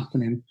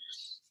happening.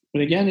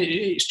 But again,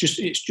 it's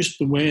just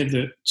the way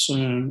that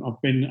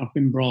I've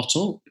been brought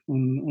up,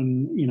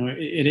 and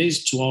it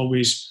is to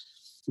always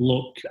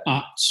look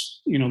at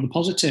the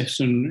positives,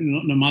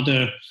 and no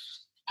matter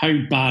how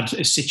bad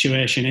a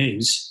situation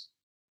is,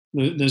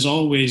 there's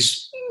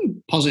always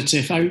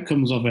positive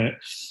outcomes of it.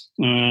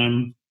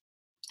 And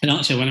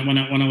actually, when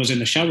I was in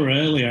the shower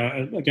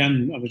earlier,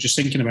 again, I was just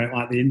thinking about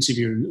like the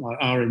interview, like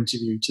our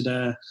interview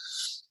today.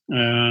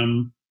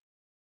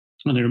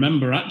 And I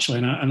remember actually,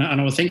 and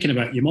I was thinking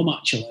about your mum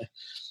actually,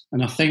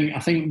 and I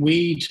think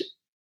we'd,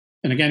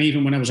 and again,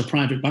 even when I was a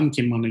private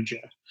banking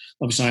manager,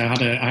 obviously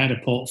I had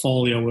a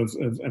portfolio of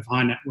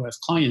high net worth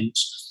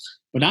clients,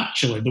 but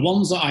actually the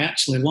ones that I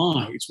actually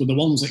liked were the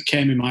ones that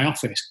came in my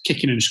office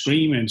kicking and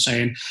screaming,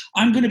 saying,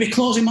 "I'm going to be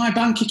closing my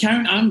bank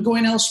account. I'm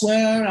going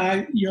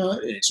elsewhere.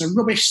 It's a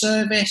rubbish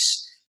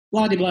service."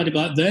 Blah blah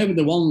blah. They were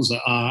the ones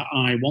that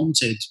I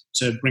wanted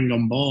to bring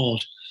on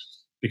board,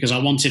 because I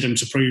wanted them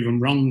to prove them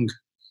wrong.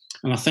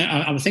 And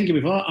I was thinking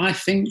before, I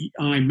think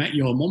I met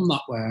your mum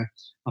that way.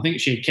 I think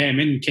she came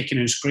in kicking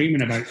and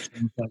screaming about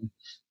something,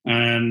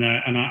 and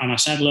I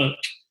said, look,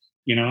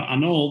 I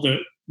know that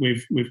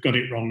we've got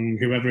it wrong,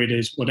 whoever it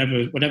is,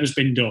 whatever's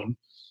been done,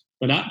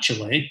 but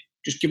actually,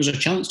 just give us a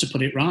chance to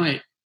put it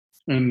right.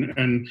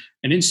 And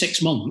in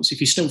 6 months, if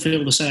you still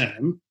feel the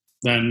same,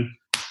 then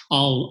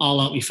I'll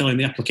help you fill in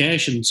the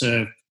application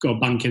to go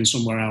banking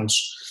somewhere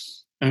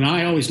else. And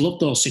I always loved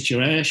those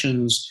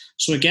situations.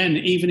 So again,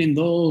 even in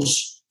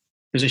those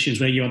positions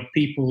where you had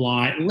people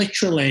like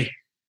literally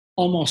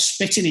almost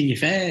spitting in your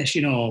face,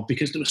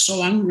 because they were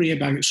so angry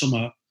about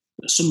something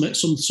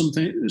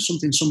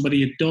somebody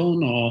had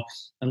done, or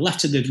a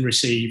letter they'd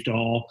received,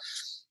 or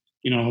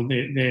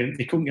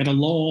they couldn't get a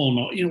loan,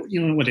 or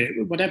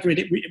whatever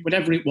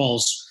it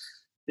was,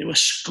 they were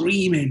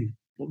screaming.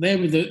 But they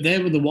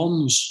were the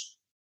ones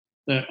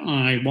that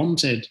I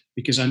wanted,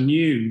 because I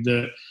knew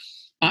that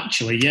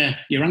actually, yeah,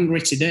 you're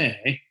angry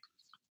today,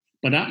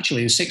 But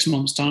actually, in 6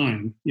 months'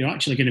 time, you're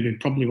actually going to be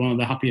probably one of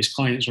the happiest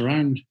clients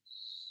around.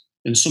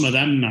 And some of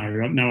them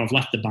now I've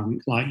left the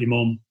bank, like your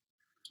mum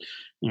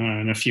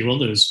and a few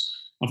others,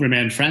 I've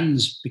remained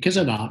friends because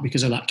of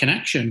that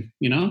connection,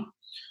 you know.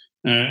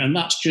 And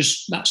that's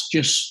just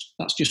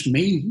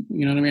me,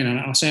 you know what I mean? And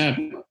I say,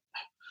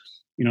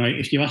 you know,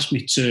 if you ask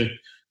me to,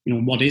 you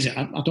know, what is it?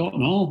 I don't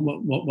know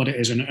what it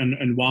is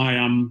and why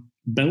I'm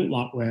built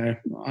that way.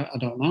 I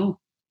don't know.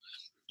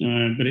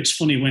 But it's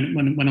funny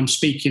when I'm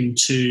speaking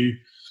to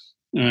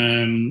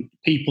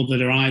people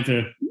that are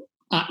either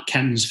at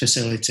Ken's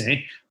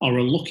facility or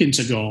are looking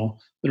to go,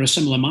 they're a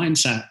similar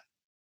mindset.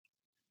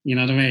 You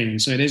know what I mean?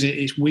 So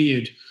it's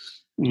weird.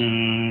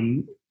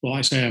 But like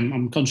I say,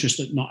 I'm conscious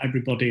that not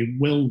everybody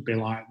will be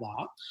like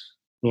that.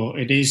 But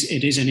it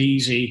is an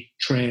easy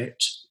trait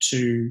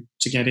to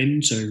get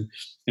into,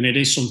 and it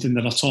is something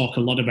that I talk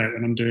a lot about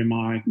when I'm doing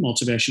my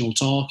motivational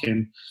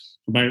talking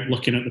about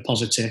looking at the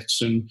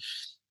positives and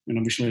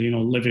obviously, you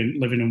know,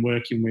 living and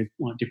working with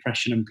like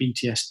depression and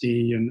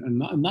PTSD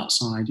and that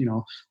side. You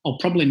know, it'll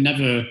probably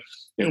never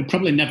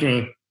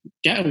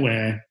get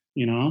away.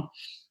 You know,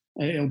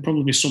 it'll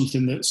probably be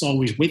something that's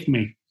always with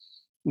me,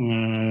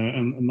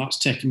 and that's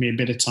taken me a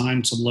bit of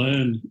time to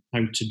learn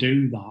how to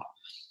do that.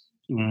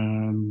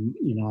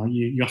 You know,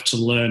 you have to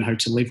learn how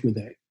to live with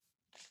it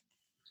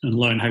and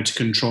learn how to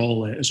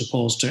control it as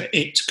opposed to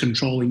it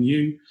controlling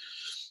you.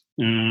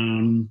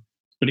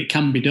 But it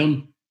can be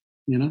done,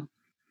 you know.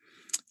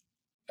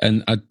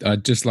 And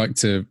I'd just like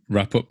to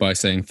wrap up by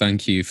saying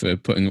thank you for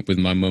putting up with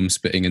my mum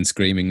spitting and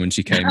screaming when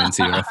she came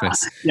into your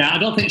office. Yeah, I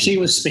don't think she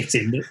was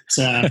spitting,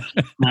 but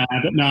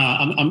no,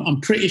 I'm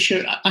pretty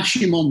sure. Ask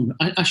your mum.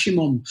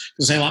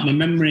 Because I like my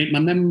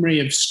memory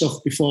of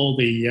stuff before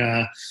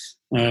the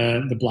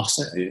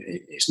blast.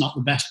 It's not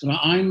the best, but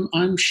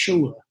I'm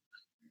sure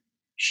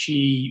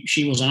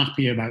she was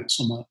happy about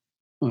something.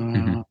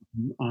 And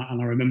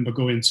I remember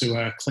going to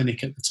a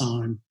clinic at the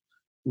time.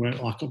 Where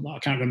I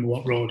can't remember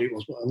what road it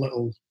was, but a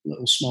little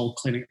small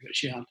clinic that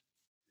she had.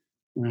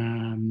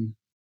 I'm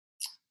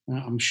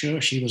sure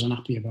she was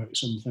unhappy about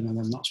something, and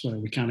then that's where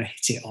we kind of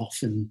hit it off,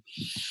 and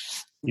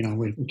you know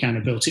we kind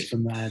of built it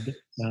from there. But,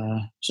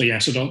 so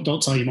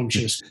don't tell your mum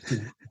she was. You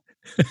know,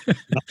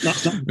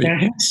 that's not the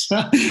case.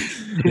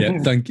 Yeah,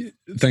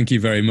 thank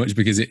you very much,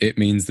 because it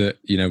means that,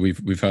 you know,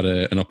 we've had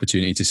an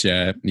opportunity to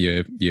share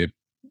your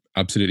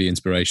absolutely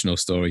inspirational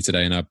story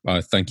today, and I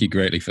thank you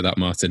greatly for that,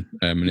 Martin.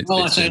 And it's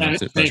an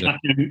absolute pleasure.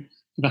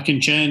 If I can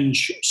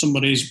change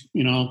somebody's,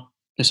 you know,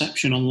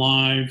 perception on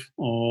live,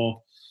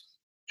 or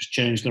just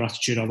change their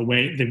attitude or the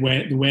way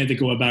they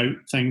go about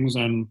things,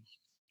 and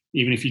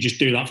even if you just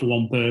do that for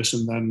one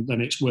person,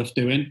 then it's worth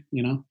doing,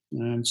 you know.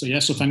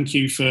 So thank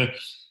you for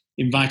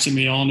inviting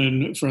me on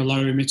and for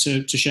allowing me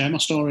to share my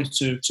story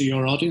to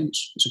your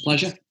audience. It's a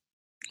pleasure.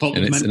 Hope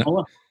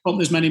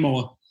there's many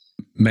more.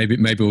 Maybe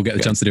we'll get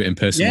the chance to do it in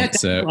person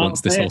once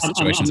this whole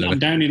situation's over. I'm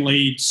down in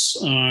Leeds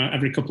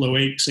every couple of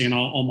weeks, seeing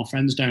all my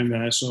friends down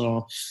there.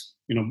 So,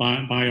 you know,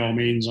 by all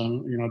means,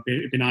 you know,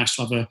 it'd be nice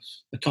to have a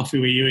coffee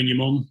with you and your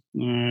mum.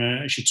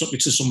 She took me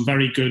to some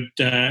very good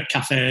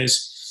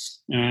cafes.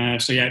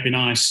 So yeah, it'd be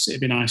nice.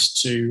 It'd be nice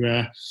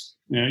to.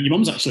 Your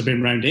mum's actually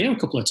been round here a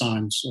couple of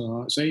times,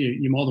 so I'd say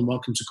you're more than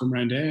welcome to come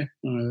round here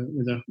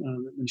with her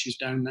when she's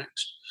down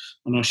next.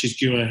 I know she's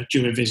due a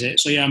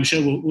visit, so yeah, I'm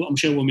sure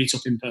we'll meet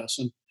up in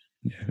person.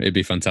 Yeah, it'd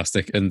be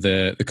fantastic, and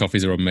the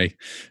coffees are on me.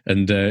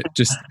 And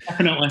just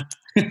definitely.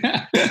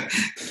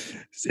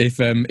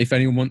 If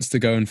anyone wants to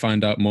go and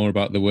find out more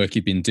about the work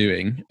you've been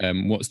doing,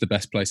 what's the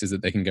best places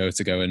that they can go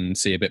and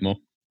see a bit more?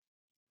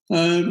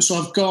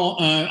 So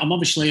I'm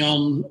obviously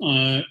on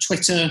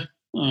Twitter.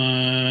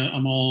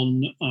 I'm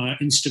on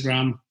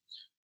Instagram.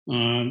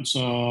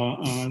 So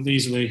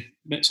these are the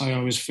bits I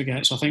always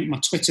forget. So I think my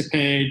Twitter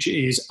page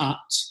is at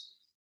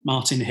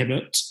Martin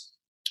Hibbert.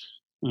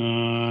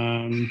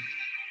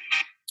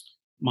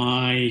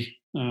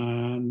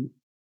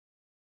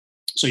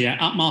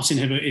 At Martin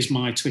Hibbert is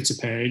my Twitter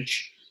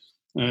page.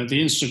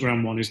 The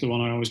Instagram one is the one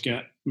I always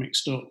get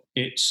mixed up.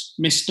 It's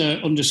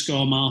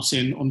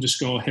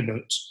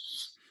Mr_Martin_Hibbert.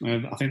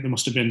 I think there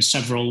must have been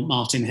several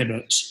Martin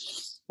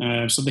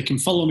Hibberts. So they can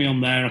follow me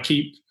on there. I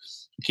keep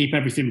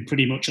everything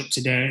pretty much up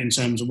to date in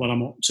terms of what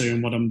I'm up to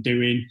and what I'm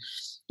doing.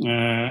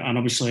 And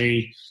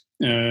obviously,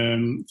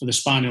 for the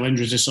Spinal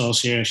Injuries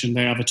Association,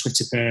 they have a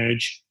Twitter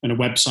page and a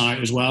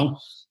website as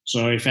well.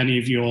 So if any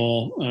of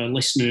your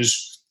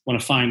listeners want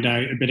to find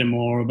out a bit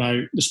more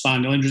about the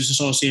Spinal Injuries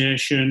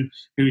Association,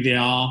 who they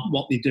are,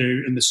 what they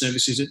do, and the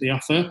services that they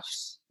offer,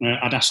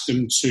 I'd ask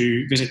them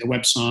to visit the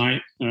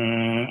website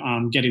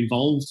and get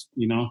involved.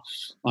 You know,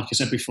 like I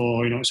said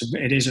before, you know,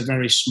 it is a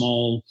very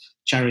small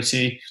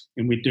charity,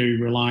 and we do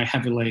rely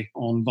heavily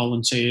on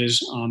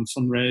volunteers and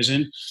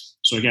fundraising.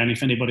 So again,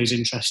 if anybody's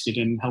interested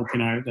in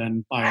helping out,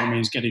 then by all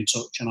means get in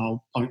touch, and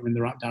I'll point them in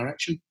the right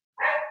direction.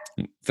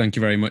 Thank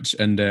you very much.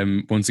 And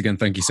once again,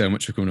 thank you so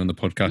much for coming on the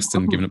podcast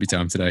and giving up your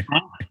time today.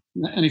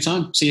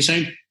 Anytime. See you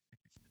soon.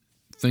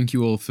 Thank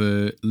you all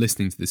for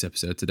listening to this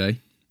episode today.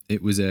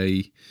 It was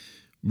a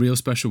real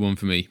special one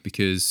for me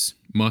because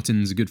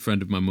Martin's a good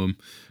friend of my mum,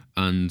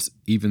 and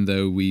even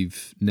though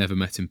we've never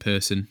met in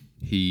person,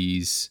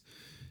 he's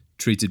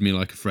treated me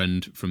like a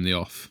friend from the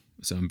off.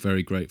 So I'm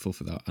very grateful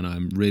for that, and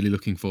I'm really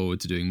looking forward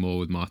to doing more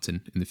with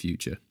Martin in the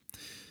future.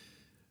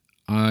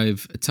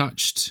 I've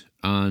attached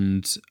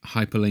and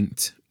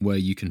hyperlinked where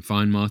you can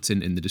find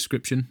Martin in the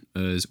description,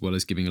 as well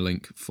as giving a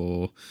link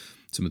for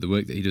some of the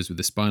work that he does with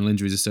the Spinal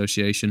Injuries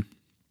Association.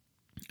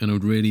 And I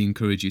would really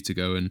encourage you to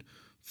go and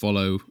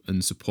follow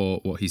and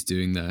support what he's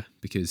doing there,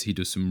 because he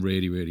does some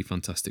really, really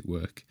fantastic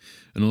work.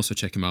 And also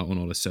check him out on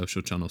all his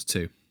social channels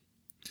too.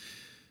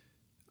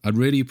 I'd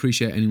really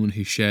appreciate anyone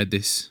who shared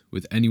this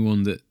with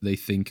anyone that they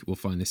think will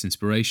find this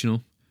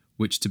inspirational,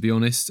 which, to be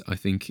honest, I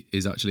think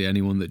is actually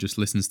anyone that just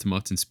listens to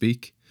Martin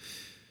speak.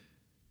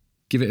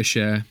 Give it a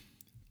share,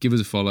 give us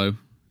a follow,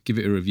 give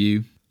it a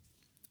review,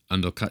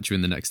 and I'll catch you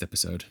in the next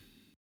episode.